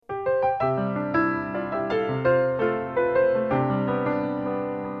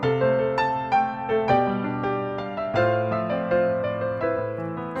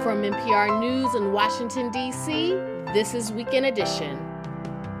NPR News in Washington, D.C., this is Weekend Edition.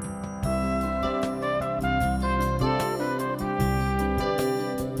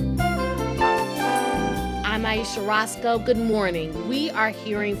 I'm Aisha Roscoe. Good morning. We are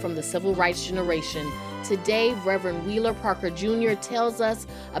hearing from the civil rights generation. Today, Reverend Wheeler Parker Jr. tells us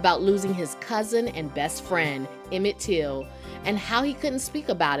about losing his cousin and best friend, Emmett Till, and how he couldn't speak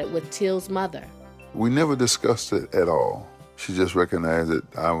about it with Till's mother. We never discussed it at all. She just recognized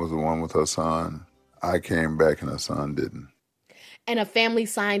that I was the one with her son. I came back and her son didn't. And a family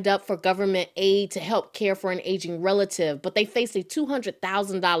signed up for government aid to help care for an aging relative, but they faced a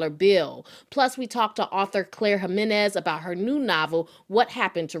 $200,000 bill. Plus, we talked to author Claire Jimenez about her new novel, What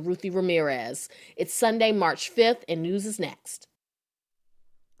Happened to Ruthie Ramirez. It's Sunday, March 5th, and news is next.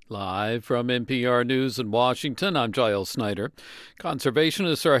 Live from NPR News in Washington, I'm Giles Snyder.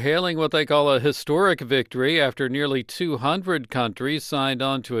 Conservationists are hailing what they call a historic victory after nearly 200 countries signed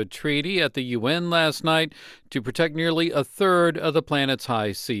on to a treaty at the UN last night to protect nearly a third of the planet's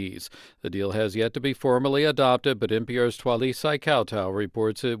high seas. The deal has yet to be formally adopted, but NPR's Twalisai Kautau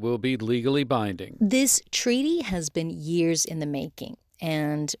reports it will be legally binding. This treaty has been years in the making.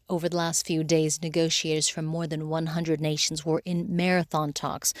 And over the last few days, negotiators from more than 100 nations were in marathon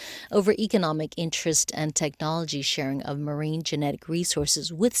talks over economic interest and technology sharing of marine genetic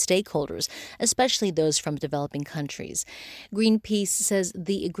resources with stakeholders, especially those from developing countries. Greenpeace says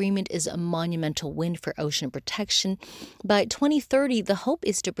the agreement is a monumental win for ocean protection. By 2030, the hope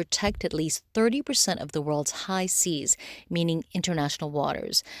is to protect at least 30% of the world's high seas, meaning international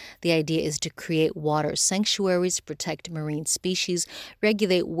waters. The idea is to create water sanctuaries, protect marine species,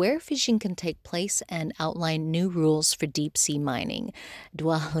 regulate where fishing can take place, and outline new rules for deep-sea mining.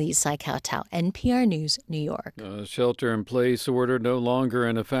 Twalisai Kautau, NPR News, New York. A shelter-in-place order no longer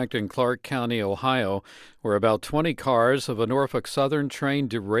in effect in Clark County, Ohio, where about 20 cars of a Norfolk Southern train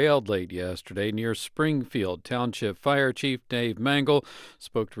derailed late yesterday near Springfield. Township Fire Chief Dave Mangle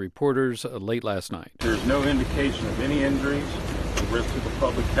spoke to reporters late last night. There's no indication of any injuries or risk to the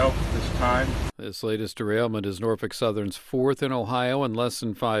public health at this time. This latest derailment is Norfolk Southern's fourth in Ohio in less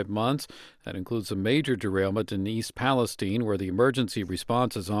than 5 months. That includes a major derailment in East Palestine, where the emergency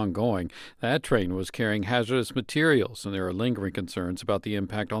response is ongoing. That train was carrying hazardous materials, and there are lingering concerns about the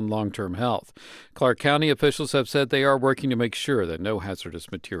impact on long-term health. Clark County officials have said they are working to make sure that no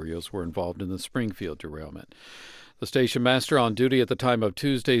hazardous materials were involved in the Springfield derailment. The station master on duty at the time of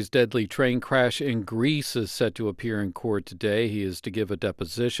Tuesday's deadly train crash in Greece is set to appear in court today. He is to give a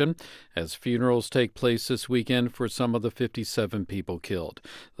deposition as funerals take place this weekend for some of the 57 people killed.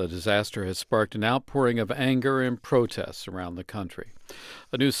 The disaster has sparked an outpouring of anger and protests around the country.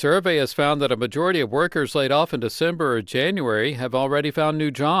 A new survey has found that a majority of workers laid off in December or January have already found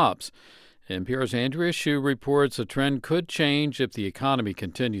new jobs. NPR's Andrea Hsu reports a trend could change if the economy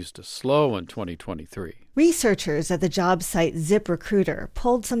continues to slow in 2023. Researchers at the job site ZipRecruiter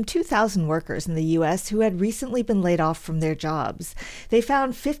polled some 2,000 workers in the U.S. who had recently been laid off from their jobs. They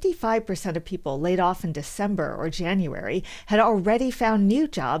found 55% of people laid off in December or January had already found new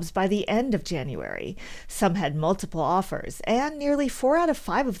jobs by the end of January. Some had multiple offers, and nearly 4 out of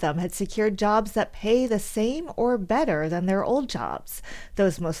 5 of them had secured jobs that pay the same or better than their old jobs.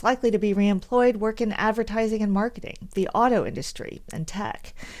 Those most likely to be reemployed work in advertising and marketing, the auto industry, and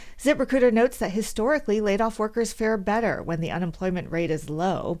tech. ZipRecruiter notes that historically, laid-off workers fare better when the unemployment rate is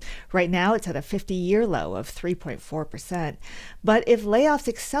low. Right now, it's at a 50-year low of 3.4%. But if layoffs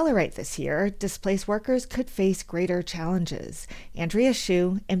accelerate this year, displaced workers could face greater challenges. Andrea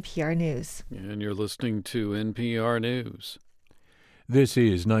Hsu, NPR News. And you're listening to NPR News. This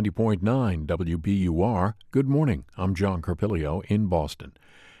is 90.9 WBUR. Good morning. I'm John Carpilio in Boston.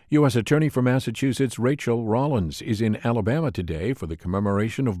 U.S. Attorney for Massachusetts Rachel Rollins is in Alabama today for the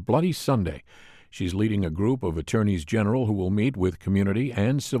commemoration of Bloody Sunday. She's leading a group of attorneys general who will meet with community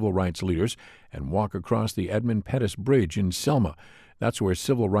and civil rights leaders and walk across the Edmund Pettus Bridge in Selma. That's where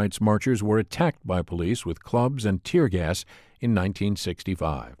civil rights marchers were attacked by police with clubs and tear gas in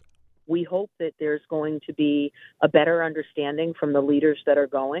 1965. We hope that there's going to be a better understanding from the leaders that are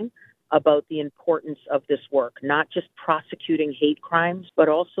going about the importance of this work, not just prosecuting hate crimes, but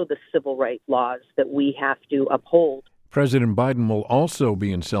also the civil rights laws that we have to uphold. President Biden will also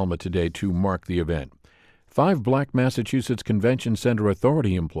be in Selma today to mark the event. 5 Black Massachusetts Convention Center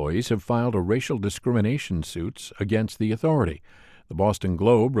Authority employees have filed a racial discrimination suits against the authority. The Boston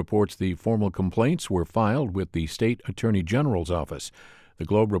Globe reports the formal complaints were filed with the state attorney general's office. The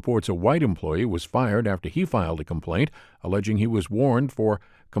Globe reports a white employee was fired after he filed a complaint, alleging he was warned for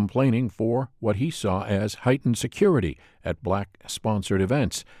complaining for what he saw as heightened security at black-sponsored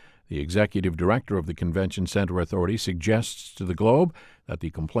events. The executive director of the Convention Center Authority suggests to the Globe that the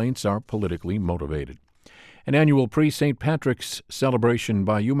complaints are politically motivated. An annual pre-St. Patrick's celebration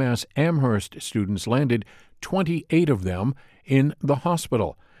by UMass Amherst students landed 28 of them in the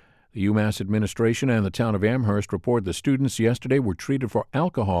hospital. The UMass administration and the town of Amherst report the students yesterday were treated for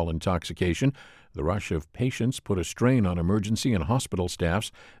alcohol intoxication. The rush of patients put a strain on emergency and hospital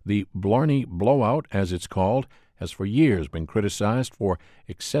staffs. The Blarney blowout, as it's called, has for years been criticized for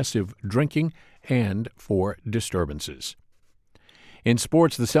excessive drinking and for disturbances. In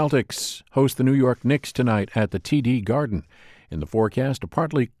sports, the Celtics host the New York Knicks tonight at the TD Garden. In the forecast, a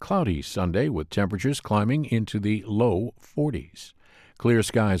partly cloudy Sunday with temperatures climbing into the low 40s. Clear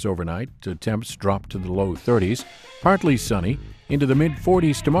skies overnight, temps drop to the low 30s. Partly sunny into the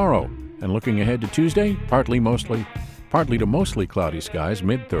mid-40s tomorrow. And looking ahead to Tuesday, partly to mostly cloudy skies,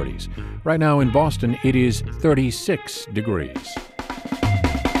 mid-30s. Right now in Boston, it is 36 degrees.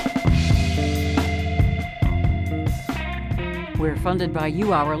 We're funded by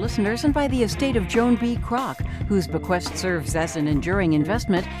you, our listeners, and by the estate of Joan B. Kroc, whose bequest serves as an enduring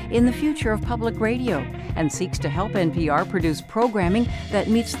investment in the future of public radio and seeks to help NPR produce programming that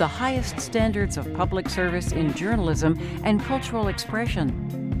meets the highest standards of public service in journalism and cultural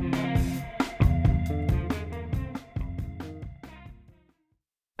expression.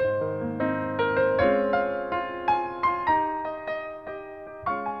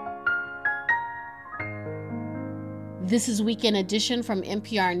 This is Weekend Edition from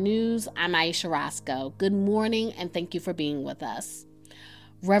NPR News. I'm Aisha Roscoe. Good morning, and thank you for being with us.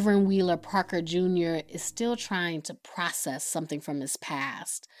 Reverend Wheeler Parker Jr. is still trying to process something from his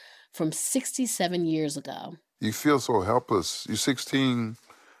past, from 67 years ago. You feel so helpless. You're 16,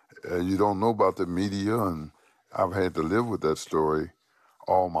 you don't know about the media, and I've had to live with that story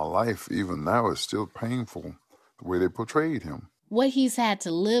all my life. Even now, it's still painful the way they portrayed him. What he's had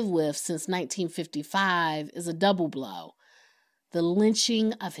to live with since 1955 is a double blow. The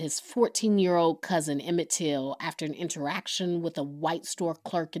lynching of his 14-year-old cousin Emmett Till after an interaction with a white store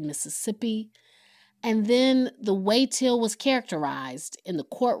clerk in Mississippi, and then the way Till was characterized in the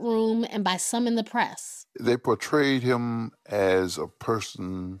courtroom and by some in the press. They portrayed him as a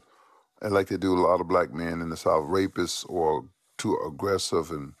person, and like they do a lot of black men in the South, rapists or too aggressive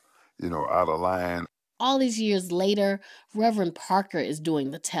and, out of line. All these years later, Reverend Parker is doing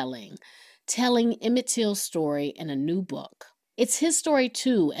the telling Emmett Till's story in a new book. It's his story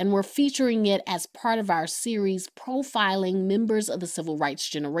too, and we're featuring it as part of our series profiling members of the civil rights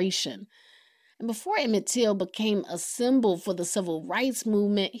generation. And before Emmett Till became a symbol for the civil rights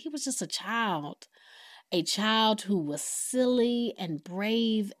movement, he was just a child who was silly and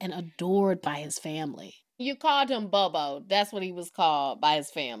brave and adored by his family. You called him Bobo. That's what he was called by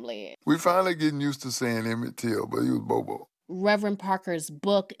his family. We finally getting used to saying Emmett Till, but he was Bobo. Reverend Parker's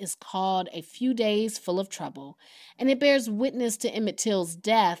book is called A Few Days Full of Trouble, and it bears witness to Emmett Till's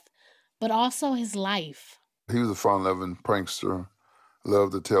death, but also his life. He was a fun-loving prankster,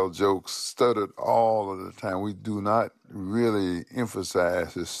 loved to tell jokes, stuttered all of the time. We do not really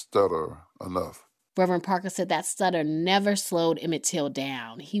emphasize his stutter enough. Reverend Parker said that stutter never slowed Emmett Till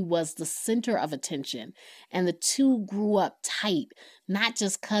down. He was the center of attention, and the two grew up tight, not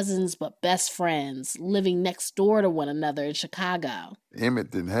just cousins, but best friends, living next door to one another in Chicago.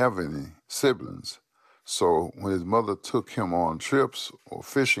 Emmett didn't have any siblings, so when his mother took him on trips or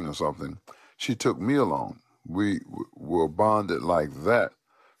fishing or something, she took me along. We were bonded like that.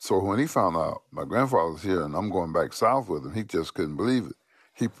 So when he found out my grandfather was here and I'm going back south with him, he just couldn't believe it.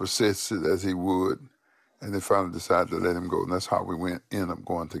 He persisted as he would, and they finally decided to let him go, and that's how we ended up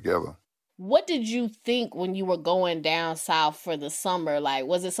going together. What did you think when you were going down south for the summer? Like,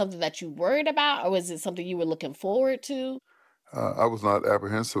 was it something that you worried about, or was it something you were looking forward to? I was not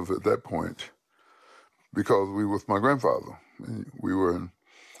apprehensive at that point because we were with my grandfather.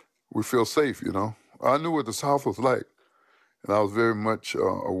 We feel safe, I knew what the South was like, and I was very much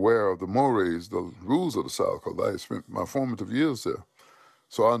aware of the mores, the rules of the South, because I spent my formative years there.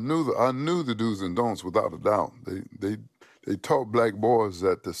 So I knew the do's and don'ts without a doubt. They taught black boys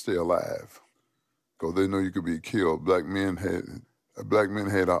that to stay alive, because they know you could be killed. Black men had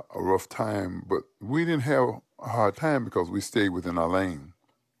a rough time, but we didn't have a hard time because we stayed within our lane.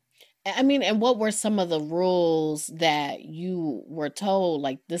 I mean, and what were some of the rules that you were told,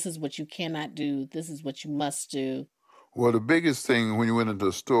 like, this is what you cannot do, this is what you must do? Well, the biggest thing when you went into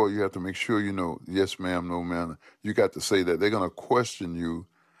a store, you have to make sure yes, ma'am, no, ma'am. You got to say that. They're going to question you.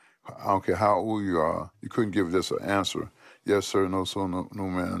 I don't care how old you are. You couldn't give just an answer. Yes, sir, no, sir, no,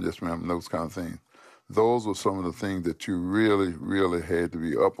 ma'am, yes, ma'am, those kind of things. Those were some of the things that you really, really had to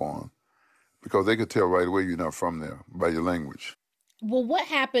be up on, because they could tell right away you're not from there by your language. Well, what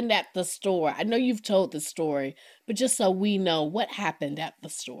happened at the store? I know you've told the story, but just so we know, what happened at the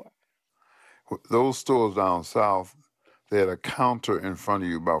store? Those stores down south, they had a counter in front of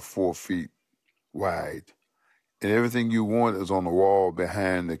you about 4 feet wide. And everything you want is on the wall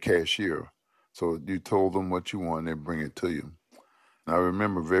behind the cashier. So you told them what you want, they bring it to you. And I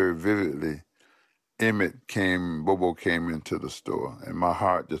remember very vividly, Bobo came into the store, and my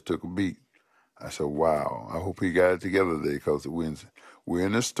heart just took a beat. I said, wow, I hope he got it together today, because we're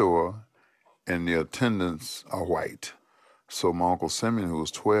in the store, and the attendants are white. So my Uncle Simeon, who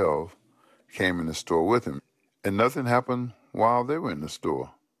was 12, came in the store with him. And nothing happened while they were in the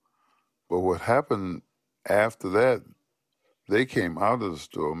store. But what happened after that, they came out of the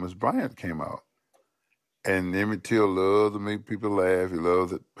store. Miss Bryant came out. And Emmett Till loved to make people laugh. He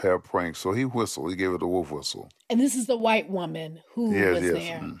loved to have pranks. So he whistled. He gave it a wolf whistle. And this is the white woman who was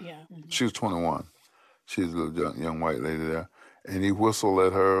there. Mm. Yeah. Mm-hmm. She was 21. She was a little young white lady there. And he whistled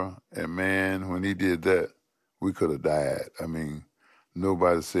at her. And man, when he did that, we could have died. I mean,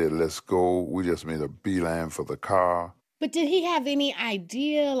 nobody said, let's go. We just made a beeline for the car. But did he have any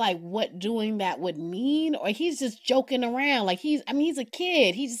idea, like, what doing that would mean? Or he's just joking around? Like, he's a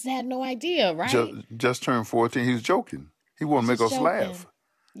kid. He just had no idea, right? Just turned 14. He was joking. He wanted to make us laugh.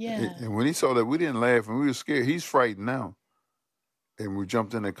 Yeah. And when he saw that we didn't laugh and we were scared, he's frightened now. And we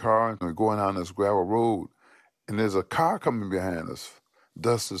jumped in the car and we're going down this gravel road. And there's a car coming behind us.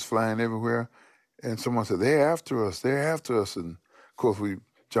 Dust is flying everywhere. And someone said, they're after us. They're after us. And, of course, we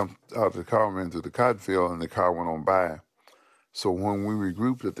jumped out of the car and ran through the cotton field, and the car went on by. So when we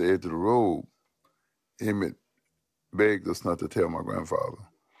regrouped at the edge of the road, Emmett begged us not to tell my grandfather.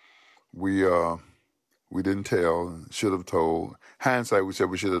 We didn't tell, should have told. Hindsight, we said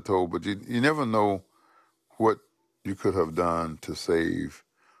we should have told, but you never know what you could have done to save,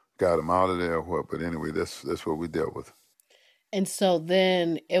 got him out of there or what. But anyway, that's what we dealt with. And so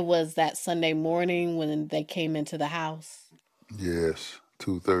then it was that Sunday morning when they came into the house? Yes,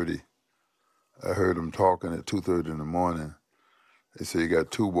 2:30. I heard them talking at 2:30 in the morning. They said, you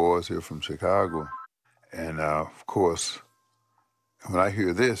got two boys here from Chicago. And, of course, when I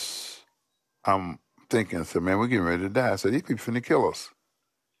hear this, I'm thinking, I said, man, we're getting ready to die. I said, these people finna kill us.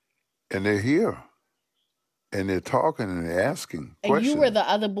 And they're here. And they're talking and they're asking questions. And you were the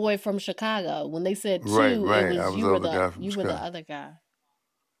other boy from Chicago. When they said two, right. it was you were the other guy.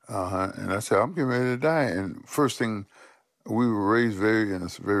 And I said, I'm getting ready to die. And first thing, we were raised in a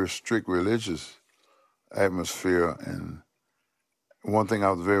very strict religious atmosphere. And one thing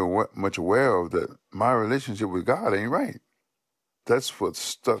I was very much aware of, that my relationship with God ain't right. That's what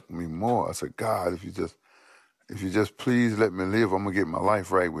stuck me more. I said, God, if you just please let me live, I'm gonna get my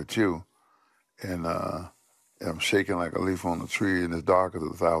life right with you. And I'm shaking like a leaf on a tree, and it's dark as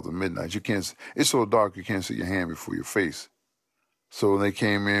 1,000 midnight. It's so dark you can't see your hand before your face. So when they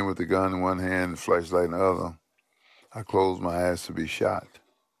came in with the gun in one hand and the flashlight in the other, I closed my eyes to be shot.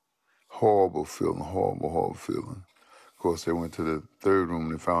 Horrible feeling, horrible feeling. Of course, they went to the third room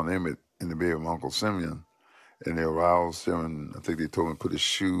and they found Emmett in the bed with my Uncle Simeon. And they aroused him, and I think they told him to put his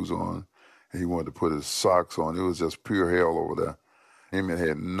shoes on, and he wanted to put his socks on. It was just pure hell over there. Emmett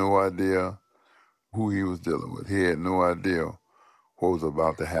had no idea who he was dealing with. He had no idea what was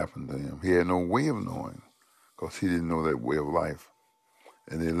about to happen to him. He had no way of knowing, because he didn't know that way of life.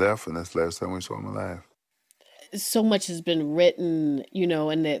 And they left, and that's the last time we saw him alive. So much has been written,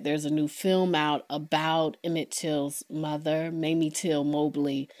 and that there's a new film out about Emmett Till's mother, Mamie Till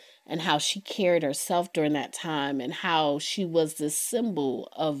Mobley, and how she carried herself during that time, and how she was this symbol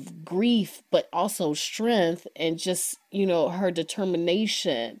of grief, but also strength, and just, her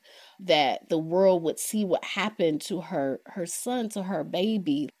determination that the world would see what happened to her son, to her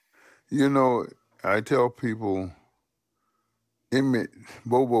baby. I tell people,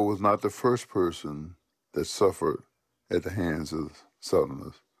 Bobo was not the first person that suffered at the hands of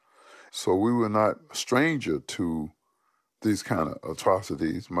Southerners. So we were not a stranger to these kind of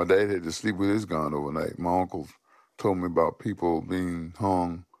atrocities. My dad had to sleep with his gun overnight. My uncle told me about people being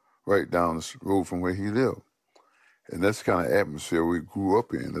hung right down the road from where he lived. And that's the kind of atmosphere we grew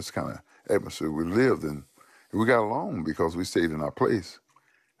up in. That's the kind of atmosphere we lived in. And we got along because we stayed in our place.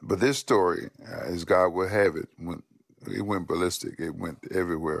 But this story, as God would have it, went ballistic. It went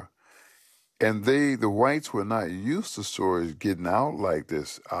everywhere. And the whites were not used to stories getting out like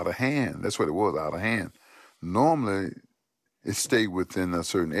this, out of hand. That's what it was, out of hand. Normally, it stayed within a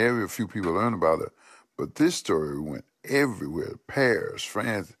certain area. A few people learned about it. But this story went everywhere. Paris,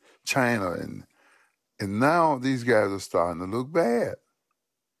 France, China. And now these guys are starting to look bad.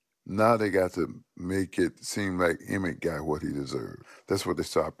 Now they got to make it seem like Emmett got what he deserved. That's what they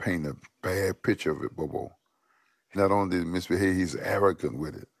started painting a bad picture of it, Bobo. Not only did he misbehave, he's arrogant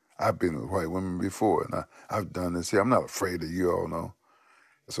with it. I've been with white women before, and I've done this here. I'm not afraid of you all know.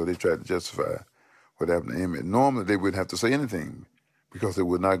 So they tried to justify what happened to Emmett. Normally, they wouldn't have to say anything because it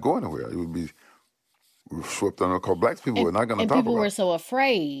would not go anywhere. It would be swept under, because black people were not going to talk about it. And people were so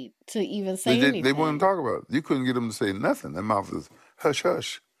afraid to even say anything. They wouldn't talk about it. You couldn't get them to say nothing. Their mouth was hush,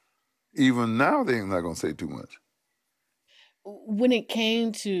 hush. Even now, they're not going to say too much. When it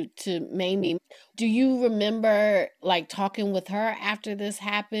came to Mamie, do you remember like talking with her after this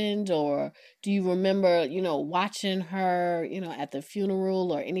happened, or do you remember, watching her, at the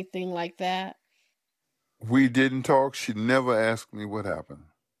funeral or anything like that? We didn't talk. She never asked me what happened.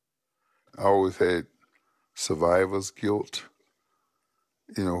 I always had survivor's guilt.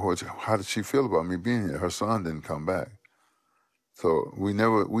 How did she feel about me being here? Her son didn't come back. So we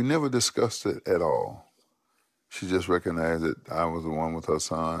never discussed it at all. She just recognized that I was the one with her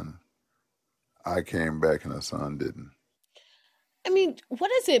son. I came back and her son didn't. I mean,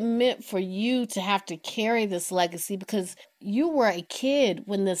 what has it meant for you to have to carry this legacy? Because you were a kid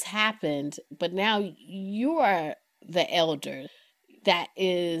when this happened, but now you are the elder that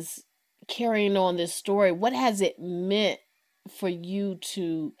is carrying on this story. What has it meant for you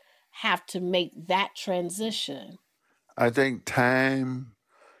to have to make that transition? I think time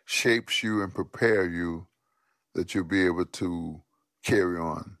shapes you and prepare you that you'll be able to carry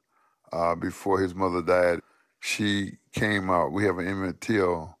on. Before his mother died, she came out. We have an Emmett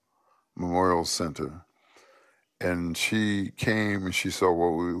Till Memorial Center, and she came and she saw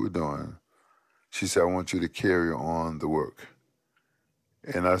what we were doing. She said, I want you to carry on the work.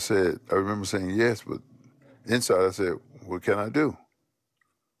 And I remember saying yes, but inside I said, what can I do?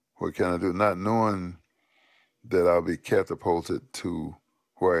 What can I do? Not knowing that I'll be catapulted to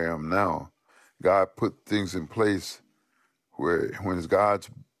where I am now. God put things in place where when it's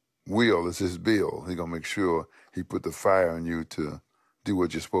God's will, it's his bill. He's going to make sure he put the fire in you to do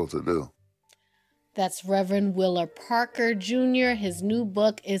what you're supposed to do. That's Reverend Wheeler Parker Jr. His new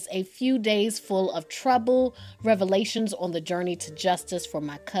book is A Few Days Full of Trouble, Revelations on the Journey to Justice for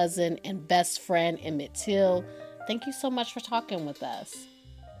My Cousin and Best Friend Emmett Till. Thank you so much for talking with us.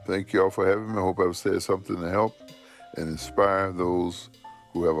 Thank you all for having me. I hope I've said something to help and inspire those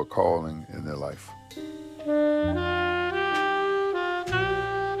who have a calling in their life.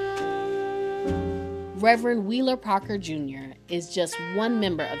 Reverend Wheeler Parker Jr. is just one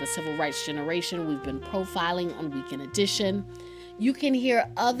member of the civil rights generation we've been profiling on Weekend Edition. You can hear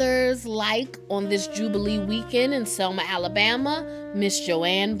others like on this Jubilee weekend in Selma, Alabama, Miss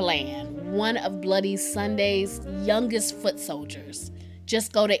Joanne Bland, one of Bloody Sunday's youngest foot soldiers.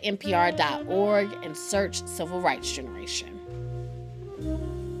 Just go to npr.org and search Civil Rights Generation.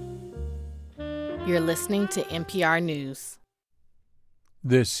 You're listening to NPR News.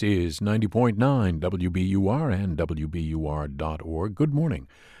 This is 90.9 WBUR and WBUR.org. Good morning.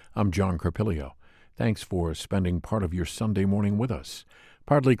 I'm John Carpilio. Thanks for spending part of your Sunday morning with us.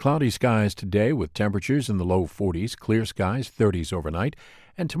 Partly cloudy skies today with temperatures in the low 40s, clear skies 30s overnight,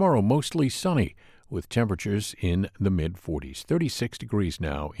 and tomorrow mostly sunny with temperatures in the mid-40s. 36 degrees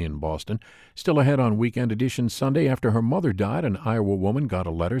now in Boston. Still ahead on Weekend Edition Sunday. After her mother died, an Iowa woman got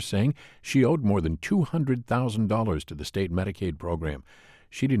a letter saying she owed more than $200,000 to the state Medicaid program.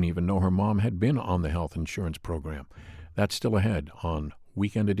 She didn't even know her mom had been on the health insurance program. That's still ahead on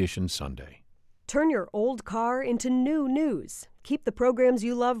Weekend Edition Sunday. Turn your old car into new news. Keep the programs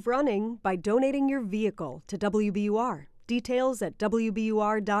you love running by donating your vehicle to WBUR. Details at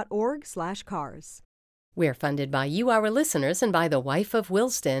wbur.org/cars. We're funded by you, our listeners, and by the wife of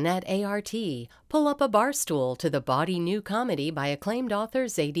Wilston at ART. Pull up a bar stool to the bawdy new comedy by acclaimed author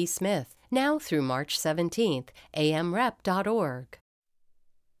Zadie Smith. Now through March 17th, amrep.org.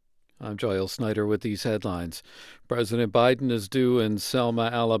 I'm Joel Snyder with these headlines. President Biden is due in Selma,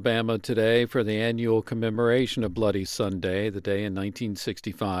 Alabama today for the annual commemoration of Bloody Sunday, the day in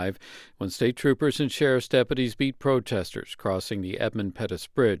 1965, when state troopers and sheriff's deputies beat protesters crossing the Edmund Pettus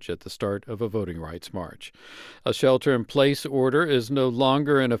Bridge at the start of a voting rights march. A shelter-in-place order is no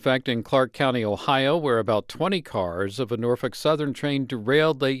longer in effect in Clark County, Ohio, where about 20 cars of a Norfolk Southern train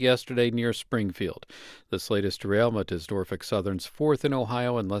derailed late yesterday near Springfield. This latest derailment is Norfolk Southern's fourth in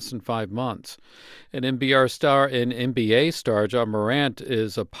Ohio in less than 5 months. An NBA star Ja Morant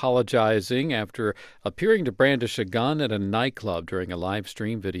is apologizing after appearing to brandish a gun at a nightclub during a live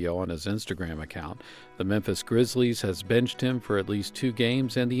stream video on his Instagram account. The Memphis Grizzlies has benched him for at least 2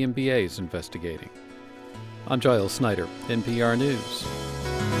 games, and the NBA is investigating. I'm Giles Snyder, NPR News.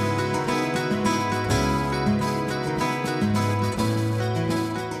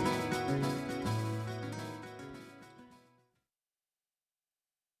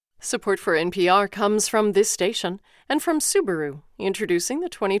 Support for NPR comes from this station and from Subaru, introducing the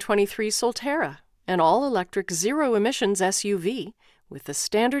 2023 Solterra, an all-electric zero-emissions SUV with the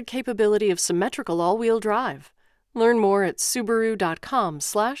standard capability of symmetrical all-wheel drive. Learn more at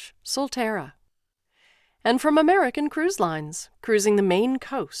subaru.com/Solterra. And from American Cruise Lines, cruising the Maine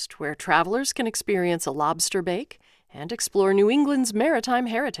coast, where travelers can experience a lobster bake and explore New England's maritime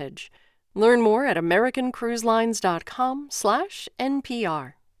heritage. Learn more at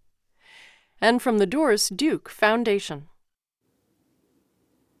americancruiselines.com/NPR. And from the Doris Duke Foundation.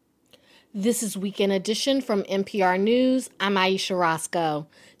 This is Weekend Edition from NPR News. I'm Aisha Roscoe.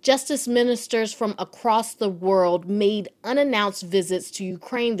 Justice ministers from across the world made unannounced visits to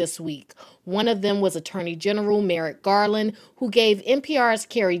Ukraine this week. One of them was Attorney General Merrick Garland, who gave NPR's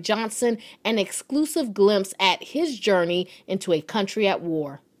Carrie Johnson an exclusive glimpse at his journey into a country at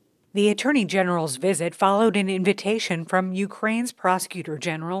war. The Attorney General's visit followed an invitation from Ukraine's Prosecutor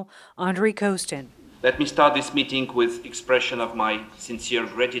General, Andriy Kostin. Let me start this meeting with expression of my sincere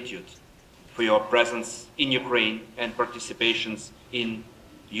gratitude for your presence in Ukraine and participations in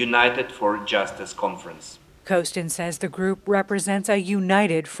United for Justice Conference. Kostin says the group represents a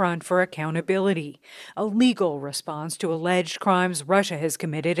united front for accountability, a legal response to alleged crimes Russia has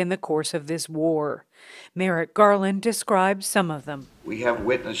committed in the course of this war. Merrick Garland describes some of them. We have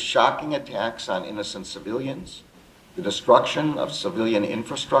witnessed shocking attacks on innocent civilians, the destruction of civilian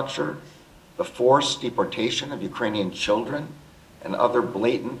infrastructure, the forced deportation of Ukrainian children, and other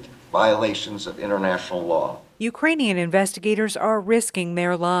blatant violations of international law. Ukrainian investigators are risking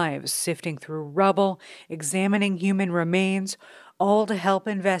their lives, sifting through rubble, examining human remains, all to help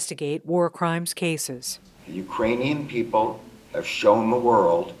investigate war crimes cases. The Ukrainian people have shown the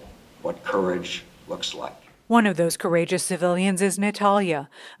world what courage looks like. One of those courageous civilians is Natalia,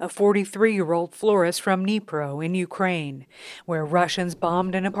 a 43-year-old florist from Dnipro in Ukraine, where Russians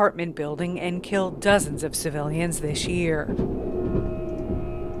bombed an apartment building and killed dozens of civilians this year.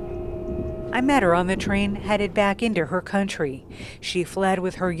 I met her on the train headed back into her country. She fled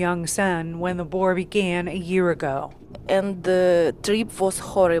with her young son when the war began a year ago. And the trip was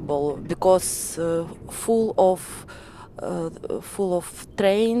horrible because full of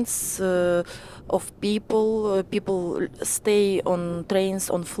trains, of people. People stay on trains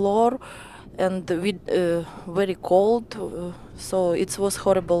on floor, and very cold. So it was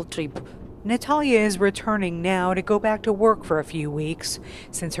horrible trip. Natalia is returning now to go back to work for a few weeks,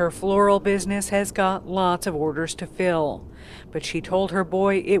 since her floral business has got lots of orders to fill. But she told her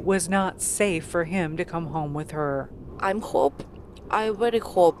boy it was not safe for him to come home with her. I very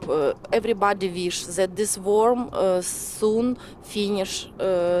hope everybody wish that this war soon finish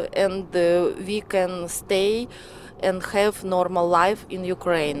and we can stay and have normal life in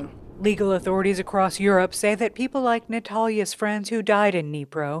Ukraine. Legal authorities across Europe say that people like Natalia's friends who died in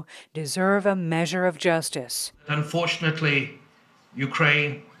Dnipro deserve a measure of justice. Unfortunately,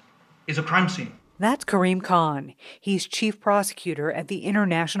 Ukraine is a crime scene. That's Karim Khan. He's chief prosecutor at the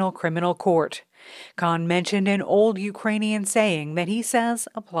International Criminal Court. Khan mentioned an old Ukrainian saying that he says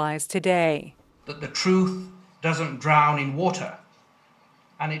applies today. That the truth doesn't drown in water,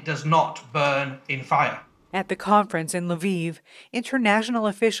 and it does not burn in fire. At the conference in Lviv, international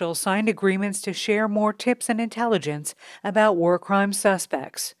officials signed agreements to share more tips and intelligence about war crime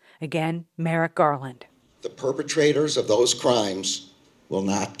suspects. Again, Merrick Garland. The perpetrators of those crimes will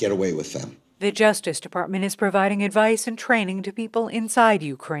not get away with them. The Justice Department is providing advice and training to people inside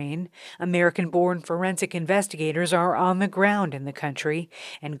Ukraine. American-born forensic investigators are on the ground in the country,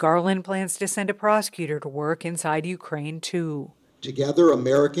 and Garland plans to send a prosecutor to work inside Ukraine, too. Together,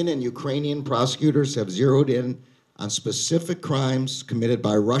 American and Ukrainian prosecutors have zeroed in on specific crimes committed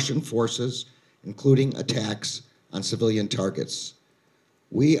by Russian forces, including attacks on civilian targets.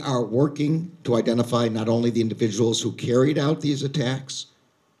 We are working to identify not only the individuals who carried out these attacks,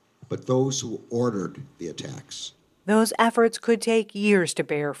 but those who ordered the attacks. Those efforts could take years to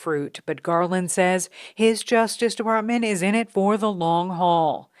bear fruit, but Garland says his Justice Department is in it for the long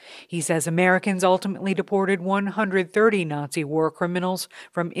haul. He says Americans ultimately deported 130 Nazi war criminals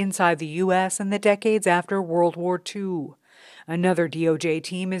from inside the U.S. in the decades after World War II. Another DOJ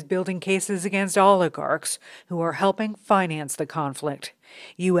team is building cases against oligarchs who are helping finance the conflict.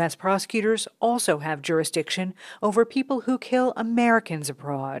 U.S. prosecutors also have jurisdiction over people who kill Americans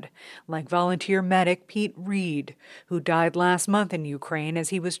abroad, like volunteer medic Pete Reed, who died last month in Ukraine as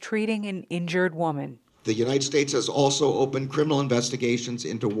he was treating an injured woman. The United States has also opened criminal investigations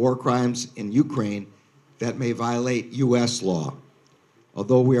into war crimes in Ukraine that may violate U.S. law.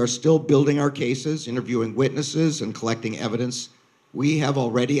 Although we are still building our cases, interviewing witnesses, and collecting evidence, we have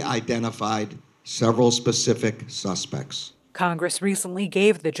already identified several specific suspects. Congress recently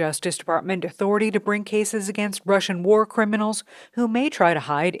gave the Justice Department authority to bring cases against Russian war criminals who may try to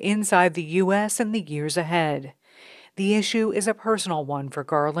hide inside the U.S. in the years ahead. The issue is a personal one for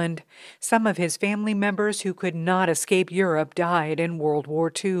Garland. Some of his family members who could not escape Europe died in World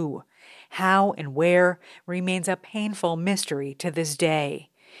War II. How and where remains a painful mystery to this day.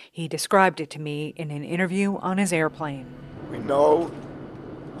 He described it to me in an interview on his airplane. We know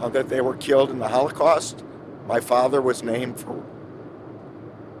that they were killed in the Holocaust. My father was named for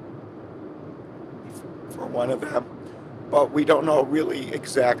one of them, but we don't know really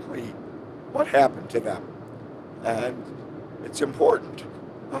exactly what happened to them. And it's important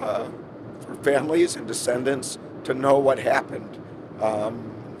for families and descendants to know what happened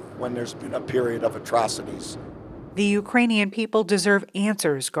when there's been a period of atrocities. The Ukrainian people deserve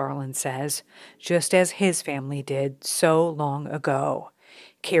answers, Garland says, just as his family did so long ago.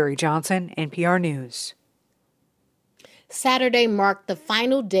 Carrie Johnson, NPR News. Saturday marked the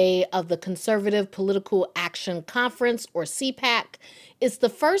final day of the Conservative Political Action Conference, or CPAC. It's the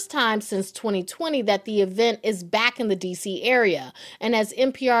first time since 2020 that the event is back in the D.C. area. And as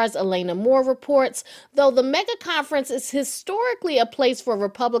NPR's Elena Moore reports, though the mega conference is historically a place for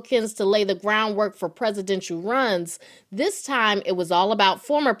Republicans to lay the groundwork for presidential runs, this time it was all about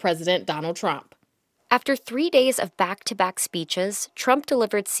former President Donald Trump. After 3 days of back-to-back speeches, Trump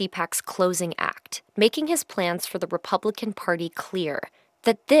delivered CPAC's closing act, making his plans for the Republican Party clear,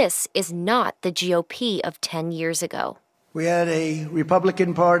 that this is not the GOP of 10 years ago. We had a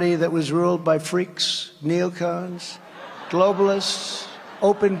Republican Party that was ruled by freaks, neocons, globalists,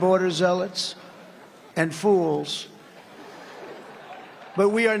 open border zealots, and fools. But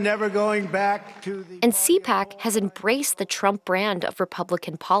we are never going back to the... And CPAC has embraced the Trump brand of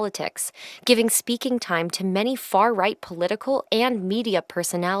Republican politics, giving speaking time to many far-right political and media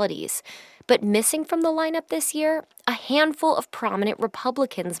personalities. But missing from the lineup this year, a handful of prominent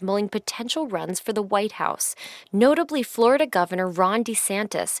Republicans mulling potential runs for the White House, notably Florida Governor Ron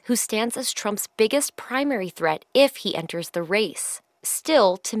DeSantis, who stands as Trump's biggest primary threat if he enters the race.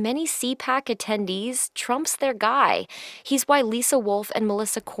 Still, to many CPAC attendees, Trump's their guy. He's why Lisa Wolf and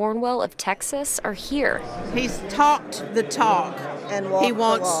Melissa Cornwell of Texas are here. He's talked the talk. And he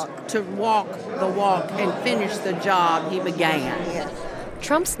wants to walk the walk and finish the job he began. Yes.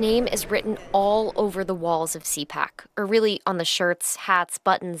 Trump's name is written all over the walls of CPAC, or really on the shirts, hats,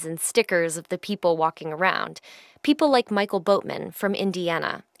 buttons, and stickers of the people walking around. People like Michael Boatman from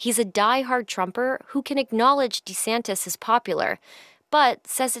Indiana. He's a die-hard Trumper who can acknowledge DeSantis is popular, but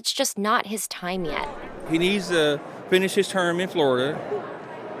says it's just not his time yet. He needs to finish his term in Florida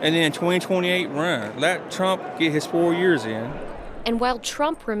and then 2028 run. Let Trump get his 4 years in. And while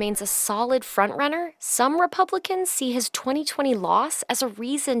Trump remains a solid frontrunner, some Republicans see his 2020 loss as a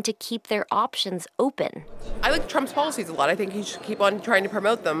reason to keep their options open. I like Trump's policies a lot. I think he should keep on trying to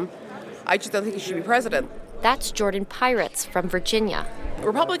promote them. I just don't think he should be president. That's Jordan Pirates from Virginia.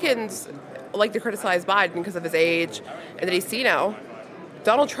 Republicans like to criticize Biden because of his age and that he's senile.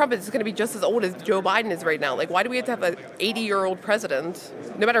 Donald Trump is going to be just as old as Joe Biden is right now. Like, why do we have to have an 80-year-old president?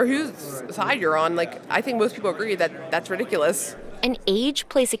 No matter whose side you're on, I think most people agree that that's ridiculous. And age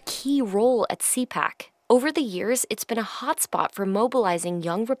plays a key role at CPAC. Over the years, it's been a hotspot for mobilizing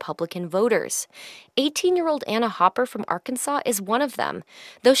young Republican voters. 18-year-old Anna Hopper from Arkansas is one of them.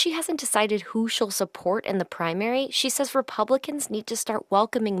 Though she hasn't decided who she'll support in the primary, she says Republicans need to start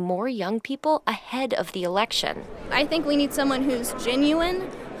welcoming more young people ahead of the election. I think we need someone who's genuine,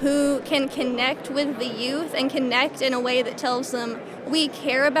 who can connect with the youth and connect in a way that tells them, we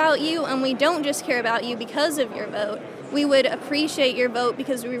care about you and we don't just care about you because of your vote. We would appreciate your vote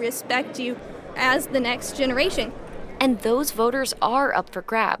because we respect you as the next generation. And those voters are up for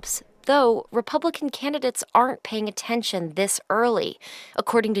grabs, though Republican candidates aren't paying attention this early,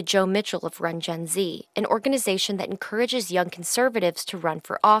 according to Joe Mitchell of Run Gen Z, an organization that encourages young conservatives to run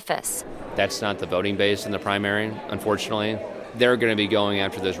for office. That's not the voting base in the primary, unfortunately. They're going to be going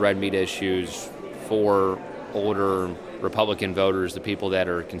after those red meat issues for older Republican voters, the people that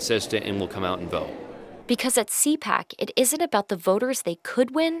are consistent and will come out and vote. Because at CPAC, it isn't about the voters they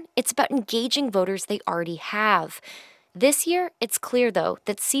could win, it's about engaging voters they already have. This year, it's clear, though,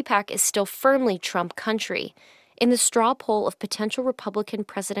 that CPAC is still firmly Trump country. In the straw poll of potential Republican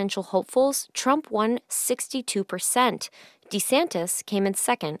presidential hopefuls, Trump won 62%. DeSantis came in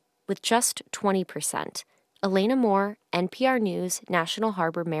second with just 20%. Elena Moore, NPR News, National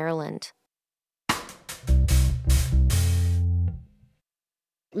Harbor, Maryland.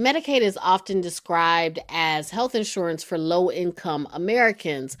 Medicaid is often described as health insurance for low-income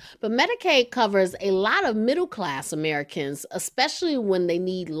Americans, but Medicaid covers a lot of middle-class Americans, especially when they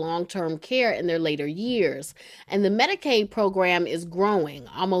need long-term care in their later years. And the Medicaid program is growing.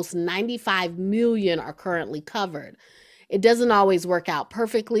 Almost 95 million are currently covered. It doesn't always work out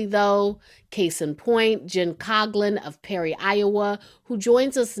perfectly, though. Case in point, Jen Coughlin of Perry, Iowa, who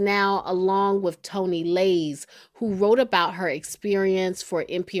joins us now along with Tony Lays, who wrote about her experience for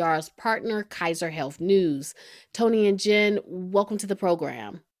NPR's partner, Kaiser Health News. Tony and Jen, welcome to the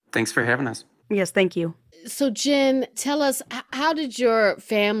program. Thanks for having us. Yes, thank you. So, Jen, tell us, how did your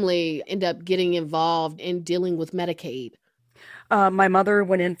family end up getting involved in dealing with Medicaid? My mother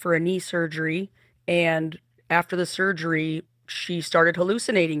went in for a knee surgery, and after the surgery, she started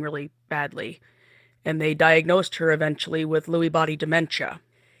hallucinating really badly, and they diagnosed her eventually with Lewy body dementia.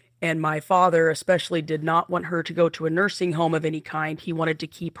 And my father especially did not want her to go to a nursing home of any kind. He wanted to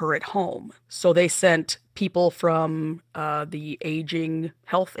keep her at home. So they sent people from the Aging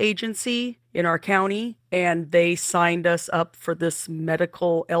Health Agency in our county, and they signed us up for this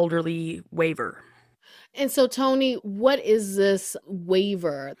medical elderly waiver. And so, Tony, what is this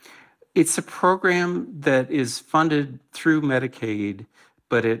waiver? It's a program that is funded through Medicaid,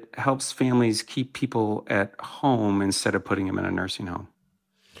 but it helps families keep people at home instead of putting them in a nursing home.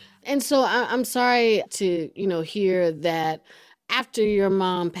 And so I'm sorry to, hear that after your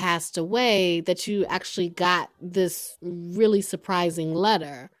mom passed away, that you actually got this really surprising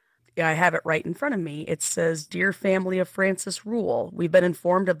letter. Yeah, I have it right in front of me. It says, "Dear family of Francis Rule, we've been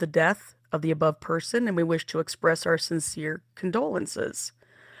informed of the death of the above person, and we wish to express our sincere condolences."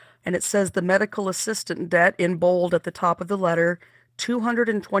 And it says the medical assistant debt in bold at the top of the letter,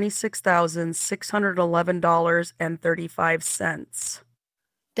 $226,611.35.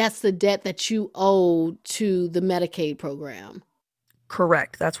 That's the debt that you owe to the Medicaid program.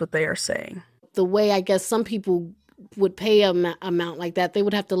 Correct. That's what they are saying. The way I guess some people would pay an amount like that, they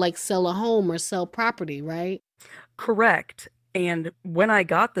would have to sell a home or sell property, right? Correct. And when I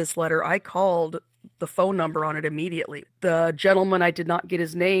got this letter, I called the phone number on it immediately. The gentleman, I did not get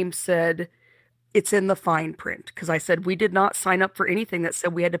his name, said it's in the fine print, because I said we did not sign up for anything that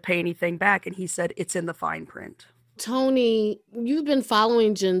said we had to pay anything back, and he said it's in the fine print. Tony, you've been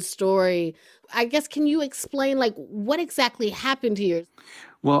following Jen's story. I guess, can you explain what exactly happened here?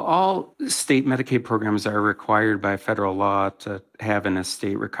 Well, all state Medicaid programs are required by federal law to have an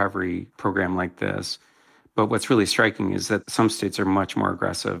estate recovery program like this. But what's really striking is that some states are much more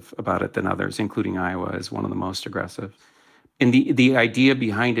aggressive about it than others, including Iowa is one of the most aggressive. And the idea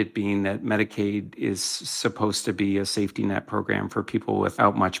behind it being that Medicaid is supposed to be a safety net program for people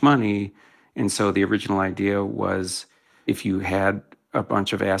without much money. And so the original idea was if you had a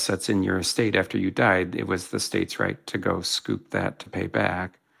bunch of assets in your estate after you died, it was the state's right to go scoop that to pay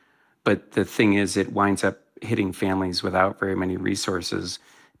back. But the thing is, it winds up hitting families without very many resources.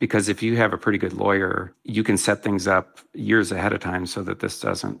 Because if you have a pretty good lawyer, you can set things up years ahead of time so that this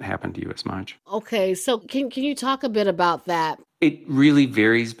doesn't happen to you as much. Okay, so can you talk a bit about that? It really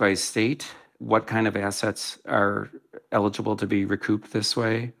varies by state, what kind of assets are eligible to be recouped this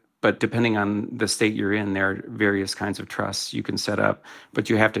way. But depending on the state you're in, there are various kinds of trusts you can set up, but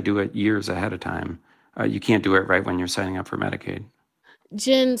you have to do it years ahead of time. You can't do it right when you're signing up for Medicaid.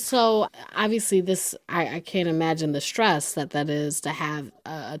 Jen, so obviously this, I can't imagine the stress that is to have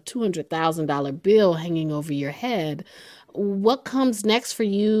a $200,000 bill hanging over your head. What comes next for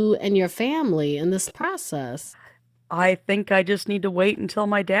you and your family in this process? I think I just need to wait until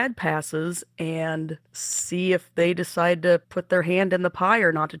my dad passes and see if they decide to put their hand in the pie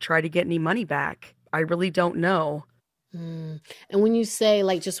or not to try to get any money back. I really don't know. And when you say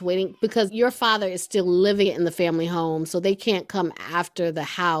just waiting, because your father is still living in the family home, so they can't come after the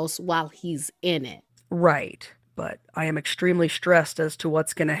house while he's in it. Right. But I am extremely stressed as to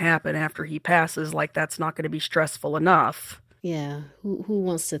what's going to happen after he passes. That's not going to be stressful enough. Yeah. Who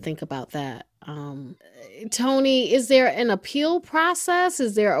wants to think about that? Tony, is there an appeal process?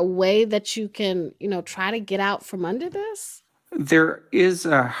 Is there a way that you can, try to get out from under this? There is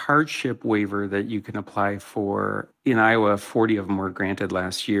a hardship waiver that you can apply for. In Iowa, 40 of them were granted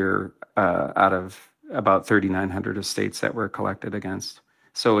last year out of about 3,900 estates that were collected against.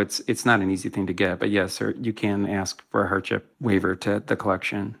 So it's not an easy thing to get. But yes, sir, you can ask for a hardship waiver to the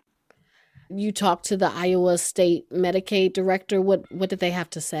collection. You talked to the Iowa State Medicaid director. What did they have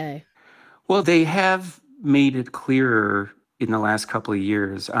to say? Well, they have made it clearer in the last couple of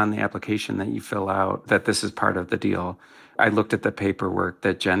years on the application that you fill out that this is part of the deal. I looked at the paperwork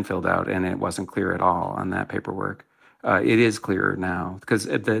that Jen filled out, and it wasn't clear at all on that paperwork. It is clearer now because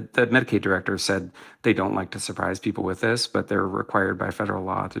the Medicaid director said they don't like to surprise people with this, but they're required by federal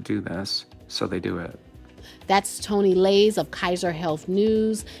law to do this, so they do it. That's Tony Lays of Kaiser Health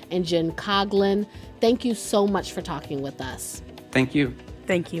News and Jen Coughlin. Thank you so much for talking with us. Thank you.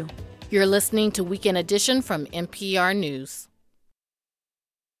 Thank you. You're listening to Weekend Edition from NPR News.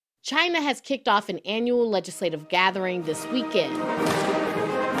 China has kicked off an annual legislative gathering this weekend.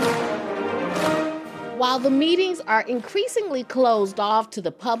 While the meetings are increasingly closed off to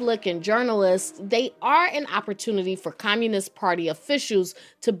the public and journalists, they are an opportunity for Communist Party officials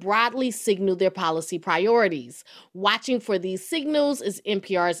to broadly signal their policy priorities. Watching for these signals is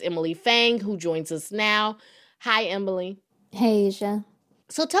NPR's Emily Fang, who joins us now. Hi, Emily. Hey, Asia.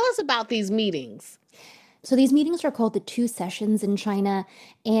 So tell us about these meetings. So these meetings are called the Two Sessions in China,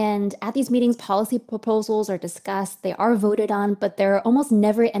 and at these meetings, policy proposals are discussed, they are voted on, but there are almost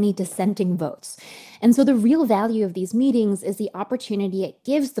never any dissenting votes. And so the real value of these meetings is the opportunity it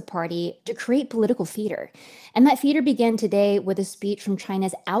gives the party to create political theater. And that theater began today with a speech from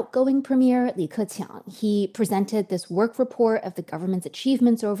China's outgoing premier, Li Keqiang. He presented this work report of the government's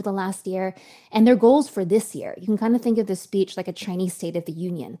achievements over the last year and their goals for this year. You can kind of think of this speech like a Chinese State of the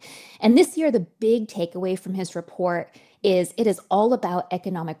Union. And this year, the big takeaway from his report is it is all about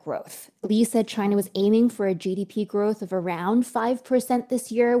economic growth. Li said China was aiming for a GDP growth of around 5%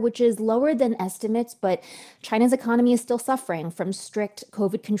 this year, which is lower than estimates, but China's economy is still suffering from strict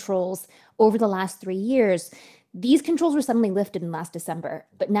COVID controls over the last 3 years. These controls were suddenly lifted in last December,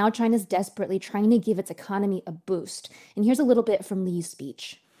 but now China's desperately trying to give its economy a boost. And here's a little bit from Li's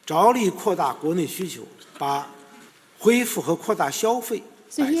speech. 着力扩大国内需求，把恢复和扩大消费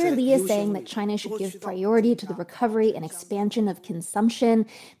So here, Li is saying that China should give priority to the recovery and expansion of consumption.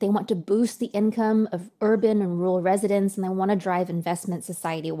 They want to boost the income of urban and rural residents, and they want to drive investment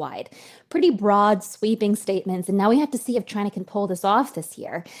society-wide. Pretty broad, sweeping statements, and now we have to see if China can pull this off this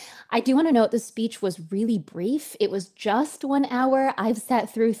year. I do want to note the speech was really brief. It was just 1 hour. I've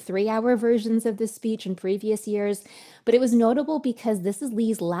sat through 3-hour versions of this speech in previous years, but it was notable because this is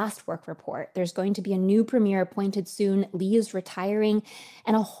Li's last work report. There's going to be a new premier appointed soon. Li is retiring,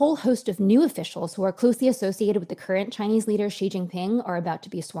 and a whole host of new officials who are closely associated with the current Chinese leader Xi Jinping are about to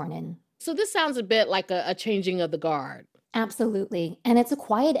be sworn in. So this sounds a bit like a changing of the guard. Absolutely. And it's a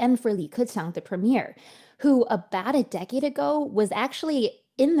quiet end for Li Keqiang, the premier, who about a decade ago was actually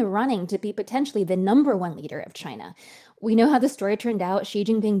in the running to be potentially the #1 leader of China. We know how the story turned out. Xi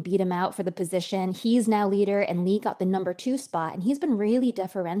Jinping beat him out for the position. He's now leader, and Li got the #2 spot, and he's been really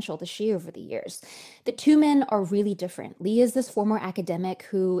deferential to Xi over the years. The two men are really different. Li is this former academic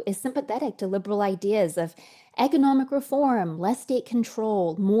who is sympathetic to liberal ideas of economic reform, less state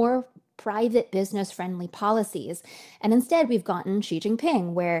control, more private business-friendly policies. And instead, we've gotten Xi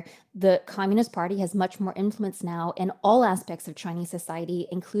Jinping, where the Communist Party has much more influence now in all aspects of Chinese society,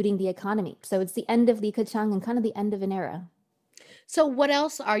 including the economy. So it's the end of Li Keqiang and kind of the end of an era. So what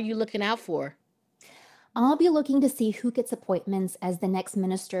else are you looking out for? I'll be looking to see who gets appointments as the next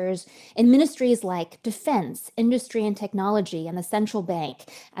ministers in ministries like defense, industry and technology, and the central bank,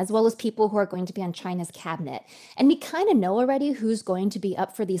 as well as people who are going to be on China's cabinet. And we kind of know already who's going to be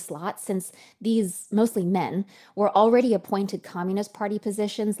up for these slots, since these, mostly men, were already appointed Communist Party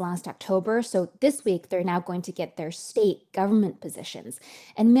positions last October. So this week, they're now going to get their state government positions.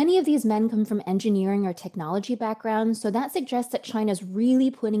 And many of these men come from engineering or technology backgrounds. So that suggests that China's really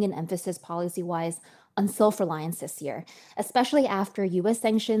putting an emphasis policy-wise on self-reliance this year, especially after U.S.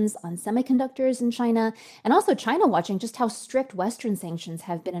 sanctions on semiconductors in China, and also China watching just how strict Western sanctions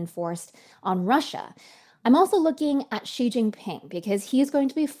have been enforced on Russia. I'm also looking at Xi Jinping because he's going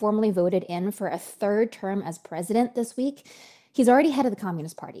to be formally voted in for a 3rd term as president this week. He's already head of the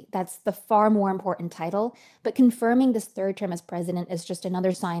Communist Party. That's the far more important title, but confirming this 3rd term as president is just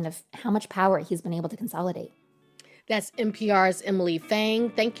another sign of how much power he's been able to consolidate. That's NPR's Emily Fang.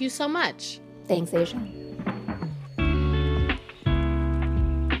 Thank you so much. Thanks, Asia.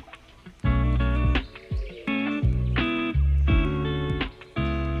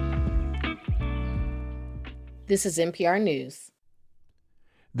 This is NPR News.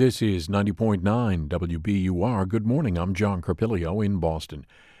 This is 90.9 WBUR. Good morning. I'm John Carpilio in Boston.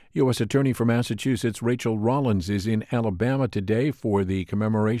 U.S. Attorney for Massachusetts Rachel Rollins is in Alabama today for the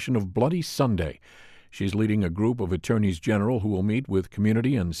commemoration of Bloody Sunday. She's leading a group of attorneys general who will meet with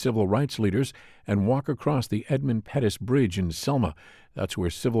community and civil rights leaders and walk across the Edmund Pettus Bridge in Selma. That's where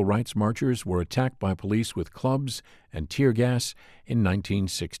civil rights marchers were attacked by police with clubs and tear gas in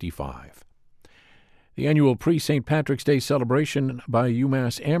 1965. The annual pre-St. Patrick's Day celebration by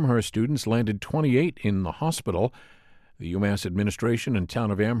UMass Amherst students landed 28 in the hospital. The UMass administration and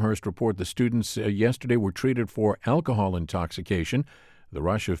town of Amherst report the students yesterday were treated for alcohol intoxication. The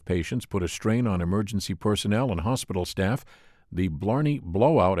rush of patients put a strain on emergency personnel and hospital staff. The Blarney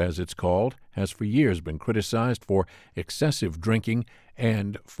blowout, as it's called, has for years been criticized for excessive drinking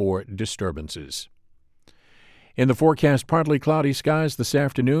and for disturbances. In the forecast, partly cloudy skies this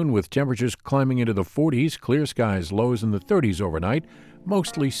afternoon with temperatures climbing into the 40s, clear skies, lows in the 30s overnight,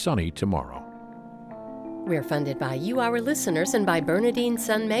 mostly sunny tomorrow. We're funded by you, our listeners, and by Bernadine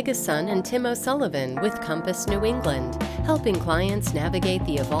Sun Megasun and Tim O'Sullivan with Compass New England, helping clients navigate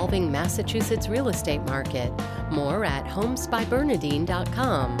the evolving Massachusetts real estate market. More at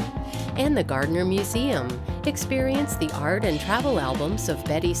homesbybernadine.com. And the Gardner Museum. Experience the art and travel albums of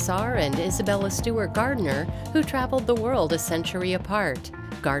Betty Saar and Isabella Stewart Gardner, who traveled the world a century apart.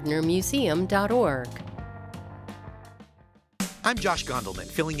 GardnerMuseum.org. I'm Josh Gondelman,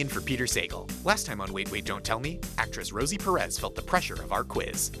 filling in for Peter Sagal. Last time on Wait, Wait, Don't Tell Me, actress Rosie Perez felt the pressure of our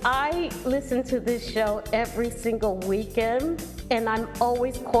quiz. I listen to this show every single weekend, and I'm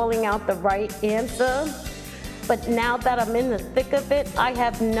always calling out the right answer. But now that I'm in the thick of it, I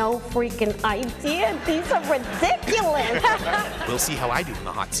have no freaking idea. These are ridiculous. We'll see how I do in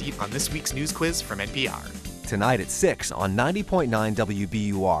the hot seat on this week's news quiz from NPR. Tonight at 6 on 90.9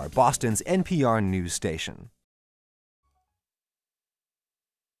 WBUR, Boston's NPR news station.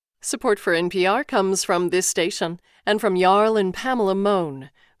 Support for NPR comes from this station and from Jarl and Pamela Mohn,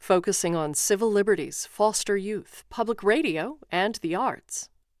 focusing on civil liberties, foster youth, public radio, and the arts.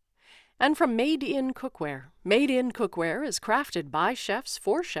 And from Made in Cookware. Made in Cookware is crafted by chefs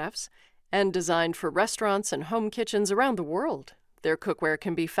for chefs and designed for restaurants and home kitchens around the world. Their cookware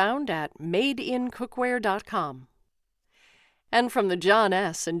can be found at madeincookware.com. And from the John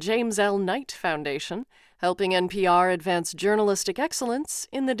S. and James L. Knight Foundation, helping NPR advance journalistic excellence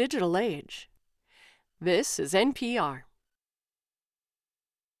in the digital age. This is NPR.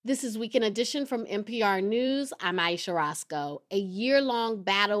 This is Weekend Edition from NPR News. I'm Aisha Roscoe. A year-long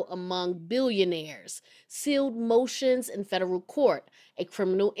battle among billionaires, sealed motions in federal court, a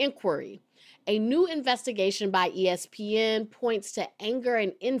criminal inquiry. A new investigation by ESPN points to anger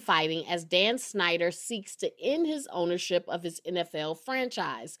and infighting as Dan Snyder seeks to end his ownership of his NFL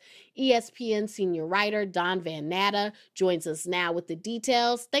franchise. ESPN senior writer Don Van Natta joins us now with the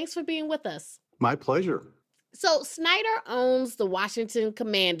details. Thanks for being with us. My pleasure. So Snyder owns the Washington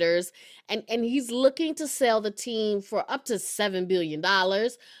Commanders, and he's looking to sell the team for up to $7 billion.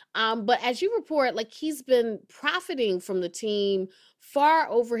 But as you report, he's been profiting from the team far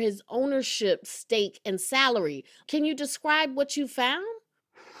over his ownership stake and salary. Can you describe what you found?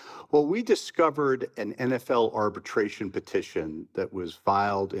 Well, we discovered an NFL arbitration petition that was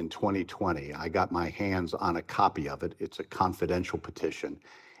filed in 2020. I got my hands on a copy of it. It's a confidential petition.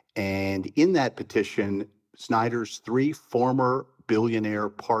 And in that petition, Snyder's three former billionaire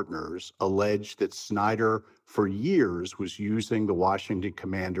partners alleged that Snyder, for years, was using the Washington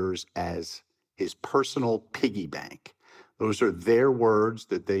Commanders as his personal piggy bank. Those are their words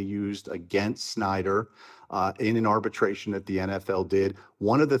that they used against Snyder in an arbitration that the NFL did.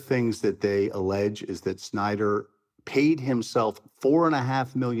 One of the things that they allege is that Snyder paid himself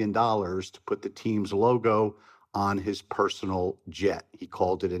 $4.5 million to put the team's logo on his personal jet. He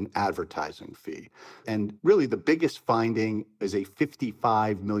called it an advertising fee. And really the biggest finding is a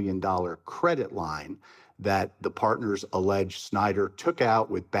 $55 million credit line that the partners allege Snyder took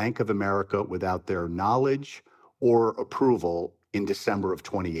out with Bank of America without their knowledge or approval in December of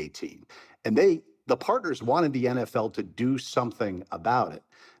 2018. And the partners wanted the NFL to do something about it,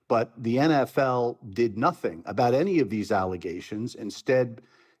 but the NFL did nothing about any of these allegations. Instead,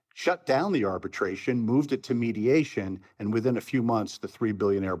 shut down the arbitration, moved it to mediation, and within a few months, the three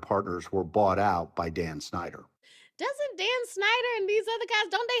billionaire partners were bought out by Dan Snyder. Doesn't Dan Snyder and these other guys,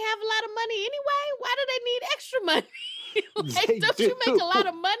 don't they have a lot of money anyway? Why do they need extra money? Don't you make a lot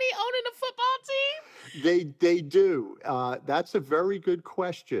of money owning a football team? They do. That's a very good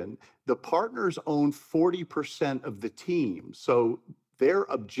question. The partners own 40% of the team. So their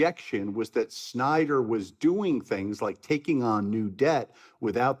objection was that Snyder was doing things like taking on new debt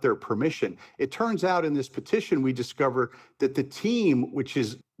without their permission. It turns out in this petition, we discover that the team, which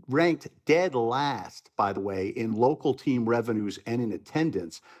is ranked dead last, by the way, in local team revenues and in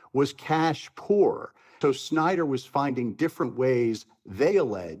attendance, was cash poor. So Snyder was finding different ways, they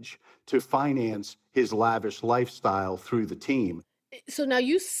allege, to finance his lavish lifestyle through the team. So now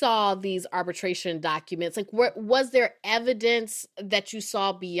you saw these arbitration documents. Was there evidence that you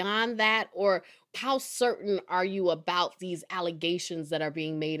saw beyond that? Or how certain are you about these allegations that are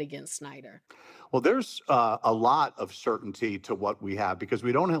being made against Snyder? Well, there's a lot of certainty to what we have because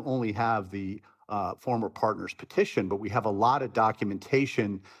we don't only have the former partners' petition, but we have a lot of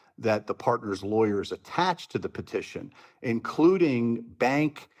documentation that the partners' lawyers attached to the petition, including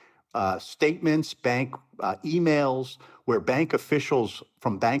bank statements, bank emails, where bank officials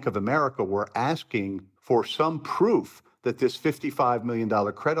from Bank of America were asking for some proof that this $55 million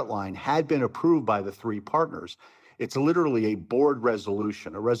credit line had been approved by the three partners. It's literally a board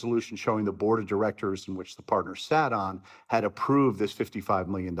resolution, a resolution showing the board of directors in which the partners sat on had approved this $55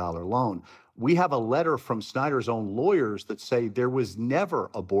 million loan. We have a letter from Snyder's own lawyers that say there was never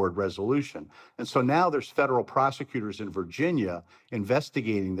a board resolution. And so now there's federal prosecutors in Virginia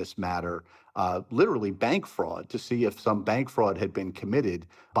investigating this matter, literally bank fraud, to see if some bank fraud had been committed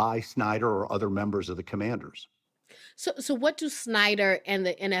by Snyder or other members of the commanders. So what do Snyder and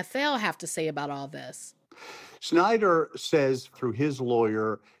the NFL have to say about all this? Snyder says through his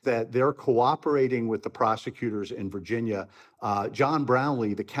lawyer that they're cooperating with the prosecutors in Virginia. John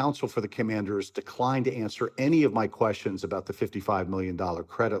Brownlee, the counsel for the commanders, declined to answer any of my questions about the $55 million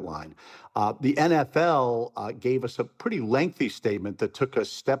credit line. The NFL gave us a pretty lengthy statement that took us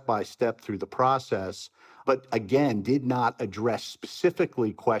step by step through the process, but again, did not address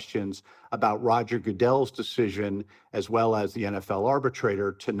specifically questions about Roger Goodell's decision, as well as the NFL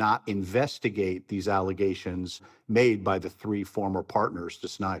arbitrator, to not investigate these allegations made by the three former partners to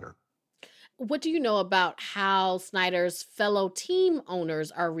Snyder. What do you know about how Snyder's fellow team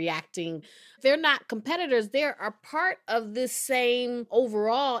owners are reacting? They're not competitors. They are part of this same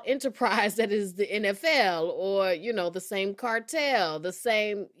overall enterprise that is the NFL, or, the same cartel, the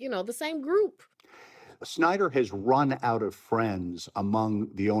same group. Snyder has run out of friends among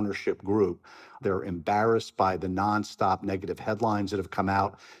the ownership group. They're embarrassed by the nonstop negative headlines that have come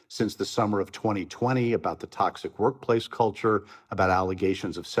out since the summer of 2020 about the toxic workplace culture, about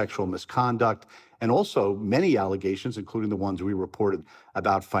allegations of sexual misconduct, and also many allegations, including the ones we reported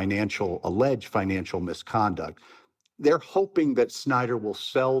about alleged financial misconduct. They're hoping that Snyder will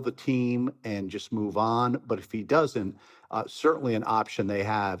sell the team and just move on. But if he doesn't, certainly an option they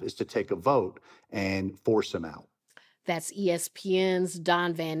have is to take a vote and force him out. That's ESPN's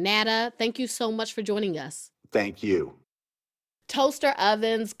Don Van Natta. Thank you so much for joining us. Thank you. Toaster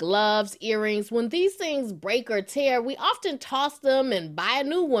ovens, gloves, earrings, when these things break or tear, we often toss them and buy a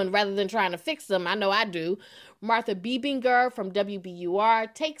new one rather than trying to fix them. I know I do. Martha Biebinger from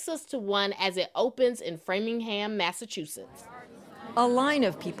WBUR takes us to one as it opens in Framingham, Massachusetts. A line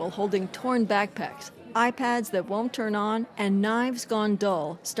of people holding torn backpacks, iPads that won't turn on, and knives gone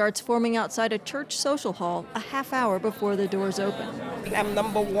dull starts forming outside a church social hall a half hour before the doors open. I'm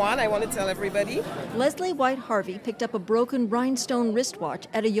number one, I want to tell everybody. Leslie White Harvey picked up a broken rhinestone wristwatch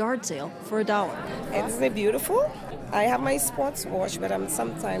at a yard sale for $1. Isn't it beautiful? I have my sports watch, but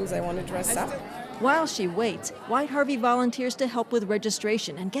sometimes I want to dress up. While she waits, White Harvey volunteers to help with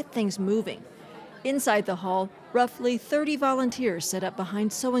registration and get things moving. Inside the hall, roughly 30 volunteers set up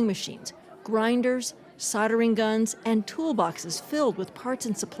behind sewing machines, grinders, soldering guns, and toolboxes filled with parts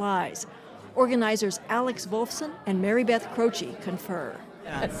and supplies. Organizers Alex Wolfson and Mary Beth Croce confer.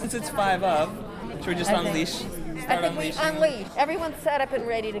 Yeah, since it's 5 of, should we just unleash? I think we unleash. Everyone's set up and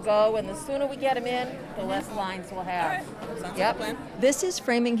ready to go, and the sooner we get them in, the less lines we'll have. Sounds like a plan. This is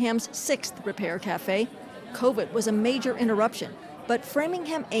Framingham's 6th repair cafe. COVID was a major interruption, but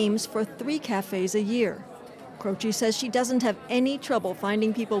Framingham aims for 3 cafes a year. Croce says she doesn't have any trouble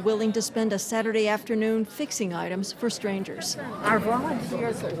finding people willing to spend a Saturday afternoon fixing items for strangers. Our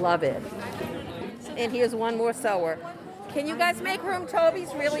volunteers love it. And here's one more sewer. Can you guys make room?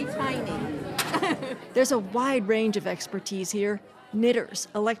 Toby's really tiny. There's a wide range of expertise here: knitters,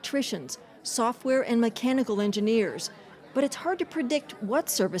 electricians, software and mechanical engineers. But it's hard to predict what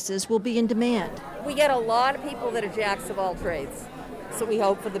services will be in demand. We get a lot of people that are jacks of all trades, so we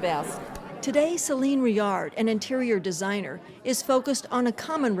hope for the best. Today, Celine Riard, an interior designer, is focused on a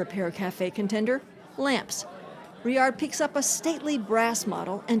common repair cafe contender, lamps. Riard picks up a stately brass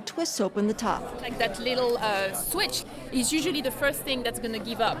model and twists open the top. Like that little switch is usually the first thing that's going to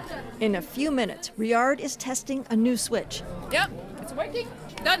give up. In a few minutes, Riard is testing a new switch. Yep, it's working.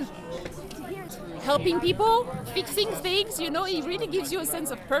 Done. Helping people, fixing things, it really gives you a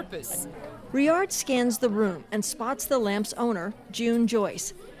sense of purpose. Riard scans the room and spots the lamp's owner, June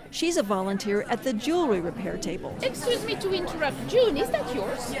Joyce. She's a volunteer at the jewelry repair table. Excuse me to interrupt. June, is that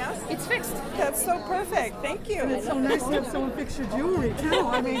yours? Yes. It's fixed. That's so perfect. Thank you. And it's so nice to have someone fix your jewelry, too.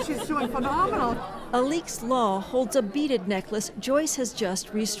 I mean, she's doing phenomenal. Alix Law holds a beaded necklace Joyce has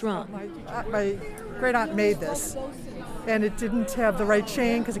just restrung. My great-aunt made this, and it didn't have the right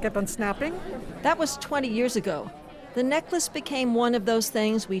chain because it kept on snapping. That was 20 years ago. The necklace became one of those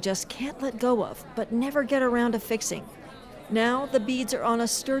things we just can't let go of, but never get around to fixing. Now the beads are on a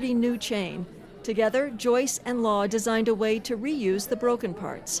sturdy new chain, Together, Joyce and Law designed a way to reuse the broken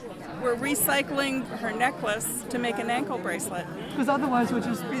parts. We're recycling her necklace to make an ankle bracelet. Because otherwise it would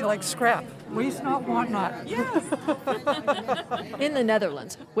just be like scrap. Waste not, want not. Yes. In the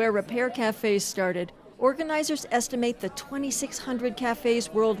Netherlands, where repair cafes started, organizers estimate the 2,600 cafes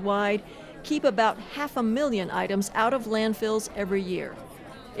worldwide keep about 500,000 items out of landfills every year.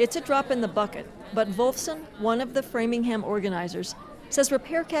 It's a drop in the bucket, but Wolfson, one of the Framingham organizers, says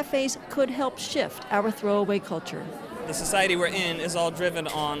repair cafes could help shift our throwaway culture. The society we're in is all driven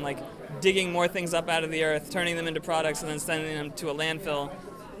on digging more things up out of the earth, turning them into products, and then sending them to a landfill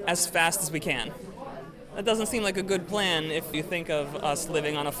as fast as we can. That doesn't seem like a good plan if you think of us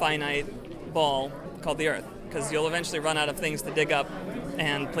living on a finite ball called the earth, because you'll eventually run out of things to dig up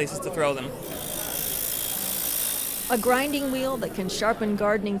and places to throw them. A grinding wheel that can sharpen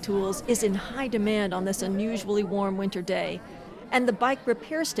gardening tools is in high demand on this unusually warm winter day. And the bike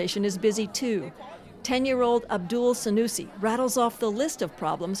repair station is busy too. 10-year-old Abdul Sanusi rattles off the list of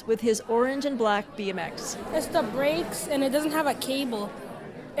problems with his orange and black BMX. It's the brakes, and it doesn't have a cable.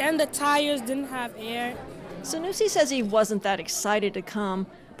 And the tires didn't have air. Sanusi says he wasn't that excited to come,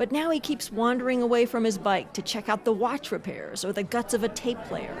 but now he keeps wandering away from his bike to check out the watch repairs or the guts of a tape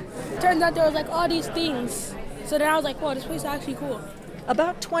player. Turns out there was all these things. So then I was like, whoa, this place is actually cool.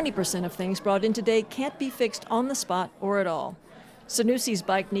 About 20% of things brought in today can't be fixed on the spot or at all. Sanusi's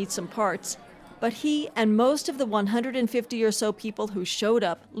bike needs some parts, but he and most of the 150 or so people who showed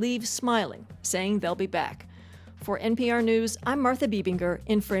up leave smiling, saying they'll be back. For NPR News, I'm Martha Biebinger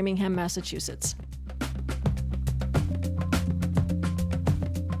in Framingham, Massachusetts.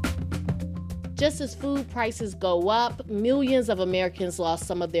 Just as food prices go up, millions of Americans lost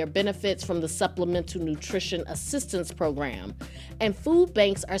some of their benefits from the Supplemental Nutrition Assistance Program. And food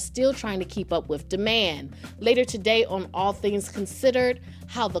banks are still trying to keep up with demand. Later today on All Things Considered,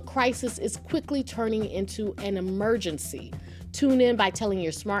 how the crisis is quickly turning into an emergency. Tune in by telling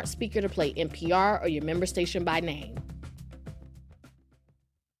your smart speaker to play NPR or your member station by name.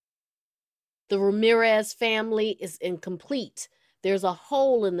 The Ramirez family is incomplete. There's a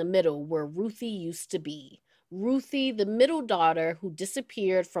hole in the middle where Ruthie used to be. Ruthie, the middle daughter who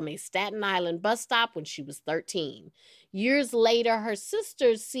disappeared from a Staten Island bus stop when she was 13. Years later, her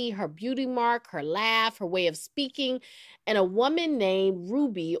sisters see her beauty mark, her laugh, her way of speaking, and a woman named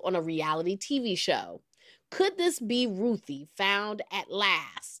Ruby on a reality TV show. Could this be Ruthie found at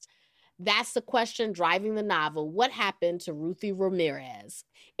last? That's the question driving the novel, What Happened to Ruthie Ramirez?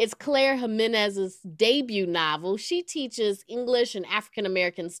 It's Claire Jimenez's debut novel. She teaches English and African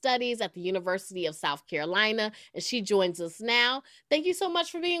American Studies at the University of South Carolina, and she joins us now. Thank you so much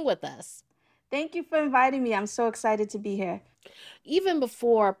for being with us. Thank you for inviting me. I'm so excited to be here. Even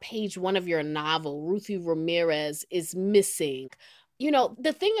before page 1 of your novel, Ruthie Ramirez is missing. You know,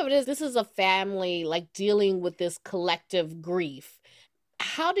 the thing of it is, this is a family dealing with this collective grief.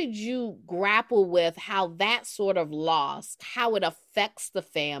 How did you grapple with how that sort of loss, how it affects the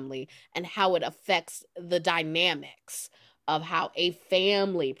family and how it affects the dynamics of how a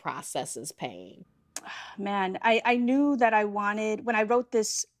family processes pain? Man, I knew that I wanted, when I wrote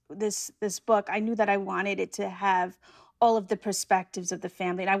this book, I knew that I wanted it to have all of the perspectives of the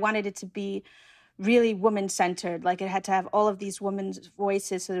family. And I wanted it to be really woman-centered. It had to have all of these women's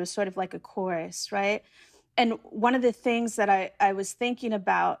voices. So there was sort of like a chorus, right? And one of the things that I was thinking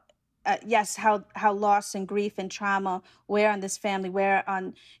about, yes, how loss and grief and trauma wear on this family, wear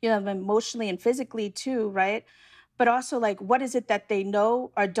on, emotionally and physically too, right? But also what is it that they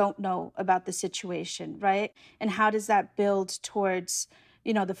know or don't know about the situation, right? And how does that build towards,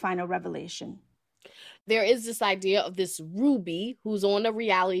 the final revelation? There is this idea of this Ruby who's on a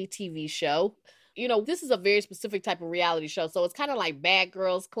reality TV show. This is a very specific type of reality show. So it's kind of like Bad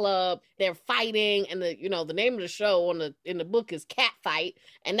Girls Club. They're fighting, and the name of the show in the book is Cat Fight,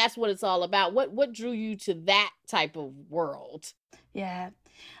 and that's what it's all about. What drew you to that type of world? Yeah.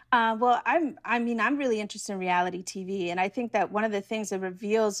 Well, I'm really interested in reality TV, and I think that one of the things that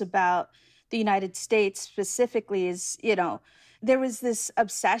reveals about the United States specifically is, there was this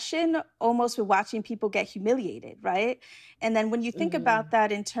obsession almost with watching people get humiliated, right? And then when you think about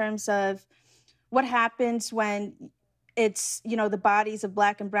that in terms of what happens when it's, the bodies of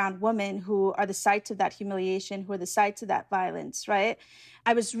Black and brown women who are the sites of that humiliation, who are the sites of that violence, right?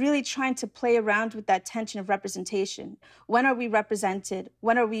 I was really trying to play around with that tension of representation. When are we represented?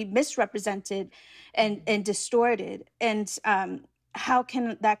 When are we misrepresented and distorted? And how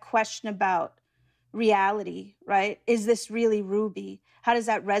can that question about reality, right? Is this really Ruby? How does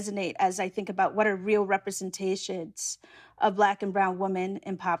that resonate as I think about what are real representations of Black and brown women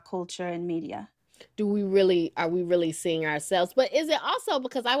in pop culture and media? Are we really seeing ourselves? But is it also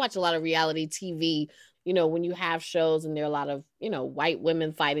because I watch a lot of reality TV, when you have shows and there are a lot of, white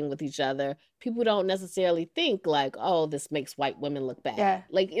women fighting with each other, people don't necessarily think like, oh, this makes white women look bad. Yeah.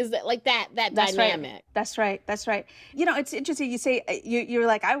 Like, is that like that That's dynamic? Right. That's right. That's right. It's interesting. You say you're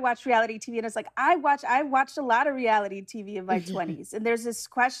like, I watch reality TV, and it's like I watched a lot of reality TV in my 20s, and there's this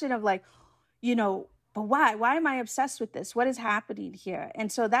question of like, but why? Why am I obsessed with this? What is happening here? And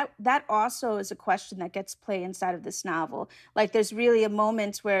so that also is a question that gets played inside of this novel. Like, there's really a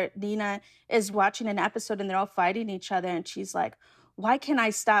moment where Nina is watching an episode and they're all fighting each other, and she's like, why can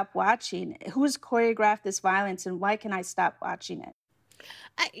I stop watching? Who's choreographed this violence, and why can I stop watching it?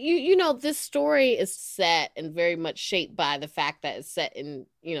 This story is set and very much shaped by the fact that it's set in,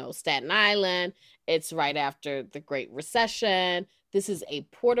 Staten Island. It's right after the Great Recession. This is a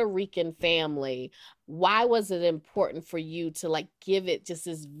Puerto Rican family. Why was it important for you to like give it just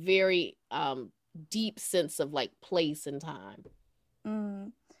this very deep sense of like place and time?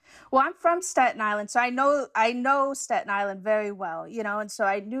 Well, I'm from Staten Island, so I know Staten Island very well, and so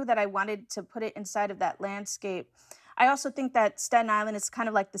I knew that I wanted to put it inside of that landscape. I also think that Staten Island is kind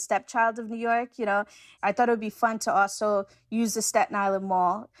of like the stepchild of New York, I thought it would be fun to also use the Staten Island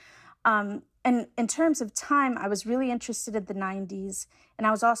Mall. And in terms of time, I was really interested in the 90s, and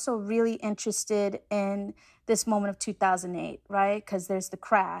I was also really interested in this moment of 2008, right? Because there's the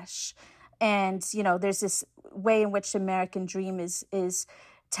crash, and, there's this way in which the American dream is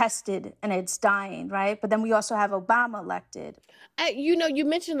tested and it's dying, right? But then we also have Obama elected. You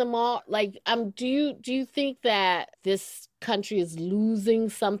mentioned the mall. Like, do you think that this country is losing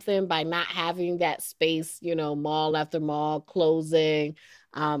something by not having that space? Mall after mall closing.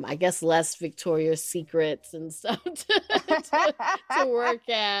 I guess less Victoria's Secrets and stuff to work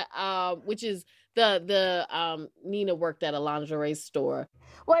at. Which is the Nina worked at a lingerie store.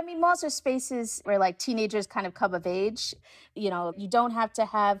 Well, I mean, malls are spaces where like teenagers kind of come of age. You don't have to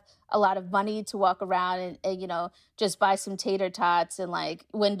have a lot of money to walk around and just buy some tater tots and like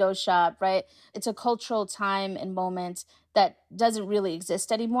window shop, right? It's a cultural time and moment that doesn't really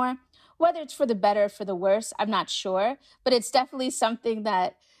exist anymore. Whether it's for the better or for the worse, I'm not sure. But it's definitely something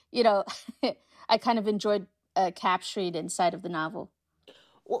that, I kind of enjoyed capturing inside of the novel.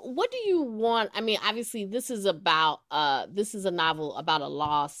 What do you want? I mean, obviously, this is a novel about a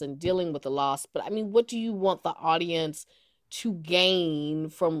loss and dealing with a loss. But I mean, what do you want the audience to gain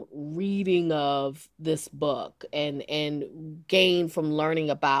from reading of this book and gain from learning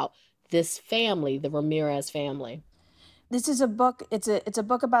about this family, the Ramirez family? This is a book. It's a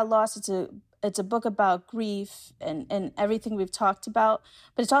book about loss. It's a book about grief and everything we've talked about,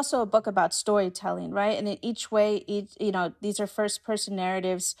 but it's also a book about storytelling, right? And in each way, these are first person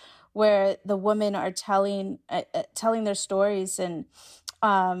narratives where the women are telling their stories and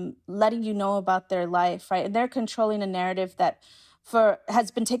letting you know about their life, right? And they're controlling a narrative that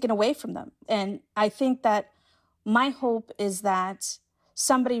has been taken away from them. And I think that my hope is that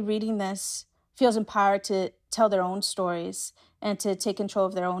somebody reading this feels empowered to tell their own stories and to take control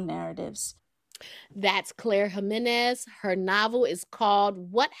of their own narratives. That's Claire Jimenez. Her novel is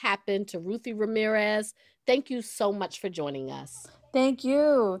called What Happened to Ruthie Ramirez. Thank you so much for joining us. Thank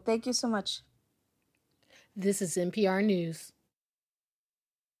you. Thank you so much. This is NPR News.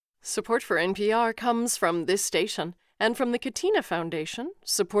 Support for NPR comes from this station and from the Katina Foundation,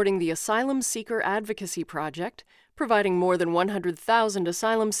 supporting the Asylum Seeker Advocacy Project, providing more than 100,000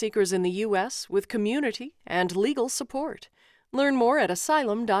 asylum seekers in the U.S. with community and legal support. Learn more at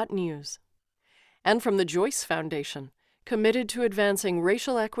asylum.news. And from the Joyce Foundation, committed to advancing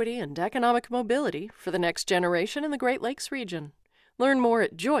racial equity and economic mobility for the next generation in the Great Lakes region. Learn more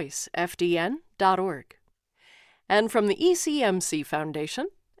at joycefdn.org. And from the ECMC Foundation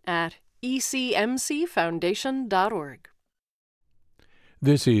at ecmcfoundation.org.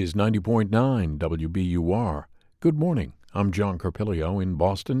 This is 90.9 WBUR. Good morning. I'm John Carpilio in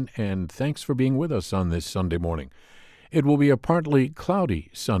Boston, and thanks for being with us on this Sunday morning. It will be a partly cloudy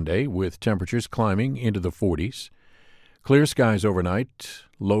Sunday with temperatures climbing into the 40s. Clear skies overnight,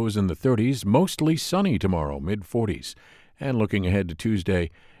 lows in the 30s, mostly sunny tomorrow, mid-40s. And looking ahead to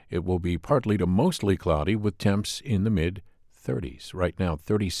Tuesday, it will be partly to mostly cloudy with temps in the mid-30s. Right now,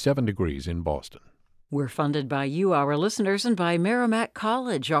 37 degrees in Boston. We're funded by you, our listeners, and by Merrimack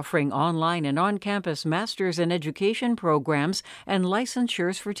College, offering online and on-campus master's in education programs and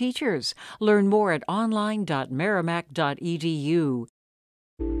licensures for teachers. Learn more at online.merrimack.edu.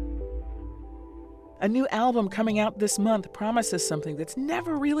 A new album coming out this month promises something that's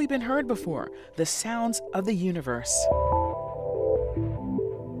never really been heard before: the sounds of the universe.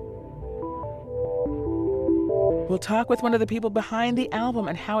 We'll talk with one of the people behind the album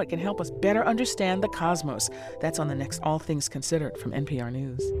and how it can help us better understand the cosmos. That's on the next All Things Considered from NPR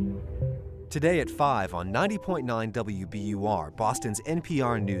News. Today at 5 on 90.9 WBUR, Boston's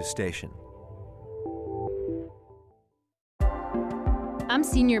NPR news station. I'm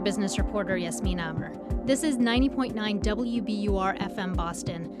senior business reporter Yasmin Amer. This is 90.9 WBUR FM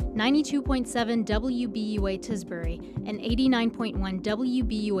Boston, 92.7 WBUA Tisbury, and 89.1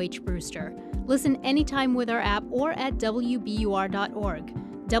 WBUH Brewster. Listen anytime with our app or at WBUR.org.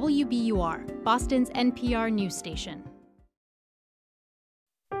 WBUR, Boston's NPR news station.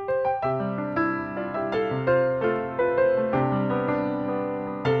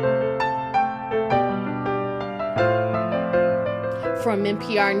 From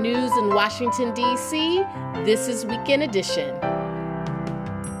NPR News in Washington, D.C., this is Weekend Edition.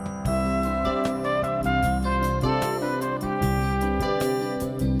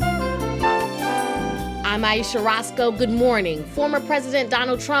 I'm Aisha Roscoe. Good morning. Former President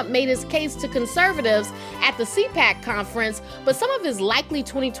Donald Trump made his case to conservatives at the CPAC conference, but some of his likely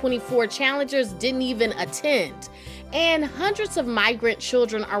 2024 challengers didn't even attend. And hundreds of migrant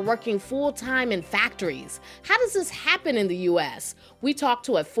children are working full-time in factories. How does this happen in the U.S.? We talked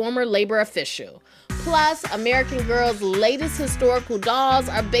to a former labor official. Plus, American Girl's latest historical dolls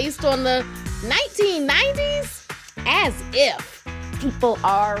are based on the 1990s? As if. People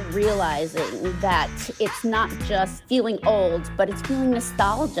are realizing that it's not just feeling old, but it's feeling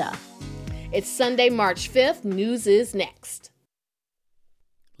nostalgia. It's Sunday, March 5th. News is next.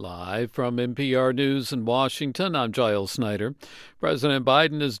 Live from NPR News in Washington, I'm Giles Snyder. President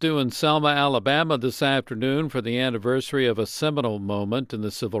Biden is due in Selma, Alabama this afternoon for the anniversary of a seminal moment in the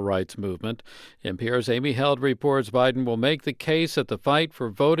civil rights movement. NPR's Amy Held reports Biden will make the case that the fight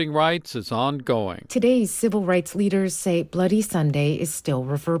for voting rights is ongoing. Today's civil rights leaders say Bloody Sunday is still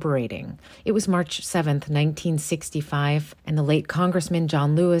reverberating. It was March 7th, 1965, and the late Congressman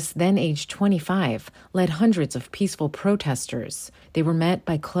John Lewis, then aged 25, led hundreds of peaceful protesters. They were met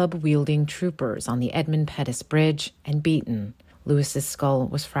by club-wielding troopers on the Edmund Pettus Bridge and beaten. Lewis's skull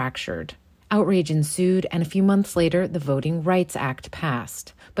was fractured. Outrage ensued, and a few months later, the Voting Rights Act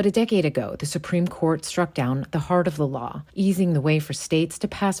passed. But a decade ago, the Supreme Court struck down the heart of the law, easing the way for states to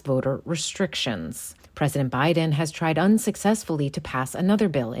pass voter restrictions. President Biden has tried unsuccessfully to pass another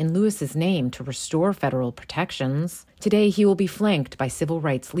bill in Lewis's name to restore federal protections. Today, he will be flanked by civil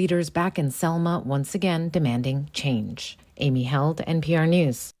rights leaders back in Selma, once again demanding change. Amy Held, NPR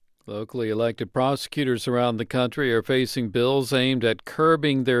News. Locally elected prosecutors around the country are facing bills aimed at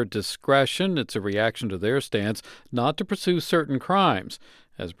curbing their discretion. It's a reaction to their stance not to pursue certain crimes.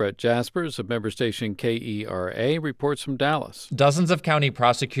 As Brett Jaspers of member station KERA reports from Dallas. Dozens of county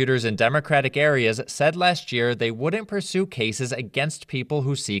prosecutors in Democratic areas said last year they wouldn't pursue cases against people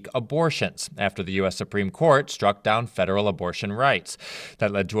who seek abortions after the U.S. Supreme Court struck down federal abortion rights.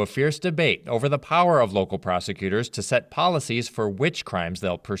 That led to a fierce debate over the power of local prosecutors to set policies for which crimes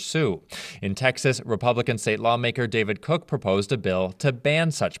they'll pursue. In Texas, Republican state lawmaker David Cook proposed a bill to ban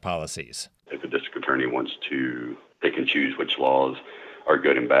such policies. If a district attorney wants to pick and choose which laws are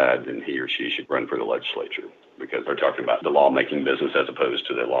good and bad, then he or she should run for the legislature because they're talking about the lawmaking business as opposed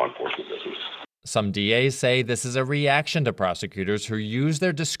to the law enforcement business. Some DAs say this is a reaction to prosecutors who use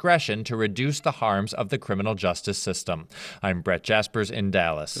their discretion to reduce the harms of the criminal justice system. I'm Brett Jaspers in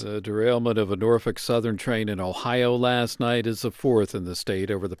Dallas. The derailment of a Norfolk Southern train in Ohio last night is the fourth in the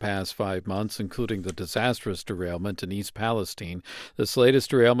state over the past 5 months, including the disastrous derailment in East Palestine. This latest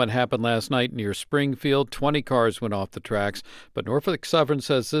derailment happened last night near Springfield. 20 cars went off the tracks, but Norfolk Southern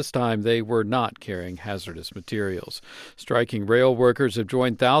says this time they were not carrying hazardous materials. Striking rail workers have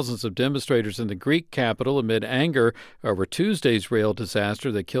joined thousands of demonstrators in the Greek capital amid anger over Tuesday's rail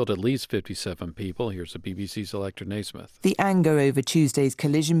disaster that killed at least 57 people. Here's the BBC's Electra Naismith. The anger over Tuesday's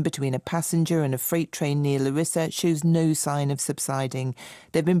collision between a passenger and a freight train near Larissa shows no sign of subsiding.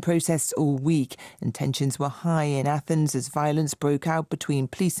 There have been protests all week, and tensions were high in Athens as violence broke out between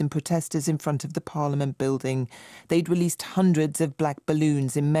police and protesters in front of the Parliament building. They'd released hundreds of black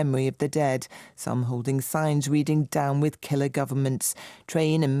balloons in memory of the dead, some holding signs reading "Down with Killer Governments."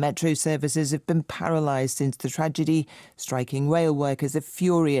 Train and metro services have been paralysed since the tragedy. Striking rail workers are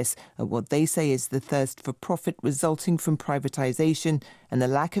furious at what they say is the thirst for profit resulting from privatisation and the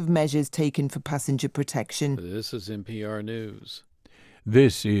lack of measures taken for passenger protection. This is NPR News.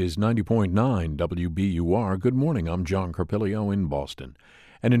 This is 90.9 WBUR. Good morning. I'm John Carpilio in Boston.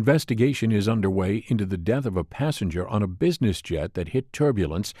 An investigation is underway into the death of a passenger on a business jet that hit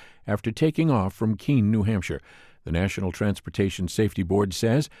turbulence after taking off from Keene, New Hampshire. The National Transportation Safety Board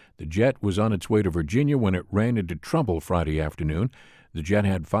says the jet was on its way to Virginia when it ran into trouble Friday afternoon. The jet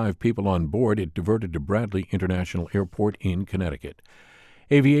had 5 people on board. It diverted to Bradley International Airport in Connecticut.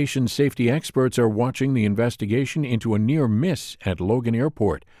 Aviation safety experts are watching the investigation into a near miss at Logan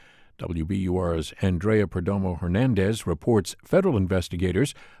Airport. WBUR's Andrea Perdomo Hernandez reports federal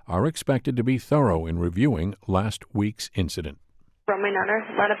investigators are expected to be thorough in reviewing last week's incident. Runway niner,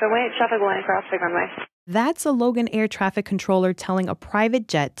 line up and wait, traffic line across big runway. That's a Logan air traffic controller telling a private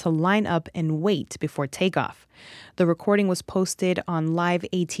jet to line up and wait before takeoff. The recording was posted on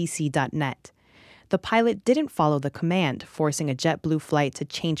liveatc.net. The pilot didn't follow the command, forcing a JetBlue flight to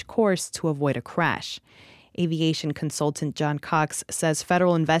change course to avoid a crash. Aviation consultant John Cox says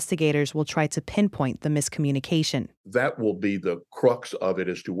federal investigators will try to pinpoint the miscommunication. That will be the crux of it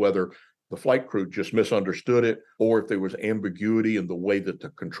as to whether the flight crew just misunderstood it, or if there was ambiguity in the way that the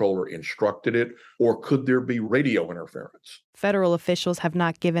controller instructed it, or could there be radio interference? Federal officials have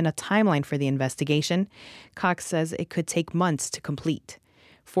not given a timeline for the investigation. Cox says it could take months to complete.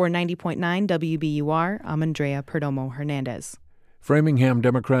 For 90.9 WBUR, I'm Andrea Perdomo Hernandez. Framingham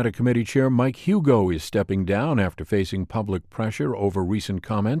Democratic Committee Chair Mike Hugo is stepping down after facing public pressure over recent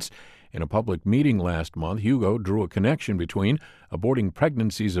comments. In a public meeting last month, Hugo drew a connection between aborting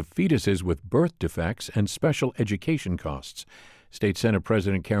pregnancies of fetuses with birth defects and special education costs. State Senate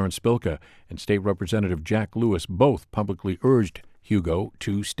President Karen Spilka and State Representative Jack Lewis both publicly urged Hugo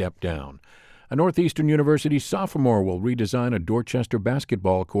to step down. A Northeastern University sophomore will redesign a Dorchester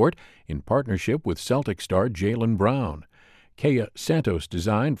basketball court in partnership with Celtic star Jaylen Brown. Kea Santos'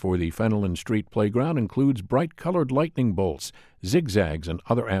 design for the Fenelon Street playground includes bright-colored lightning bolts, zigzags, and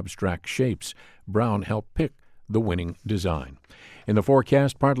other abstract shapes. Brown helped pick the winning design. In the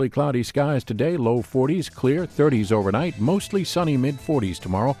forecast, partly cloudy skies today, low 40s, clear, 30s overnight, mostly sunny mid-40s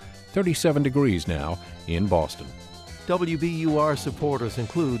tomorrow, 37 degrees now in Boston. WBUR supporters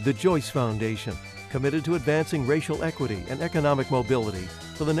include the Joyce Foundation, committed to advancing racial equity and economic mobility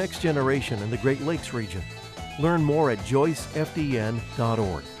for the next generation in the Great Lakes region. Learn more at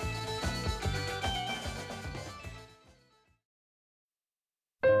joycefdn.org.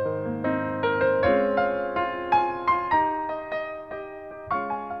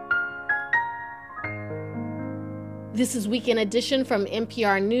 This is Weekend Edition from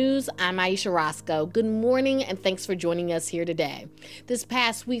NPR News. I'm Aisha Roscoe. Good morning and thanks for joining us here today. This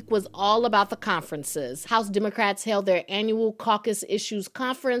past week was all about the conferences. House Democrats held their annual Caucus Issues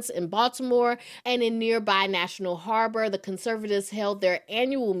Conference in Baltimore, and in nearby National Harbor, the Conservatives held their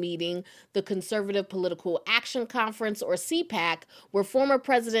annual meeting, the Conservative Political Action Conference, or CPAC, where former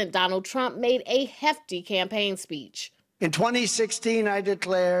President Donald Trump made a hefty campaign speech. In 2016, I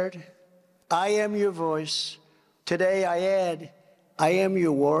declared, "I am your voice." Today I add, I am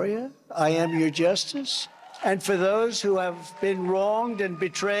your warrior, I am your justice, and for those who have been wronged and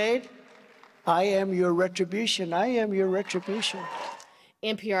betrayed, I am your retribution, I am your retribution.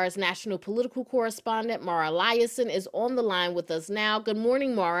 NPR's national political correspondent, Mara Eliason, is on the line with us now. Good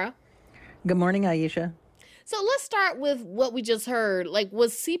morning, Mara. Good morning, Aisha. So let's start with what we just heard.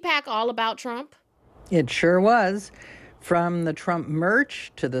 Was CPAC all about Trump? It sure was. From the Trump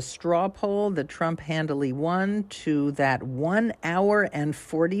merch to the straw poll that Trump handily won to that 1 hour and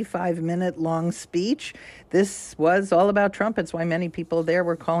 45-minute long speech, this was all about Trump. It's why many people there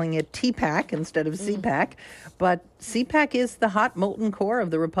were calling it TPAC instead of CPAC. But CPAC is the hot molten core of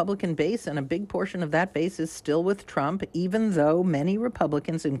the Republican base, and a big portion of that base is still with Trump, even though many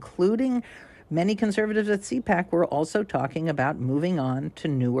Republicans, including many conservatives at CPAC, were also talking about moving on to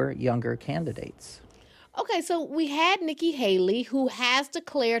newer, younger candidates. Okay, so we had Nikki Haley, who has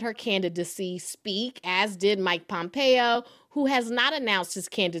declared her candidacy, speak, as did Mike Pompeo, who has not announced his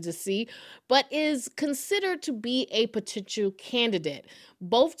candidacy, but is considered to be a potential candidate.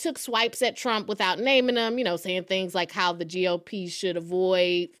 Both took swipes at Trump without naming him, saying things like how the GOP should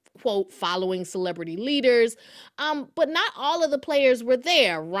avoid, quote, following celebrity leaders. But not all of the players were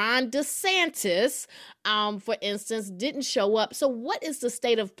there. Ron DeSantis, for instance, didn't show up. So what is the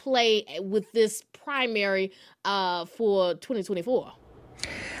state of play with this primary for 2024?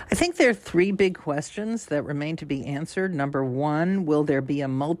 I think there are three big questions that remain to be answered. Number one, will there be a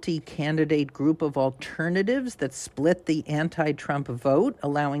multi-candidate group of alternatives that split the anti-Trump vote,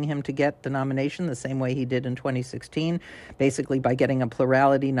 allowing him to get the nomination the same way he did in 2016, basically by getting a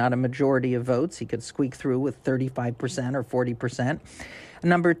plurality, not a majority of votes? He could squeak through with 35% or 40%.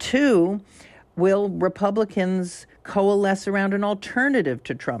 Number two, will Republicans coalesce around an alternative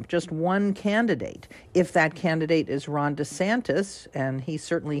to Trump, just one candidate. If that candidate is Ron DeSantis, and he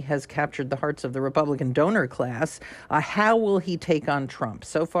certainly has captured the hearts of the Republican donor class, how will he take on Trump?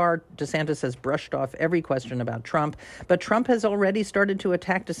 So far, DeSantis has brushed off every question about Trump, but Trump has already started to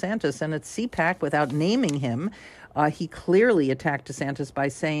attack DeSantis, and at CPAC, without naming him, he clearly attacked DeSantis by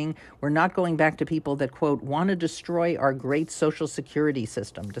saying, we're not going back to people that, quote, want to destroy our great Social Security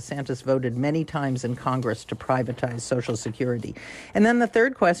system. DeSantis voted many times in Congress to privatize Social Security. And then the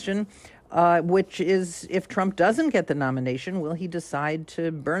third question, which is, if Trump doesn't get the nomination, will he decide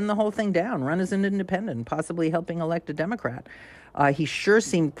to burn the whole thing down, run as an independent, possibly helping elect a Democrat? He sure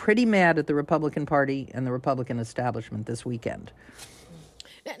seemed pretty mad at the Republican Party and the Republican establishment this weekend.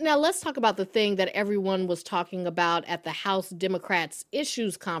 Now, let's talk about the thing that everyone was talking about at the House Democrats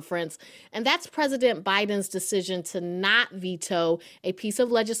Issues Conference, and that's President Biden's decision to not veto a piece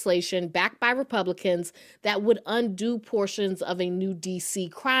of legislation backed by Republicans that would undo portions of a new D.C.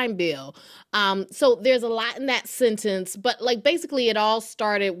 crime bill. So there's a lot in that sentence, but basically it all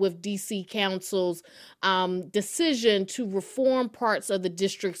started with D.C. Council's decision to reform parts of the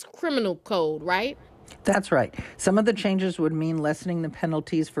district's criminal code, right? That's right. Some of the changes would mean lessening the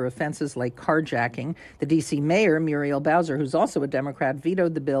penalties for offenses like carjacking. The D.C. mayor, Muriel Bowser, who's also a Democrat,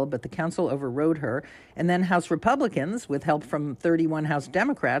 vetoed the bill, but the council overrode her. And then House Republicans, with help from 31 House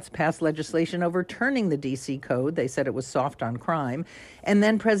Democrats, passed legislation overturning the D.C. code. They said it was soft on crime. And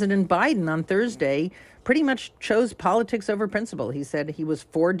then President Biden on Thursday pretty much chose politics over principle. He said he was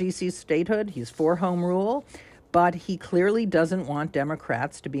for D.C. statehood. He's for home rule. But he clearly doesn't want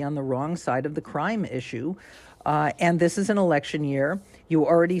Democrats to be on the wrong side of the crime issue. And this is an election year. You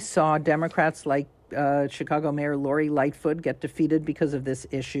already saw Democrats like Chicago Mayor Lori Lightfoot get defeated because of this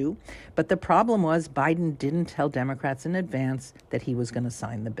issue. But the problem was Biden didn't tell Democrats in advance that he was going to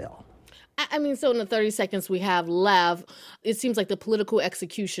sign the bill. I mean, so in the 30 seconds we have left, it seems like the political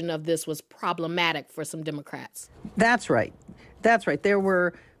execution of this was problematic for some Democrats. That's right. That's right. There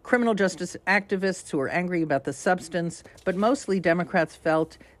were criminal justice activists who were angry about the substance, but mostly Democrats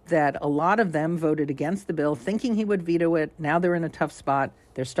felt that a lot of them voted against the bill, thinking he would veto it. Now they're in a tough spot.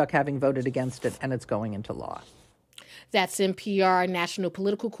 They're stuck having voted against it, and it's going into law. That's NPR national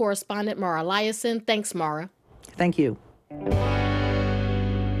political correspondent Mara Liasson. Thanks, Mara. Thank you.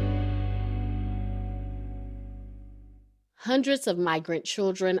 Hundreds of migrant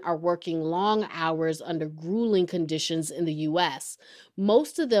children are working long hours under grueling conditions in the U.S.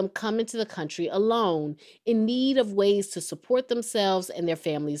 Most of them come into the country alone, in need of ways to support themselves and their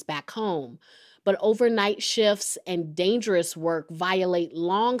families back home. But overnight shifts and dangerous work violate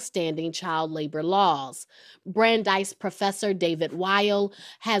long-standing child labor laws. Brandeis professor David Weil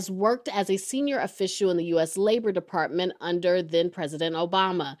has worked as a senior official in the U.S. Labor Department under then-President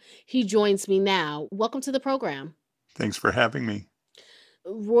Obama. He joins me now. Welcome to the program. Thanks for having me.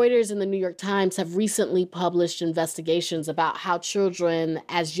 Reuters and the New York Times have recently published investigations about how children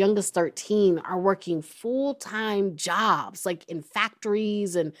as young as 13 are working full-time jobs, like in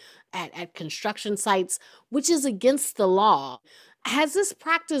factories and at construction sites, which is against the law. Has this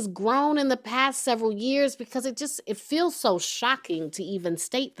practice grown in the past several years? Because it feels so shocking to even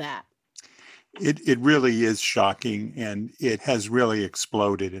state that. It really is shocking, and it has really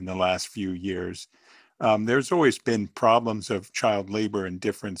exploded in the last few years. There's always been problems of child labor in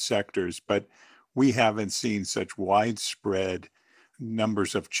different sectors, but we haven't seen such widespread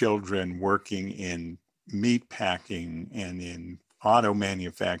numbers of children working in meat packing and in auto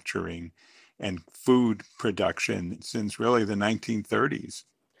manufacturing and food production since really the 1930s.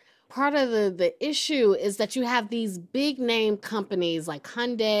 Part of the issue is that you have these big name companies like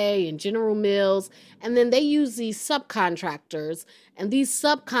Hyundai and General Mills, and then they use these subcontractors, and these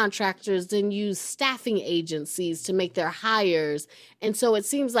subcontractors then use staffing agencies to make their hires. And so it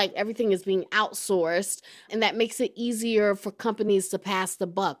seems like everything is being outsourced, and that makes it easier for companies to pass the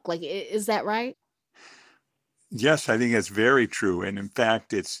buck. Is that right? Yes, I think it's very true. And in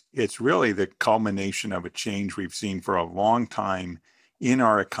fact, it's really the culmination of a change we've seen for a long time in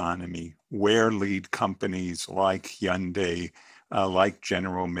our economy, where lead companies like Hyundai, like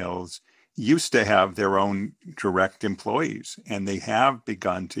General Mills, used to have their own direct employees, and they have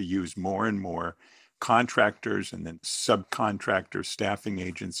begun to use more and more contractors and then subcontractor staffing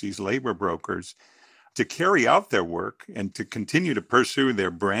agencies, labor brokers, to carry out their work and to continue to pursue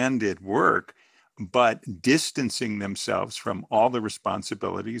their branded work, but distancing themselves from all the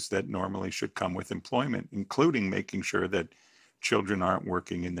responsibilities that normally should come with employment, including making sure that children aren't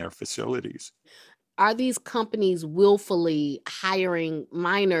working in their facilities. Are these companies willfully hiring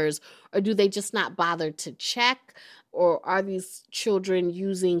minors, or do they just not bother to check? Or are these children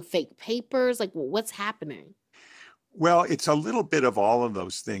using fake papers? What's happening? Well, it's a little bit of all of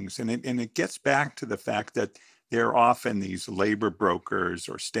those things. And it gets back to the fact that there are often these labor brokers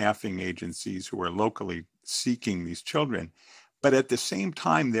or staffing agencies who are locally seeking these children. But at the same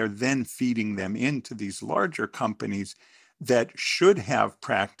time, they're then feeding them into these larger companies that should have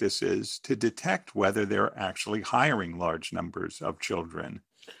practices to detect whether they're actually hiring large numbers of children.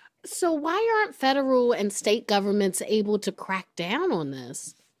 So, why aren't federal and state governments able to crack down on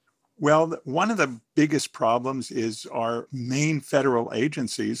this? Well, one of the biggest problems is our main federal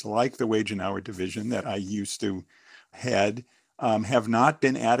agencies, like the Wage and Hour Division that I used to head, have not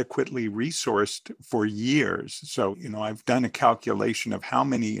been adequately resourced for years. So, I've done a calculation of how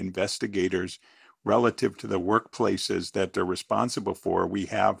many investigators relative to the workplaces that they're responsible for we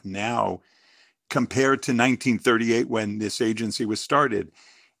have now compared to 1938 when this agency was started.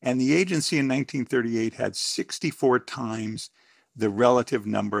 And the agency in 1938 had 64 times the relative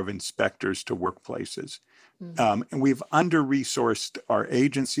number of inspectors to workplaces. And we've under-resourced our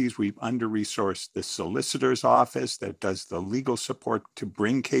agencies. We've under-resourced the solicitor's office that does the legal support to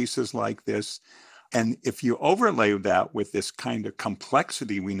bring cases like this. And if you overlay that with this kind of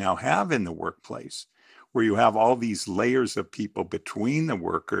complexity we now have in the workplace, where you have all these layers of people between the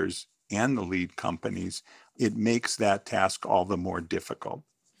workers and the lead companies, it makes that task all the more difficult.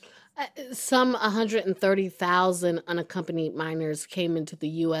 Some 130,000 unaccompanied minors came into the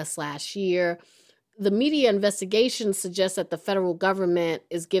U.S. last year. The media investigation suggests that the federal government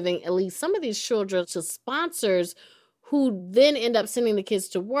is giving at least some of these children to sponsors who then end up sending the kids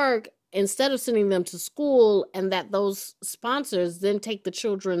to work instead of sending them to school, and that those sponsors then take the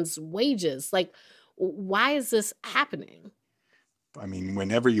children's wages. Like, why is this happening? I mean,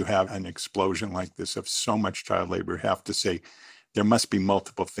 whenever you have an explosion like this of so much child labor, you have to say there must be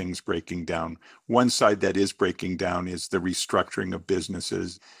multiple things breaking down. One side that is breaking down is the restructuring of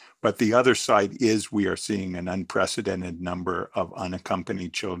businesses. But the other side is we are seeing an unprecedented number of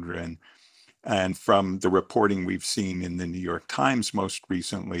unaccompanied children. And from the reporting we've seen in the New York Times most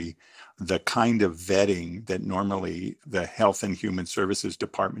recently, the kind of vetting that normally the Health and Human Services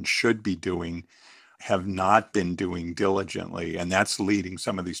Department should be doing have not been doing diligently. And that's leading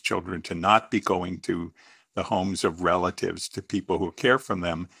some of these children to not be going to the homes of relatives, to people who care for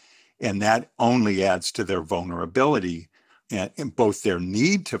them. And that only adds to their vulnerability and both their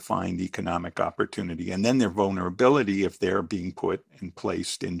need to find economic opportunity and then their vulnerability if they're being put and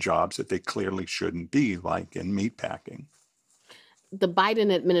placed in jobs that they clearly shouldn't be, like in meatpacking. The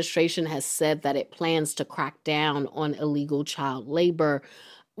Biden administration has said that it plans to crack down on illegal child labor.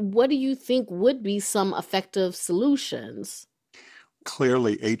 What do you think would be some effective solutions?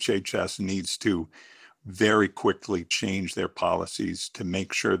 Clearly, HHS needs to very quickly change their policies to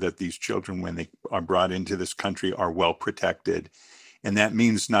make sure that these children, when they are brought into this country, are well protected. And that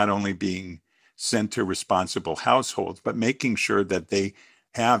means not only being sent to responsible households, but making sure that they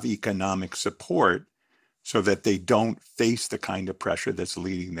have economic support so that they don't face the kind of pressure that's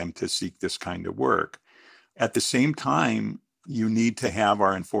leading them to seek this kind of work. At the same time, you need to have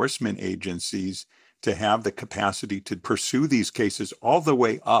our enforcement agencies to have the capacity to pursue these cases all the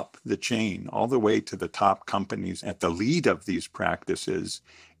way up the chain, all the way to the top companies at the lead of these practices.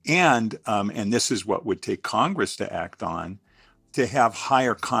 And this is what would take Congress to act on, to have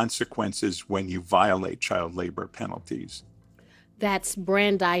higher consequences when you violate child labor penalties. That's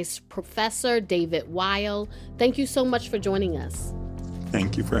Brandeis professor David Weil. Thank you so much for joining us.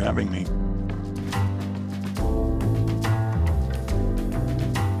 Thank you for having me.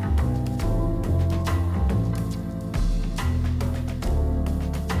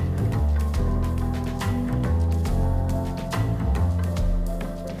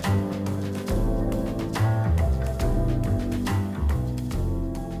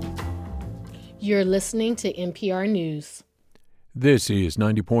 You're listening to NPR News. This is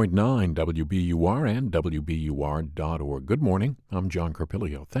 90.9 WBUR and WBUR.org. Good morning. I'm John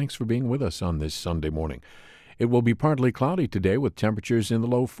Carpilio. Thanks for being with us on this Sunday morning. It will be partly cloudy today with temperatures in the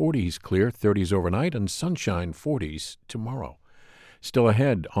low 40s, clear 30s overnight, and sunshine 40s tomorrow. Still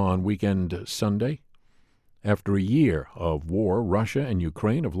ahead on weekend Sunday. After a year of war, Russia and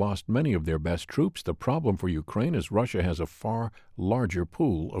Ukraine have lost many of their best troops. The problem for Ukraine is Russia has a far larger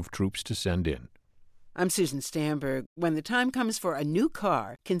pool of troops to send in. I'm Susan Stamberg. When the time comes for a new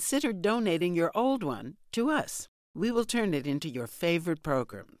car, consider donating your old one to us. We will turn it into your favorite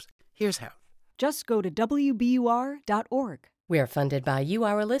programs. Here's how. Just go to WBUR.org. We're funded by you,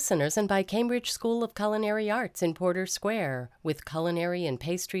 our listeners, and by Cambridge School of Culinary Arts in Porter Square, with culinary and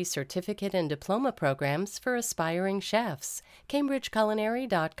pastry certificate and diploma programs for aspiring chefs.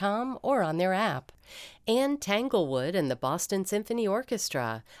 CambridgeCulinary.com or on their app. And Tanglewood and the Boston Symphony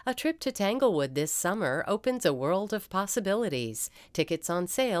Orchestra. A trip to Tanglewood this summer opens a world of possibilities. Tickets on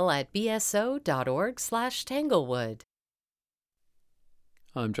sale at bso.org/Tanglewood.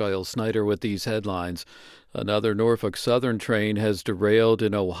 I'm Giles Snyder with these headlines. Another Norfolk Southern train has derailed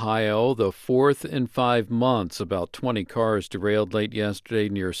in Ohio, the fourth in 5 months. About 20 cars derailed late yesterday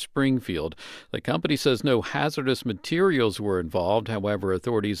near Springfield. The company says no hazardous materials were involved. However,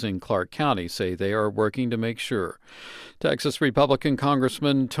 authorities in Clark County say they are working to make sure. Texas Republican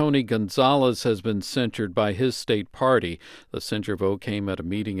Congressman Tony Gonzalez has been censured by his state party. The censure vote came at a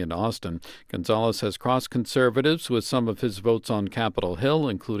meeting in Austin. Gonzalez has crossed conservatives with some of his votes on Capitol Hill,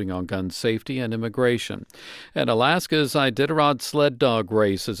 including on gun safety and immigration. And Alaska's Iditarod sled dog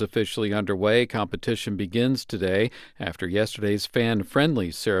race is officially underway. Competition begins today after yesterday's fan-friendly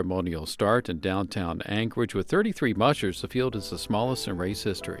ceremonial start in downtown Anchorage. With 33 mushers, the field is the smallest in race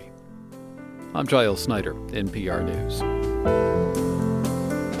history. I'm Giles Snyder, NPR News.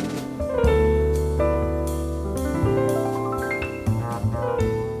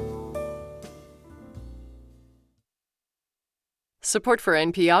 Support for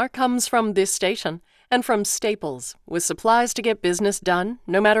NPR comes from this station and from Staples, with supplies to get business done,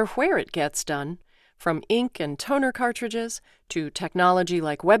 no matter where it gets done. From ink and toner cartridges to technology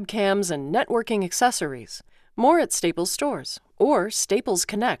like webcams and networking accessories. More at Staples stores or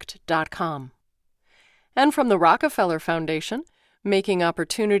staplesconnect.com. And from the Rockefeller Foundation, making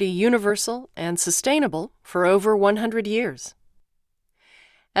opportunity universal and sustainable for over 100 years.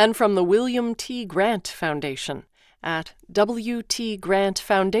 And from the William T. Grant Foundation at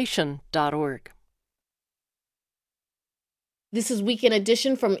wtgrantfoundation.org. This is Weekend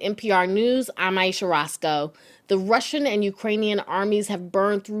Edition from NPR News. I'm Aisha Roscoe. The Russian and Ukrainian armies have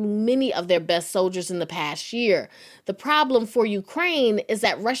burned through many of their best soldiers in the past year. The problem for Ukraine is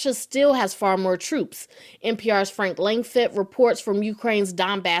that Russia still has far more troops. NPR's Frank Langfitt reports from Ukraine's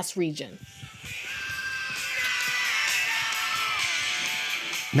Donbass region.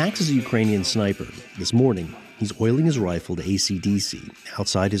 Max is a Ukrainian sniper. This morning, he's oiling his rifle to AC/DC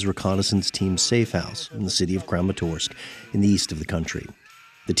outside his reconnaissance team's safe house in the city of Kramatorsk in the east of the country.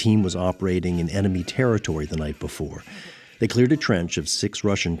 The team was operating in enemy territory the night before. They cleared a trench of 6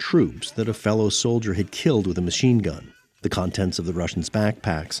 Russian troops that a fellow soldier had killed with a machine gun. The contents of the Russians'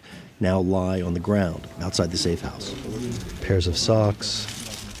 backpacks now lie on the ground outside the safe house. Pairs of socks,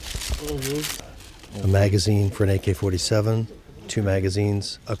 a magazine for an AK-47, 2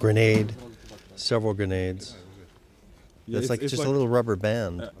 magazines, a grenade, several grenades. That's like just a little rubber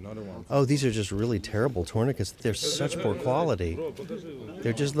band. Oh, these are just really terrible tourniquets. They're such poor quality.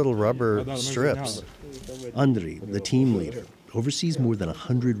 They're just little rubber strips. Andriy, the team leader, oversees more than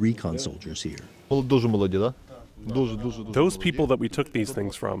 100 recon soldiers here. Those people that we took these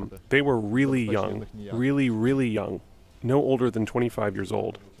things from, they were really young, really young, no older than 25 years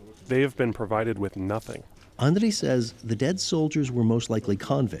old. They have been provided with nothing. Andriy says the dead soldiers were most likely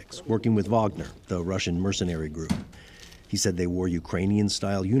convicts working with Wagner, the Russian mercenary group. He said they wore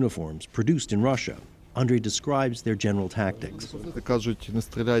Ukrainian-style uniforms produced in Russia. Andriy describes their general tactics.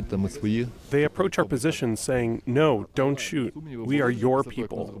 They approach our positions saying, "No, don't shoot. We are your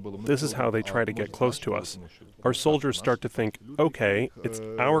people." This is how they try to get close to us. Our soldiers start to think, okay, it's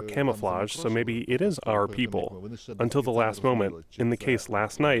our camouflage, so maybe it is our people. Until the last moment. In the case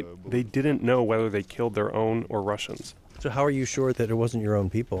last night, they didn't know whether they killed their own or Russians. So how are you sure that it wasn't your own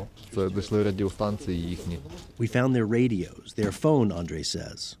people? We found their radios, their phone, Andrei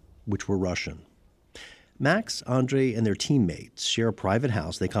says, which were Russian. Max, Andrei, and their teammates share a private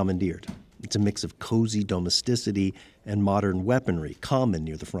house they commandeered. It's a mix of cozy domesticity and modern weaponry, common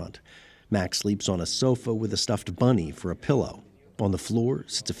near the front. Max sleeps on a sofa with a stuffed bunny for a pillow. On the floor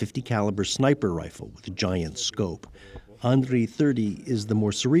sits a .50 caliber sniper rifle with a giant scope. Andrei, 30, is the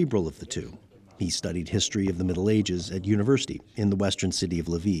more cerebral of the two. He studied history of the Middle Ages at university in the western city of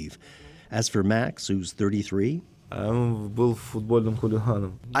Lviv. As for Max, who's 33, I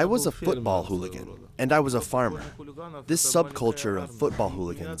was a football hooligan, and I was a farmer. This subculture of football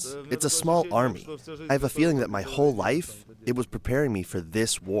hooligans, it's a small army. I have a feeling that my whole life, it was preparing me for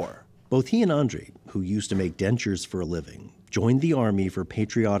this war. Both he and Andrei, who used to make dentures for a living, joined the army for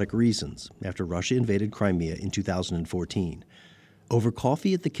patriotic reasons after Russia invaded Crimea in 2014. Over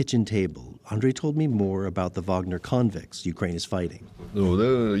coffee at the kitchen table, Andrei told me more about the Wagner convicts Ukraine is fighting.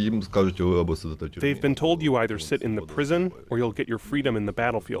 They've been told you either sit in the prison or you'll get your freedom in the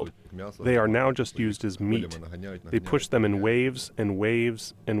battlefield. They are now just used as meat. They push them in waves and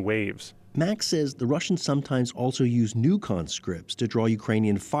waves and waves. Max says the Russians sometimes also use new conscripts to draw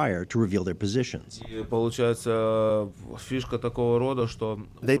Ukrainian fire to reveal their positions. They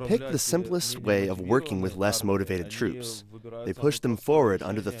picked the simplest way of working with less motivated troops. They push them forward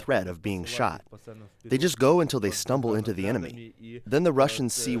under the threat of being shot. They just go until they stumble into the enemy. Then the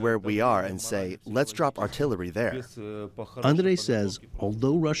Russians see where we are and say, let's drop artillery there. Andrei says,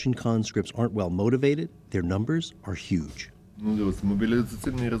 although Russian conscripts aren't well motivated, their numbers are huge. The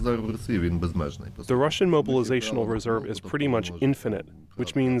Russian mobilizational reserve is pretty much infinite,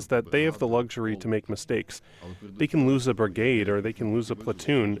 which means that they have the luxury to make mistakes. They can lose a brigade or they can lose a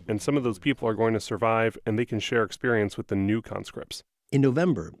platoon, and some of those people are going to survive and they can share experience with the new conscripts. In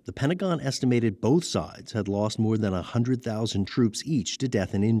November, the Pentagon estimated both sides had lost more than 100,000 troops each to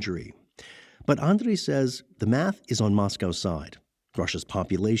death and injury. But Andrei says the math is on Moscow's side. Russia's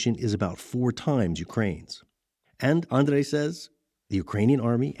population is about 4 times Ukraine's. And Andrei says the Ukrainian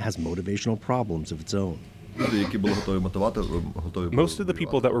army has motivational problems of its own. Most of the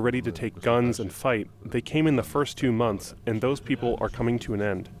people that were ready to take guns and fight, they came in the first 2 months, and those people are coming to an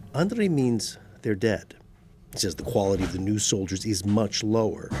end. Andrei means they're dead. He says the quality of the new soldiers is much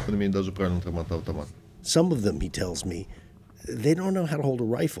lower. Some of them, he tells me, they don't know how to hold a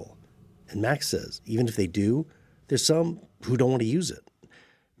rifle. And Max says, even if they do, there's some who don't want to use it.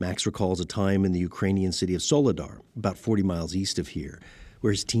 Max recalls a time in the Ukrainian city of Soledar, about 40 miles east of here,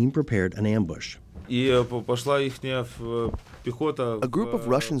 where his team prepared an ambush. A group of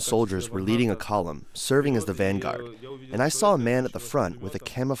Russian soldiers were leading a column, serving as the vanguard, and I saw a man at the front with a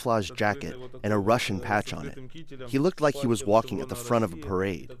camouflage jacket and a Russian patch on it. He looked like he was walking at the front of a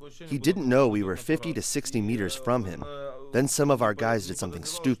parade. He didn't know we were 50 to 60 meters from him. Then some of our guys did something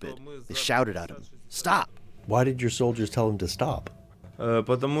stupid. They shouted at him, "Stop!" Why did your soldiers tell him to stop?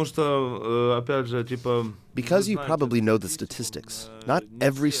 Because you probably know the statistics. Not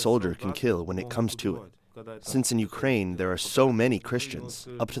every soldier can kill when it comes to it. Since in Ukraine there are so many Christians,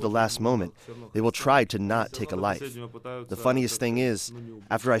 up to the last moment, they will try to not take a life. The funniest thing is,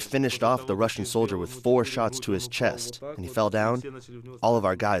 after I finished off the Russian soldier with 4 shots to his chest, and he fell down, all of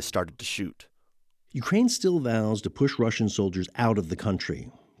our guys started to shoot. Ukraine still vows to push Russian soldiers out of the country.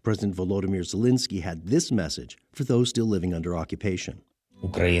 President Volodymyr Zelensky had this message for those still living under occupation.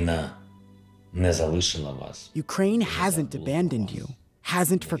 Ukraine hasn't abandoned you,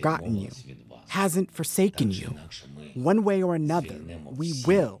 hasn't forgotten you, hasn't forsaken you. One way or another, we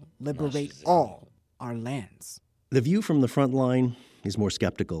will liberate all our lands. The view from the front line is more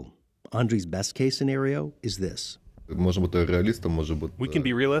skeptical. Andrei's best-case scenario is this. We can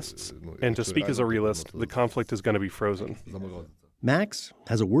be realists, and to speak as a realist, the conflict is going to be frozen. Max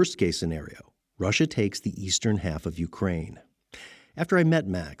has a worst-case scenario. Russia takes the eastern half of Ukraine. After I met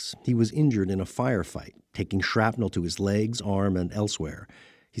Max, he was injured in a firefight, taking shrapnel to his legs, arm, and elsewhere.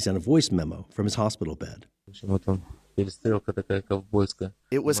 He sent a voice memo from his hospital bed.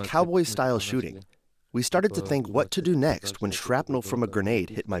 It was cowboy-style shooting. We started to think what to do next when shrapnel from a grenade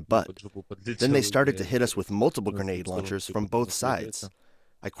hit my butt. Then they started to hit us with multiple grenade launchers from both sides.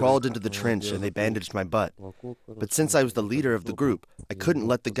 I crawled into the trench and they bandaged my butt. But since I was the leader of the group, I couldn't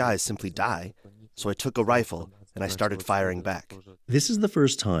let the guys simply die. So I took a rifle and I started firing back. This is the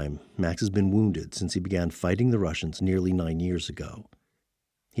first time Max has been wounded since he began fighting the Russians nearly 9 years ago.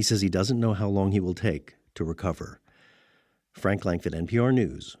 He says he doesn't know how long he will take to recover. Frank Langford, NPR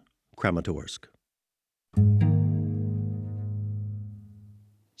News, Kramatorsk.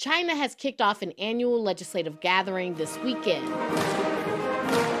 China has kicked off an annual legislative gathering this weekend.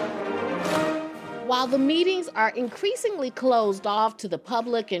 While the meetings are increasingly closed off to the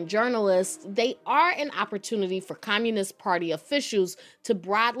public and journalists, they are an opportunity for Communist Party officials to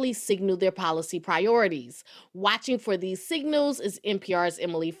broadly signal their policy priorities. Watching for these signals is NPR's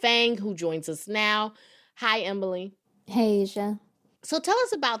Emily Fang, who joins us now. Hi, Emily. Hey, Asia. So tell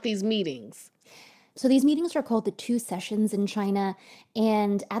us about these meetings. So these meetings are called the Two Sessions in China,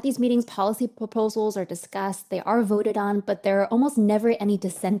 and at these meetings, policy proposals are discussed, they are voted on, but there are almost never any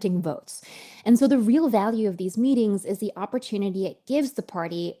dissenting votes. And so the real value of these meetings is the opportunity it gives the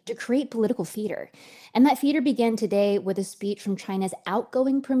party to create political theater. And that theater began today with a speech from China's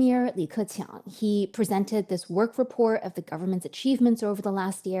outgoing premier, Li Keqiang. He presented this work report of the government's achievements over the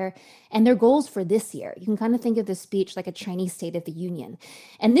last year and their goals for this year. You can kind of think of this speech like a Chinese State of the Union.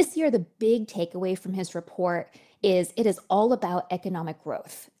 And this year, the big takeaway from his report is it is all about economic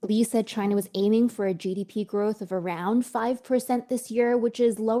growth. Li said China was aiming for a GDP growth of around 5% this year, which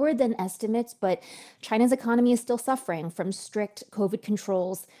is lower than estimates, but China's economy is still suffering from strict COVID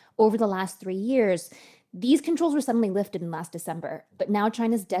controls over the last 3 years. These controls were suddenly lifted in last December, but now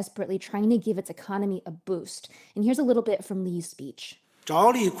China's desperately trying to give its economy a boost. And here's a little bit from Li's speech.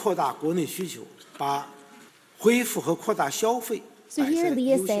 着力扩大国内需求，把恢复和扩大消费 So here,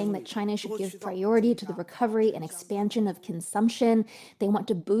 Li is saying that China should give priority to the recovery and expansion of consumption. They want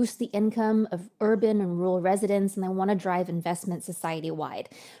to boost the income of urban and rural residents, and they want to drive investment society-wide.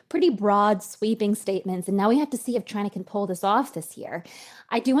 Pretty broad, sweeping statements, and now we have to see if China can pull this off this year.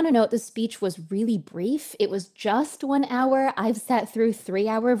 I do want to note the speech was really brief. It was just 1 hour. I've sat through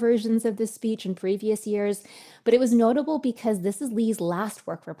 3-hour versions of this speech in previous years, but it was notable because this is Li's last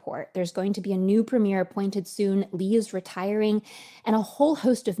work report. There's going to be a new premier appointed soon. Li is retiring, and a whole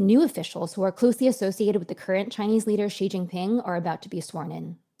host of new officials who are closely associated with the current Chinese leader Xi Jinping are about to be sworn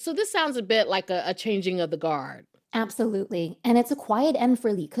in. So this sounds a bit like a changing of the guard. Absolutely. And it's a quiet end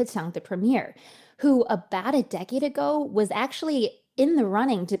for Li Keqiang, the premier, who about a decade ago was actually in the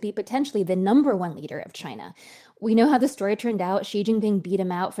running to be potentially the #1 leader of China. We know how the story turned out. Xi Jinping beat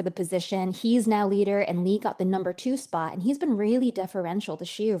him out for the position. He's now leader, and Li got the #2 spot, and he's been really deferential to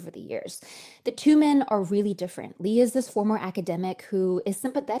Xi over the years. The two men are really different. Li is this former academic who is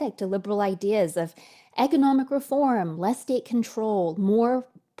sympathetic to liberal ideas of economic reform, less state control, more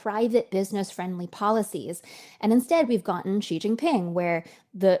private business-friendly policies. And instead, we've gotten Xi Jinping, where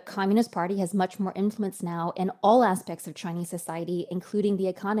the Communist Party has much more influence now in all aspects of Chinese society, including the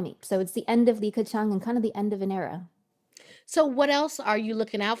economy. So it's the end of Li Keqiang and kind of the end of an era. So what else are you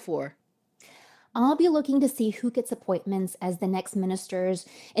looking out for? I'll be looking to see who gets appointments as the next ministers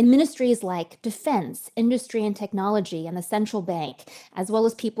in ministries like defense, industry and technology, and the central bank, as well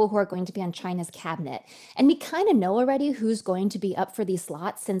as people who are going to be on China's cabinet. And we kind of know already who's going to be up for these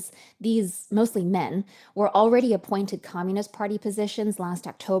slots, since these, mostly men, were already appointed Communist Party positions last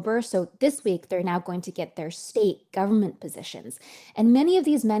October. So this week, they're now going to get their state government positions. And many of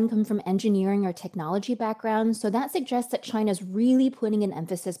these men come from engineering or technology backgrounds. So that suggests that China's really putting an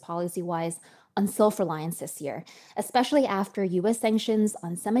emphasis policy-wise on self-reliance this year, especially after U.S. sanctions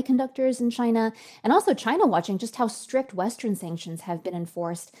on semiconductors in China, and also China watching just how strict Western sanctions have been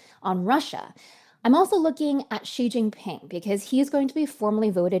enforced on Russia. I'm also looking at Xi Jinping because he's going to be formally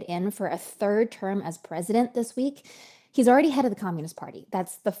voted in for a 3rd term as president this week. He's already head of the Communist Party.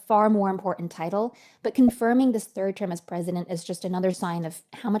 That's the far more important title, but confirming this 3rd term as president is just another sign of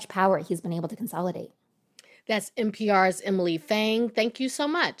how much power he's been able to consolidate. That's NPR's Emily Fang. Thank you so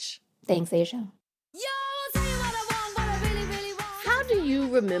much. Thanks, Asia. How do you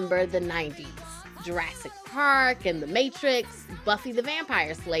remember the 90s? Jurassic Park and The Matrix, Buffy the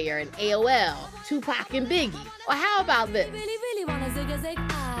Vampire Slayer and AOL, Tupac and Biggie. Or how about this?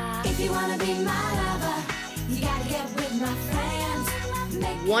 If you wanna be my lover, you gotta get with my friends.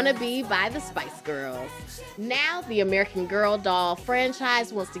 Wanna Be by the Spice Girls. Now the American Girl doll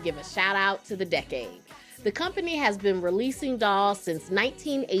franchise wants to give a shout out to the decade. The company has been releasing dolls since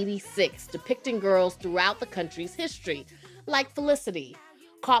 1986, depicting girls throughout the country's history, like Felicity,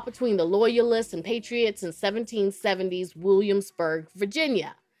 caught between the Loyalists and Patriots in 1770s Williamsburg,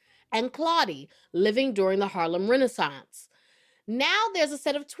 Virginia, and Claudie, living during the Harlem Renaissance. Now there's a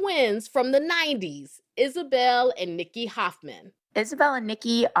set of twins from the 90s, Isabel and Nikki Hoffman. Isabel and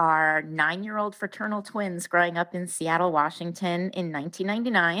Nikki are 9-year-old fraternal twins growing up in Seattle, Washington in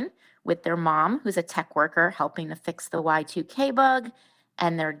 1999 with their mom, who's a tech worker helping to fix the Y2K bug,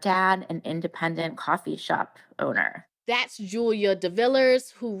 and their dad, an independent coffee shop owner. That's Julia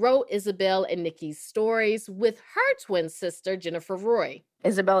DeVillers, who wrote Isabel and Nikki's stories with her twin sister, Jennifer Roy.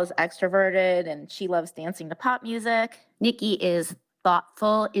 Isabel is extroverted and she loves dancing to pop music. Nikki is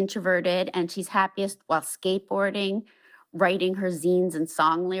thoughtful, introverted, and she's happiest while skateboarding, writing her zines and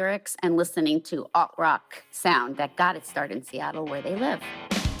song lyrics, and listening to alt-rock sound that got its start in Seattle, where they live.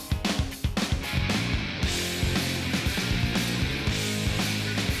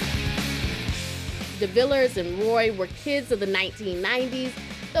 DeVillers and Roy were kids of the 1990s,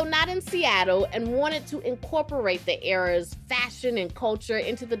 though not in Seattle, and wanted to incorporate the era's fashion and culture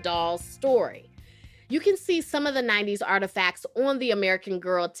into the doll's story. You can see some of the 90s artifacts on the American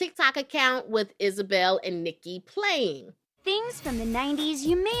Girl TikTok account with Isabel and Nikki playing. Things from the 90s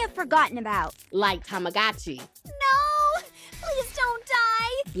you may have forgotten about. Like Tamagotchi. No! Please don't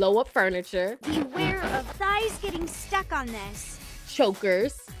die! Blow-up furniture. Beware of thighs getting stuck on this.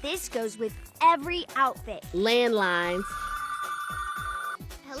 Chokers. This goes with every outfit. Landlines.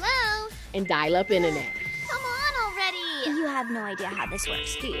 Hello? And dial-up internet. Come on already! You have no idea how this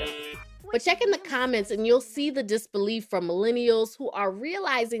works, do you? But check in the comments and you'll see the disbelief from millennials who are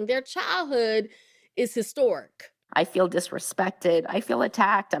realizing their childhood is historic. I feel disrespected. I feel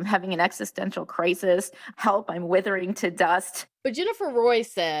attacked. I'm having an existential crisis. Help, I'm withering to dust. But Jennifer Roy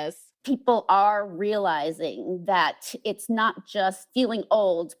says, people are realizing that it's not just feeling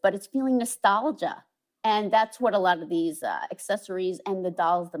old, but it's feeling nostalgia. And that's what a lot of these accessories and the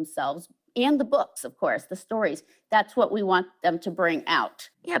dolls themselves, and the books, of course, the stories, that's what we want them to bring out.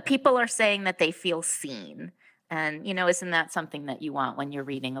 Yeah, people are saying that they feel seen. And, isn't that something that you want when you're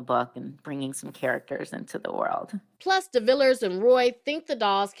reading a book and bringing some characters into the world? Plus, DeVillers and Roy think the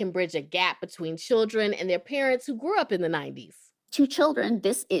dolls can bridge a gap between children and their parents who grew up in the 90s. To children,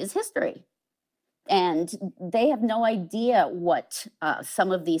 this is history. And they have no idea what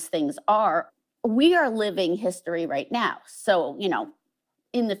some of these things are. We are living history right now. So,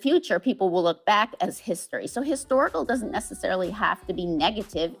 in the future, people will look back as history. So historical doesn't necessarily have to be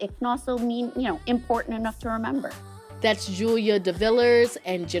negative. It can also mean, important enough to remember. That's Julia DeVillers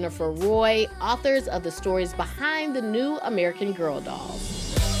and Jennifer Roy, authors of the stories behind the new American Girl dolls.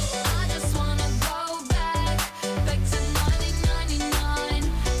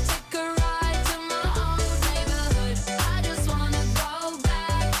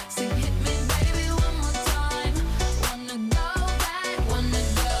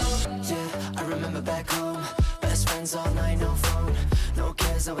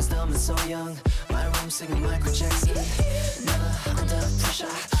 I was dumb and so young. My room singing Michael Jackson. Never under pressure.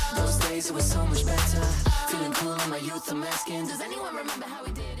 Those days it was so much better. Feeling cool in my youth, I'm asking, does anyone remember how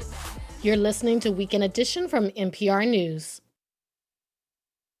we did it? You're listening to Weekend Edition from NPR News.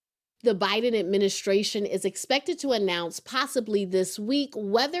 The Biden administration is expected to announce possibly this week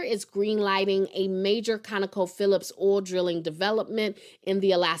whether it's greenlighting a major ConocoPhillips oil drilling development in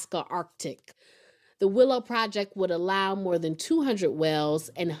the Alaska Arctic. The Willow Project would allow more than 200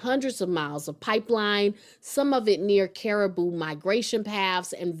 wells and hundreds of miles of pipeline, some of it near caribou migration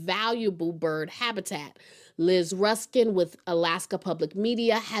paths and valuable bird habitat. Liz Ruskin with Alaska Public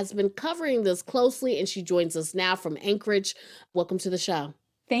Media has been covering this closely, and she joins us now from Anchorage. Welcome to the show.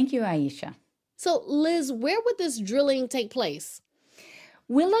 Thank you, Aisha. So, Liz, where would this drilling take place?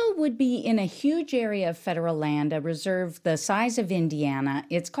 Willow would be in a huge area of federal land, a reserve the size of Indiana.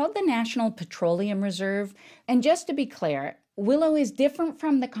 It's called the National Petroleum Reserve. And just to be clear, Willow is different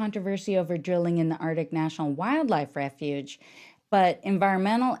from the controversy over drilling in the Arctic National Wildlife Refuge. But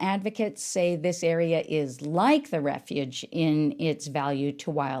environmental advocates say this area is like the refuge in its value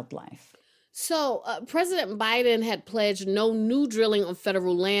to wildlife. So President Biden had pledged no new drilling on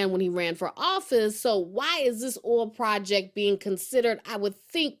federal land when he ran for office. So why is this oil project being considered? I would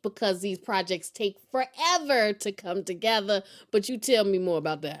think because these projects take forever to come together. But you tell me more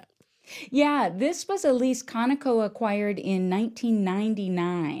about that. Yeah, this was a lease Conoco acquired in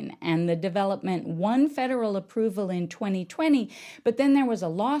 1999, and the development won federal approval in 2020, but then there was a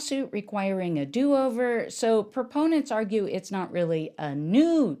lawsuit requiring a do-over, so proponents argue it's not really a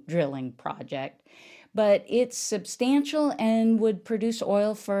new drilling project, but it's substantial and would produce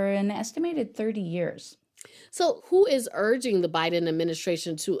oil for an estimated 30 years. So who is urging the Biden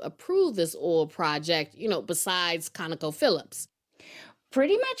administration to approve this oil project, besides ConocoPhillips?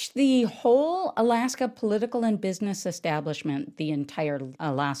 Pretty much the whole Alaska political and business establishment, the entire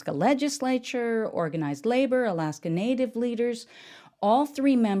Alaska legislature, organized labor, Alaska Native leaders, all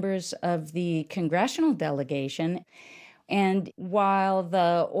three members of the congressional delegation. And while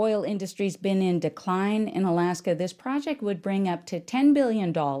the oil industry's been in decline in Alaska, this project would bring up to $10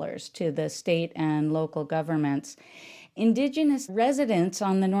 billion to the state and local governments. Indigenous residents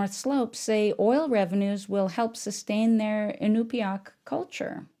on the North Slope say oil revenues will help sustain their Inupiaq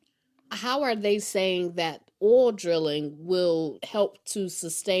culture. How are they saying that oil drilling will help to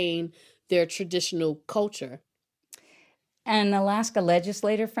sustain their traditional culture? An Alaska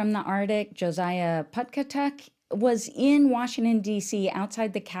legislator from the Arctic, Josiah Putkatuk, was in Washington, D.C.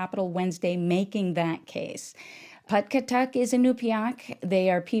 outside the Capitol Wednesday making that case. Putkatuk is Inupiaq. They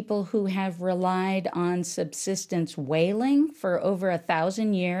are people who have relied on subsistence whaling for over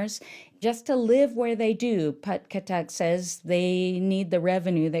 1,000 years. Just to live where they do, Putkatuk says they need the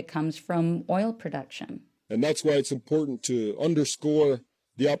revenue that comes from oil production. And that's why it's important to underscore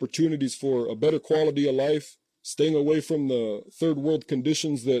the opportunities for a better quality of life, staying away from the third world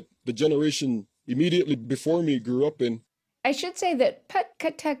conditions that the generation immediately before me grew up in. I should say that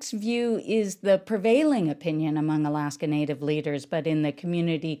Putkatuk's view is the prevailing opinion among Alaska Native leaders, but in the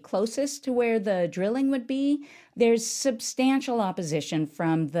community closest to where the drilling would be, there's substantial opposition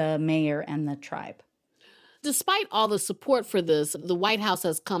from the mayor and the tribe. Despite all the support for this, the White House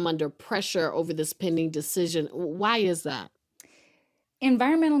has come under pressure over this pending decision. Why is that?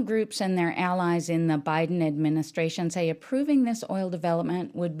 Environmental groups and their allies in the Biden administration say approving this oil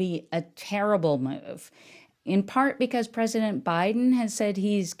development would be a terrible move, in part because President Biden has said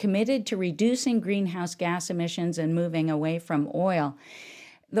he's committed to reducing greenhouse gas emissions and moving away from oil.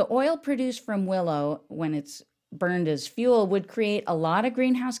 The oil produced from willow, when it's burned as fuel, would create a lot of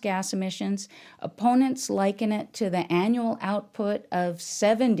greenhouse gas emissions. Opponents liken it to the annual output of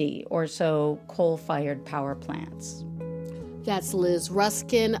 70 or so coal-fired power plants. That's Liz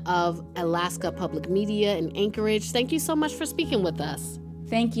Ruskin of Alaska Public Media in Anchorage. Thank you so much for speaking with us.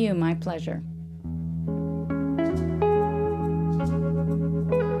 Thank you. My pleasure.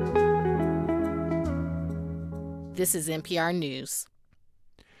 This is NPR News.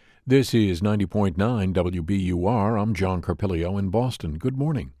 This is 90.9 WBUR. I'm John Carpilio in Boston. Good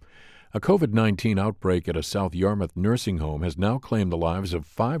morning. A COVID-19 outbreak at a South Yarmouth nursing home has now claimed the lives of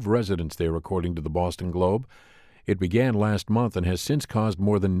 5 residents there, according to the Boston Globe. It began last month and has since caused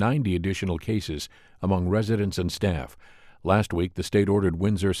more than 90 additional cases among residents and staff. Last week, the state ordered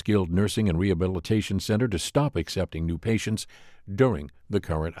Windsor Skilled Nursing and Rehabilitation Center to stop accepting new patients during the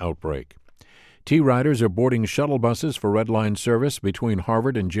current outbreak. T-Riders are boarding shuttle buses for Red Line service between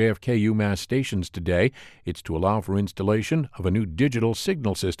Harvard and JFK UMass stations today. It's to allow for installation of a new digital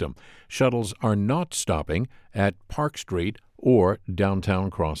signal system. Shuttles are not stopping at Park Street or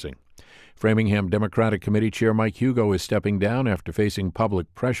Downtown Crossing. Framingham Democratic Committee Chair Mike Hugo is stepping down after facing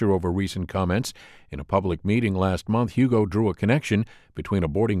public pressure over recent comments. In a public meeting last month, Hugo drew a connection between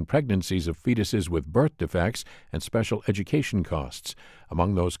aborting pregnancies of fetuses with birth defects and special education costs.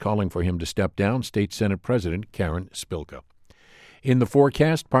 Among those calling for him to step down, State Senate President Karen Spilka. In the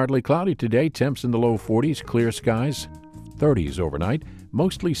forecast, partly cloudy today, temps in the low 40s, clear skies, 30s overnight,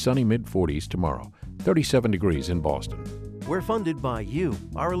 mostly sunny mid-40s tomorrow, 37 degrees in Boston. We're funded by you,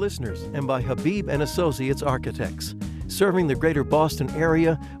 our listeners, and by Habib and Associates Architects, serving the greater Boston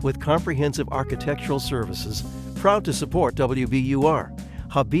area with comprehensive architectural services. Proud to support WBUR,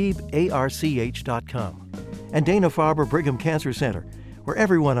 HabibARCH.com, and Dana-Farber Brigham Cancer Center, where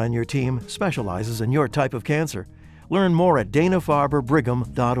everyone on your team specializes in your type of cancer. Learn more at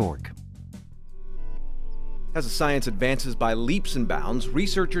danafarberbrigham.org. As the science advances by leaps and bounds,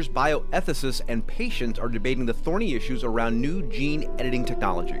 researchers, bioethicists, and patients are debating the thorny issues around new gene editing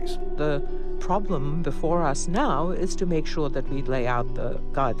technologies. The problem before us now is to make sure that we lay out the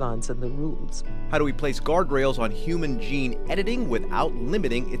guidelines and the rules. How do we place guardrails on human gene editing without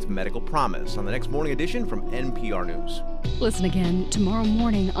limiting its medical promise? On the next morning edition from NPR News. Listen again tomorrow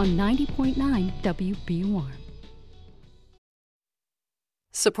morning on 90.9 WBUR.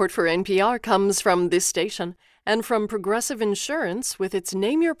 Support for NPR comes from this station and from Progressive Insurance with its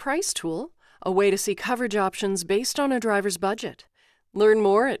Name Your Price tool, a way to see coverage options based on a driver's budget. Learn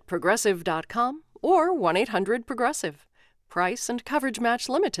more at progressive.com or 1-800-PROGRESSIVE. Price and coverage match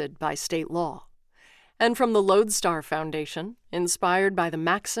limited by state law. And from the Lodestar Foundation, inspired by the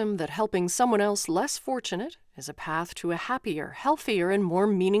maxim that helping someone else less fortunate is a path to a happier, healthier, and more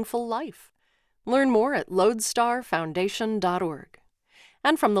meaningful life. Learn more at lodestarfoundation.org.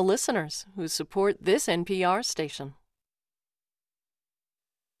 And from the listeners who support this NPR station.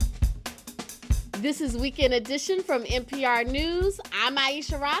 This is Weekend Edition from NPR News. I'm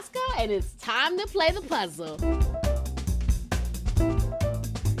Aisha Roscoe, and it's time to play the puzzle.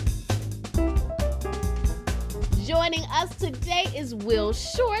 Joining us today is Will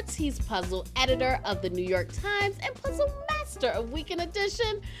Shorts. He's puzzle editor of the New York Times and puzzle master of Weekend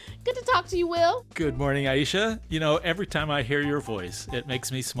Edition. Good to talk to you, Will. Good morning, Aisha. You know, every time I hear your voice, it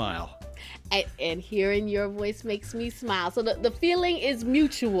makes me smile. And hearing your voice makes me smile. So the feeling is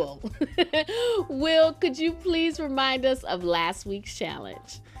mutual. Will, could you please remind us of last week's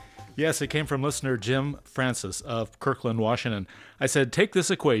challenge? Yes, it came from listener Jim Francis of Kirkland, Washington. I said, take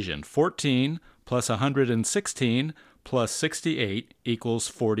this equation, 14 plus 116 plus 68 equals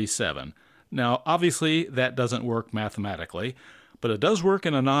 47. Now, obviously, that doesn't work mathematically, but it does work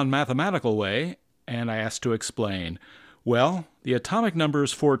in a non-mathematical way, and I asked to explain. Well, the atomic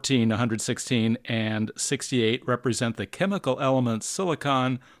numbers 14, 116, and 68 represent the chemical elements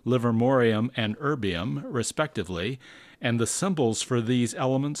silicon, livermorium, and erbium, respectively, and the symbols for these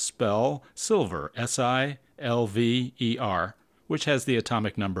elements spell silver, S-I-L-V-E-R, which has the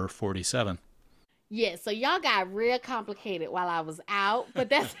atomic number 47. Yeah, so y'all got real complicated while I was out, but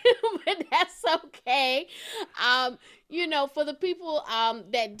that's okay. You know, for the people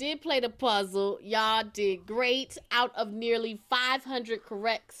that did play the puzzle, y'all did great. Out of nearly 500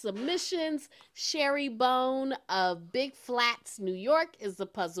 correct submissions, Sherry Bone of Big Flats, New York is the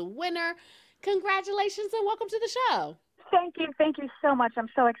puzzle winner. Congratulations and welcome to the show. Thank you so much. I'm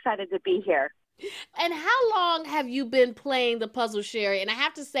so excited to be here. And how long have you been playing the puzzle, Sherry? And I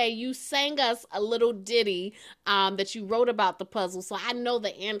have to say, you sang us a little ditty that you wrote about the puzzle, so I know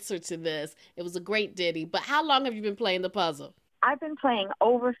the answer to this. It was a great ditty. But how long have you been playing the puzzle? I've been playing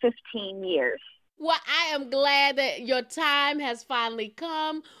over 15 years. Well, I am glad that your time has finally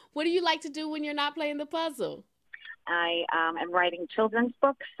come. What do you like to do when you're not playing the puzzle? I am writing children's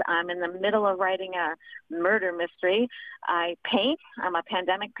books. I'm in the middle of writing a murder mystery. I paint. I'm a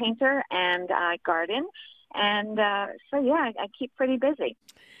pandemic painter, and I garden. And so, yeah, I keep pretty busy.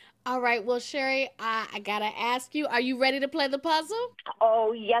 All right. Well, Sherry, I got to ask you, are you ready to play the puzzle?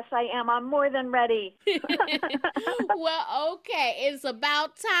 Oh, yes, I am. I'm more than ready. Well, okay. It's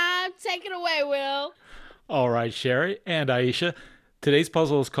about time. Take it away, Will. All right, Sherry and Aisha. Today's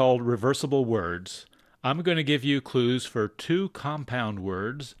puzzle is called Reversible Words. I'm going to give you clues for 2 compound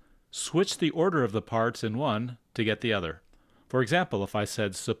words. Switch the order of the parts in one to get the other. For example, if I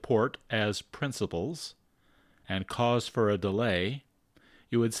said support as principles and cause for a delay,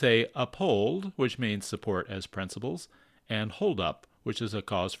 you would say uphold, which means support as principles, and hold up, which is a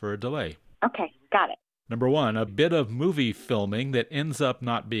cause for a delay. Okay, got it. Number 1, a bit of movie filming that ends up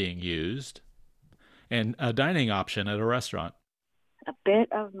not being used, and a dining option at a restaurant. A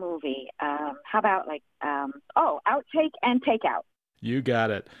bit of movie. How about outtake and takeout? You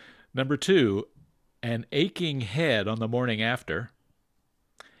got it. Number 2, an aching head on the morning after,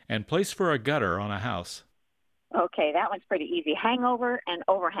 and place for a gutter on a house. Okay, that one's pretty easy. Hangover and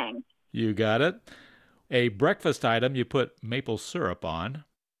overhang. You got it. A breakfast item you put maple syrup on,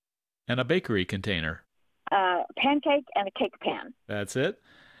 and a bakery container. Pancake and a cake pan. That's it.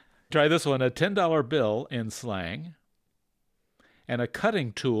 Try this one, a $10 bill in slang, and a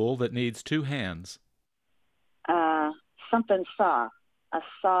cutting tool that needs 2 hands. Something saw. A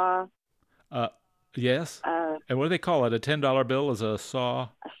saw. Yes. And what do they call it? A $10 bill is a saw?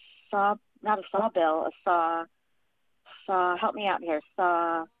 A saw, not a saw bill, a saw, help me out here,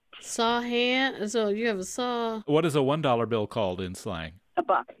 Saw hand? So you have a saw. What is a $1 bill called in slang? A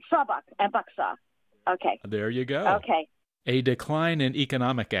buck. Sawbuck and buck saw. Okay. There you go. Okay. A decline in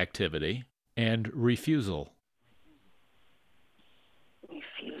economic activity and refusal.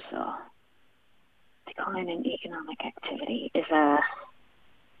 Refusal. Decline in economic activity is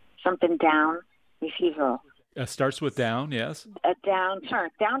something down. Refusal. Starts with down, yes? A downturn.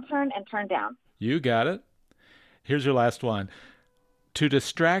 Downturn and turn down. You got it. Here's your last one. To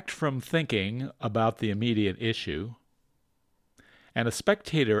distract from thinking about the immediate issue, and a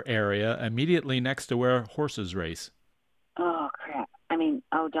spectator area immediately next to where horses race. Oh, crap.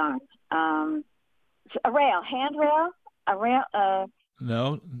 Oh, darn. A rail. Handrail? A rail?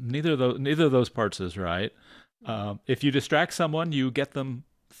 No, neither of those parts is right. If you distract someone, you get them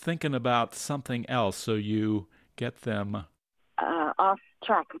thinking about something else, so you get them off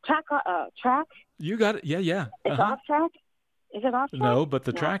track. Track? You got it. Yeah. It's off track? Is it off track? No, but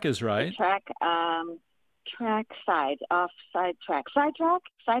the track is right. Track, side, off side track. Sidetrack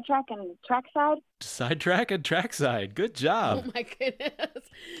and trackside? Sidetrack and trackside. Good job. Oh, my goodness.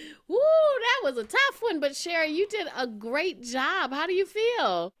 Woo, that was a tough one, but Sherry, you did a great job. How do you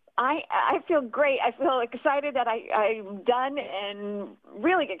feel? I feel great. I feel excited that I'm done and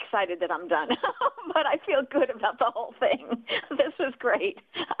really excited that I'm done. But I feel good about the whole thing. This was great.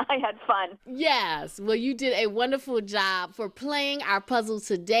 I had fun. Yes. Well, you did a wonderful job. For playing our puzzle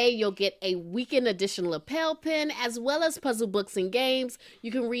today, you'll get a weekend edition lapel pin as well as puzzle books and games.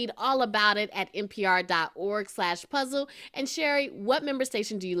 You can read all about it at npr.org/puzzle. And Sherry, what member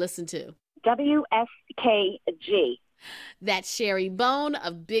station do you listen to? WSKG. That's Sherry Bone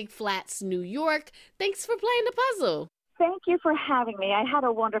of Big Flats, New York. Thanks for playing the puzzle. Thank you for having me. I had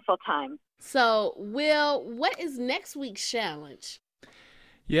a wonderful time. So, Will, what is next week's challenge?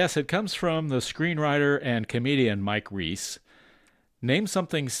 Yes, it comes from the screenwriter and comedian Mike Reese. Name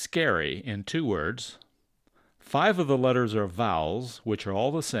something scary in 2 words. 5 of the letters are vowels, which are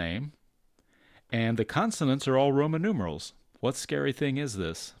all the same. And the consonants are all Roman numerals. What scary thing is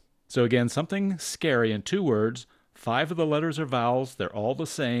this? So again, something scary in 2 words. 5 of the letters are vowels, they're all the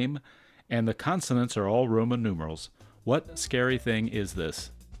same, and the consonants are all Roman numerals. What scary thing is this?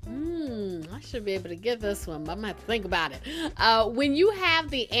 I should be able to get this one, but I'm going to have to think about it. When you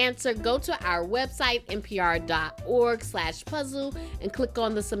have the answer, go to our website, npr.org/puzzle, and click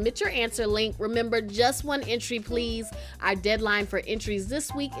on the Submit Your Answer link. Remember, just 1 entry, please. Our deadline for entries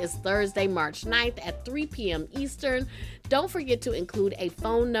this week is Thursday, March 9th at 3 p.m. Eastern. Don't forget to include a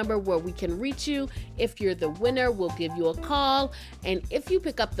phone number where we can reach you. If you're the winner, we'll give you a call. And if you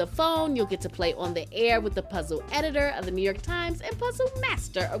pick up the phone, you'll get to play on the air with the puzzle editor of the New York Times and puzzle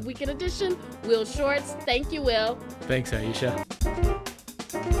master of Weekend Edition, Will Shorts. Thank you, Will. Thanks, Aisha.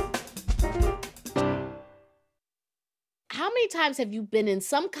 times have you been in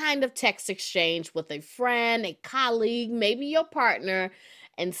some kind of text exchange with a friend, a colleague, maybe your partner,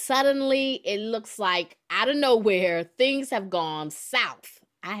 and suddenly it looks like out of nowhere, things have gone south?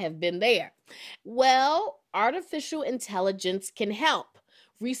 I have been there. Well, artificial intelligence can help.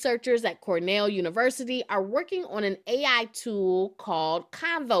 Researchers at Cornell University are working on an AI tool called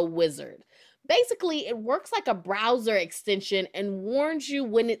Convo Wizard. Basically, it works like a browser extension and warns you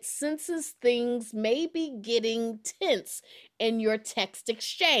when it senses things may be getting tense in your text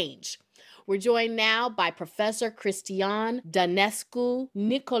exchange. We're joined now by Professor Cristian Danescu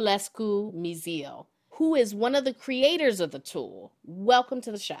Nicolescu Mizio, who is one of the creators of the tool. Welcome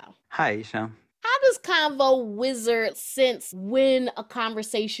to the show. Hi, Isha. How does Convo Wizard sense when a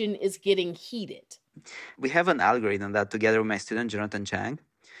conversation is getting heated? We have an algorithm that together with my student, Jonathan Chang,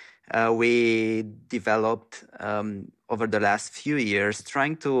 we developed over the last few years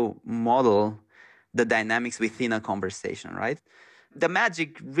trying to model the dynamics within a conversation, right? The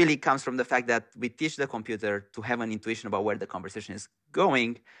magic really comes from the fact that we teach the computer to have an intuition about where the conversation is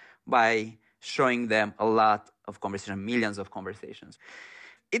going by showing them a lot of conversation, millions of conversations.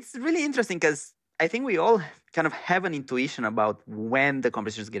 It's really interesting because I think we all kind of have an intuition about when the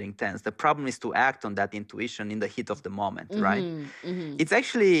conversation is getting tense. The problem is to act on that intuition in the heat of the moment, right? It's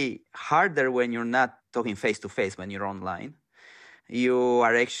actually harder when you're not talking face-to-face, when you're online. You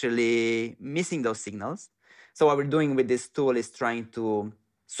are actually missing those signals. So what we're doing with this tool is trying to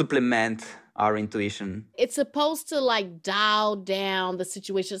supplement our intuition. It's supposed to like dial down the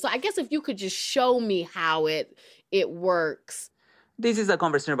situation. So I guess if you could just show me how it works. This is a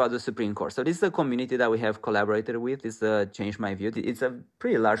conversation about the Supreme Court. So this is a community that we have collaborated with. It's Change My View. It's a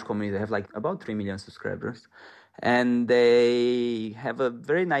pretty large community. They have like about 3 million subscribers. And they have a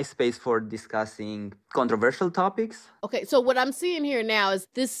very nice space for discussing controversial topics. Okay, so what I'm seeing here now is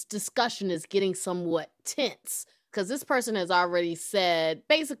this discussion is getting somewhat tense because this person has already said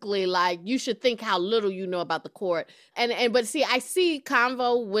basically like you should think how little you know about the court. But see, I see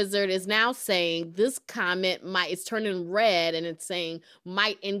Convo Wizard is now saying this comment it's turning red and it's saying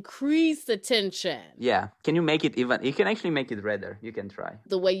might increase the tension. Yeah. Can you make it even? You can actually make it redder. You can try.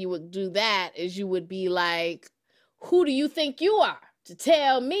 The way you would do that is you would be like, who do you think you are to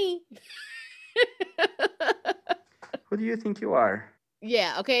tell me? Who do you think you are?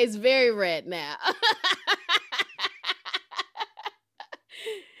 Yeah, okay, it's very red now.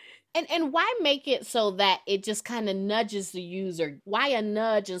 And why make it so that it just kind of nudges the user? Why a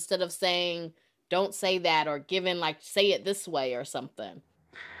nudge instead of saying, don't say that, or giving like, say it this way or something?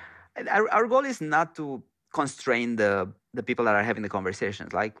 Our goal is not to constrain the people that are having the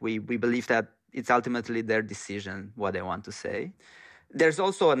conversations. Like we believe that it's ultimately their decision what they want to say. There's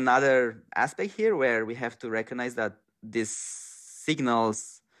also another aspect here where we have to recognize that these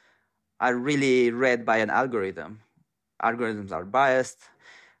signals are really read by an algorithm. Algorithms are biased,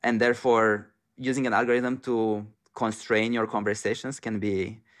 and therefore using an algorithm to constrain your conversations can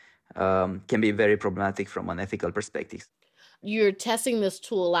be very problematic from an ethical perspective. You're testing this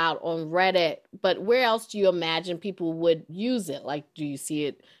tool out on Reddit, but where else do you imagine people would use it? Like, do you see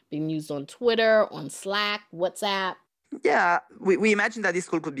it being used on Twitter, on Slack, WhatsApp? Yeah, we imagine that this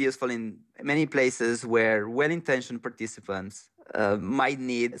tool could be useful in many places where well-intentioned participants might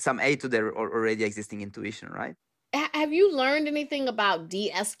need some aid to their already existing intuition, right? Have you learned anything about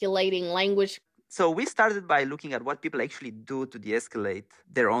de-escalating language? So we started by looking at what people actually do to de-escalate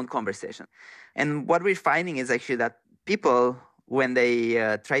their own conversation. And what we're finding is actually that people, when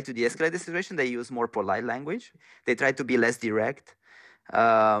they try to de-escalate the situation, they use more polite language. They try to be less direct.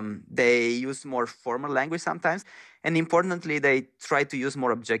 They use more formal language sometimes. And importantly, they try to use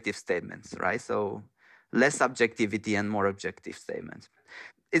more objective statements, right? So less subjectivity and more objective statements.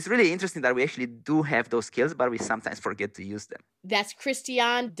 It's really interesting that we actually do have those skills, but we sometimes forget to use them. That's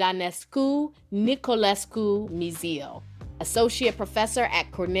Cristian Danescu Nicolescu Mizio, Associate Professor at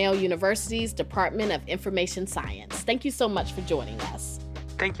Cornell University's Department of Information Science. Thank you so much for joining us.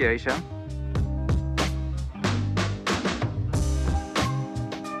 Thank you, Aisha.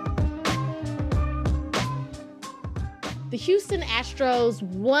 The Houston Astros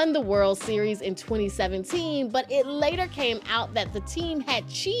won the World Series in 2017, but it later came out that the team had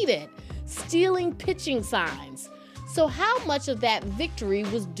cheated, stealing pitching signs. So how much of that victory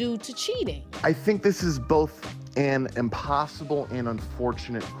was due to cheating? I think this is both an impossible and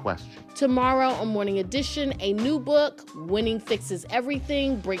unfortunate question. Tomorrow on Morning Edition, a new book, Winning Fixes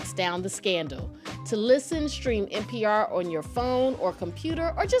Everything, breaks down the scandal. To listen, stream NPR on your phone or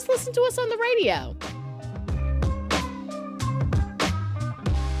computer, or just listen to us on the radio.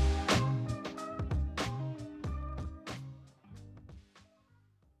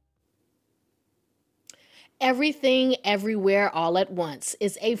 Everything, Everywhere, All at Once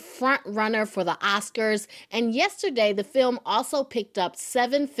is a front runner for the Oscars, and yesterday the film also picked up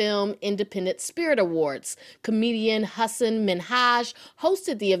 7 Film Independent Spirit Awards. Comedian Hassan Minhaj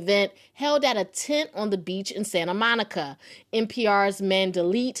hosted the event held at a tent on the beach in Santa Monica. NPR's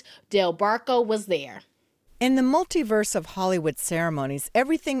Mandalit Del Barco was there. In the multiverse of Hollywood ceremonies,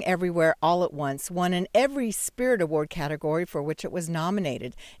 Everything Everywhere All at Once won in every Spirit Award category for which it was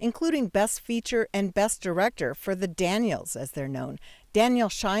nominated, including Best Feature and Best Director for the Daniels, as they're known. Daniel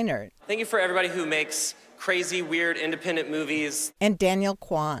Scheinert. Thank you for everybody who makes crazy, weird, independent movies. And Daniel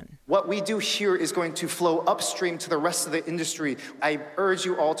Kwan. What we do here is going to flow upstream to the rest of the industry. I urge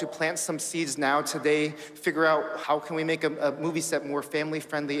you all to plant some seeds now today, figure out how can we make a movie set more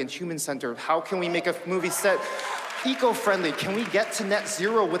family-friendly and human-centered? How can we make a movie set eco-friendly? Can we get to net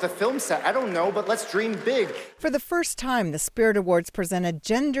zero with a film set? I don't know, but let's dream big. For the first time, the Spirit Awards presented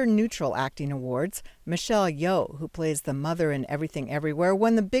gender-neutral acting awards. Michelle Yeoh, who plays the mother in Everything Everywhere,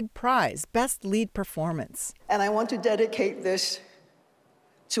 won the big prize, Best Lead Performance. And I want to dedicate this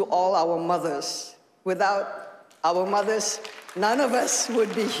to all our mothers. Without our mothers, none of us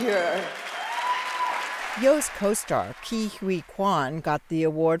would be here. Yeoh's co-star, Ki Hui Kwan, got the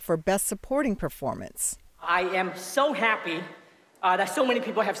award for Best Supporting Performance. I am so happy that so many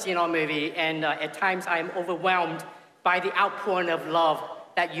people have seen our movie, and at times I am overwhelmed by the outpouring of love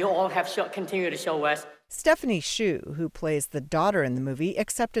that you all have continued to show us. Stephanie Hsu, who plays the daughter in the movie,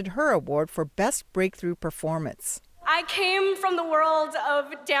 accepted her award for Best Breakthrough Performance. I came from the world of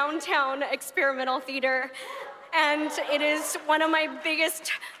downtown experimental theater, and it is one of my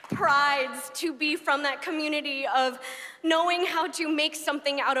biggest prides to be from that community of knowing how to make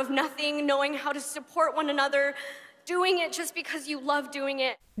something out of nothing, knowing how to support one another, doing it just because you love doing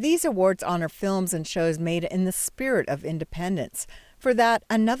it. These awards honor films and shows made in the spirit of independence. For that,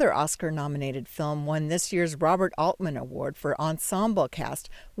 another Oscar-nominated film won this year's Robert Altman Award for Ensemble Cast,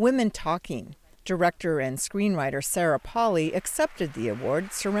 Women Talking. Director and screenwriter Sarah Polley accepted the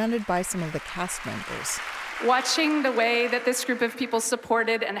award, surrounded by some of the cast members. Watching the way that this group of people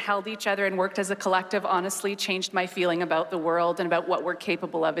supported and held each other and worked as a collective honestly changed my feeling about the world and about what we're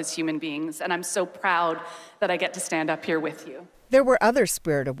capable of as human beings. And I'm so proud that I get to stand up here with you. There were other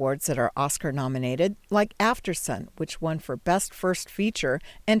Spirit Awards that are Oscar-nominated, like Aftersun, which won for Best First Feature,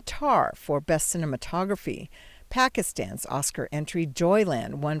 and Tar for Best Cinematography. Pakistan's Oscar entry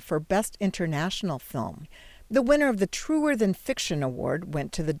Joyland won for Best International Film. The winner of the Truer Than Fiction Award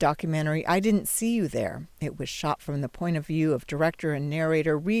went to the documentary I Didn't See You There. It was shot from the point of view of director and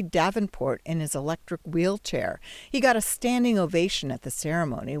narrator Reed Davenport in his electric wheelchair. He got a standing ovation at the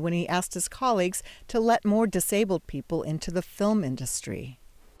ceremony when he asked his colleagues to let more disabled people into the film industry.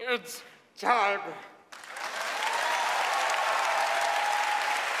 It's time.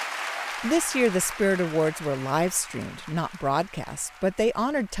 This year, the Spirit Awards were live-streamed, not broadcast, but they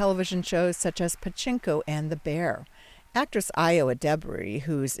honored television shows such as Pachinko and The Bear. Actress Ayo Adebari,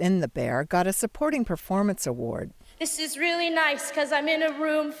 who's in The Bear, got a Supporting Performance Award. This is really nice because I'm in a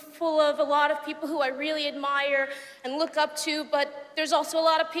room full of a lot of people who I really admire and look up to, but there's also a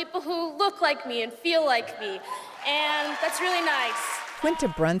lot of people who look like me and feel like me, and that's really nice. Quinta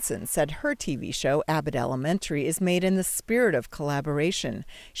Brunson said her TV show, Abbott Elementary, is made in the spirit of collaboration.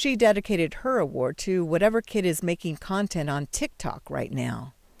 She dedicated her award to whatever kid is making content on TikTok right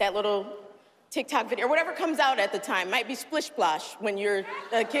now. That little TikTok video, or whatever comes out at the time, might be splish splosh when you're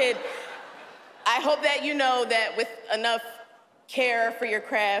a kid. I hope that you know that with enough care for your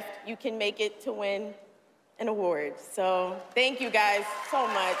craft, you can make it to win an award. So thank you guys so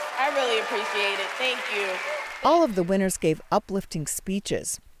much. I really appreciate it. Thank you. All of the winners gave uplifting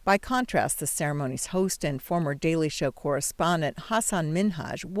speeches. By contrast, the ceremony's host and former Daily Show correspondent Hassan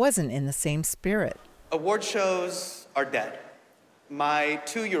Minhaj wasn't in the same spirit. Award shows are dead. My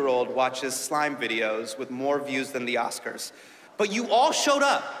 2-year-old watches slime videos with more views than the Oscars. But you all showed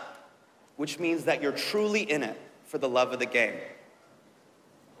up, which means that you're truly in it for the love of the game.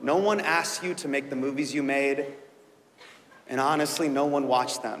 No one asked you to make the movies you made, and honestly, no one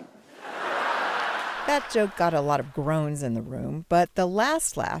watched them. That joke got a lot of groans in the room, but the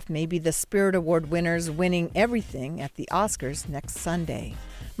last laugh may be the Spirit Award winners winning everything at the Oscars next Sunday.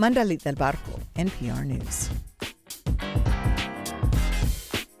 Mandalit Del Barco, NPR News.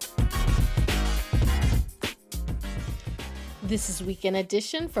 This is Weekend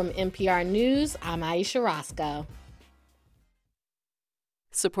Edition from NPR News. I'm Aisha Roscoe.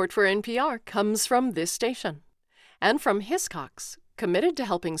 Support for NPR comes from this station and from Hiscox, committed to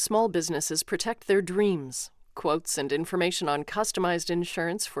helping small businesses protect their dreams. Quotes and information on customized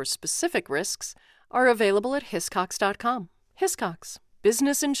insurance for specific risks are available at hiscox.com. Hiscox,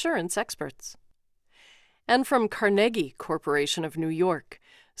 business insurance experts. and from Carnegie Corporation of New York,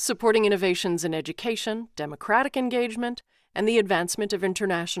 supporting innovations in education, democratic engagement, and the advancement of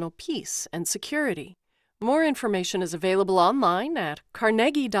international peace and security. More information is available online at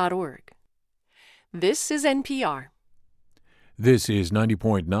carnegie.org. This is NPR. This is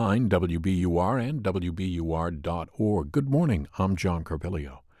 90.9 WBUR and WBUR.org. Good morning, I'm John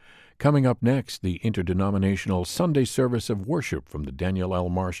Carpilio. Coming up next, the interdenominational Sunday service of worship from the Daniel L.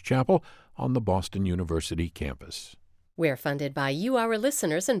 Marsh Chapel on the Boston University campus. We're funded by you, our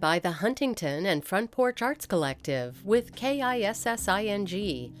listeners, and by the Huntington and Front Porch Arts Collective with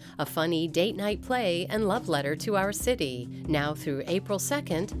KISSING, a funny date night play and love letter to our city, now through April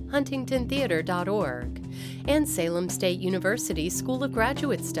 2nd, huntingtontheater.org. And Salem State University School of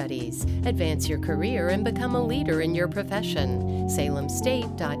Graduate Studies. Advance your career and become a leader in your profession.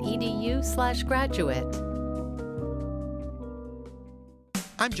 salemstate.edu/graduate.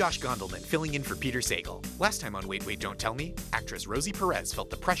 I'm Josh Gondelman, filling in for Peter Sagal. Last time on Wait, Wait, Don't Tell Me, actress Rosie Perez felt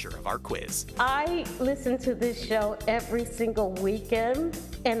the pressure of our quiz. I listen to this show every single weekend,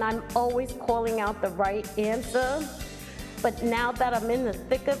 and I'm always calling out the right answer. But now that I'm in the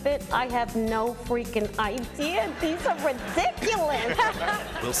thick of it, I have no freaking idea. These are ridiculous.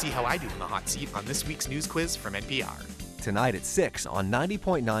 We'll see how I do in the hot seat on this week's news quiz from NPR. Tonight at 6 on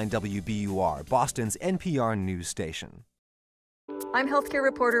 90.9 WBUR, Boston's NPR news station. I'm healthcare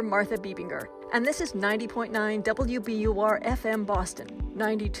reporter Martha Biebinger, and this is 90.9 WBUR FM Boston,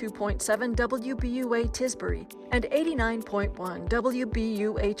 92.7 WBUA Tisbury, and 89.1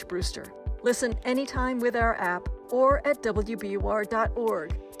 WBUH Brewster. Listen anytime with our app or at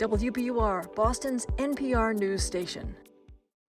WBUR.org. WBUR, Boston's NPR news station.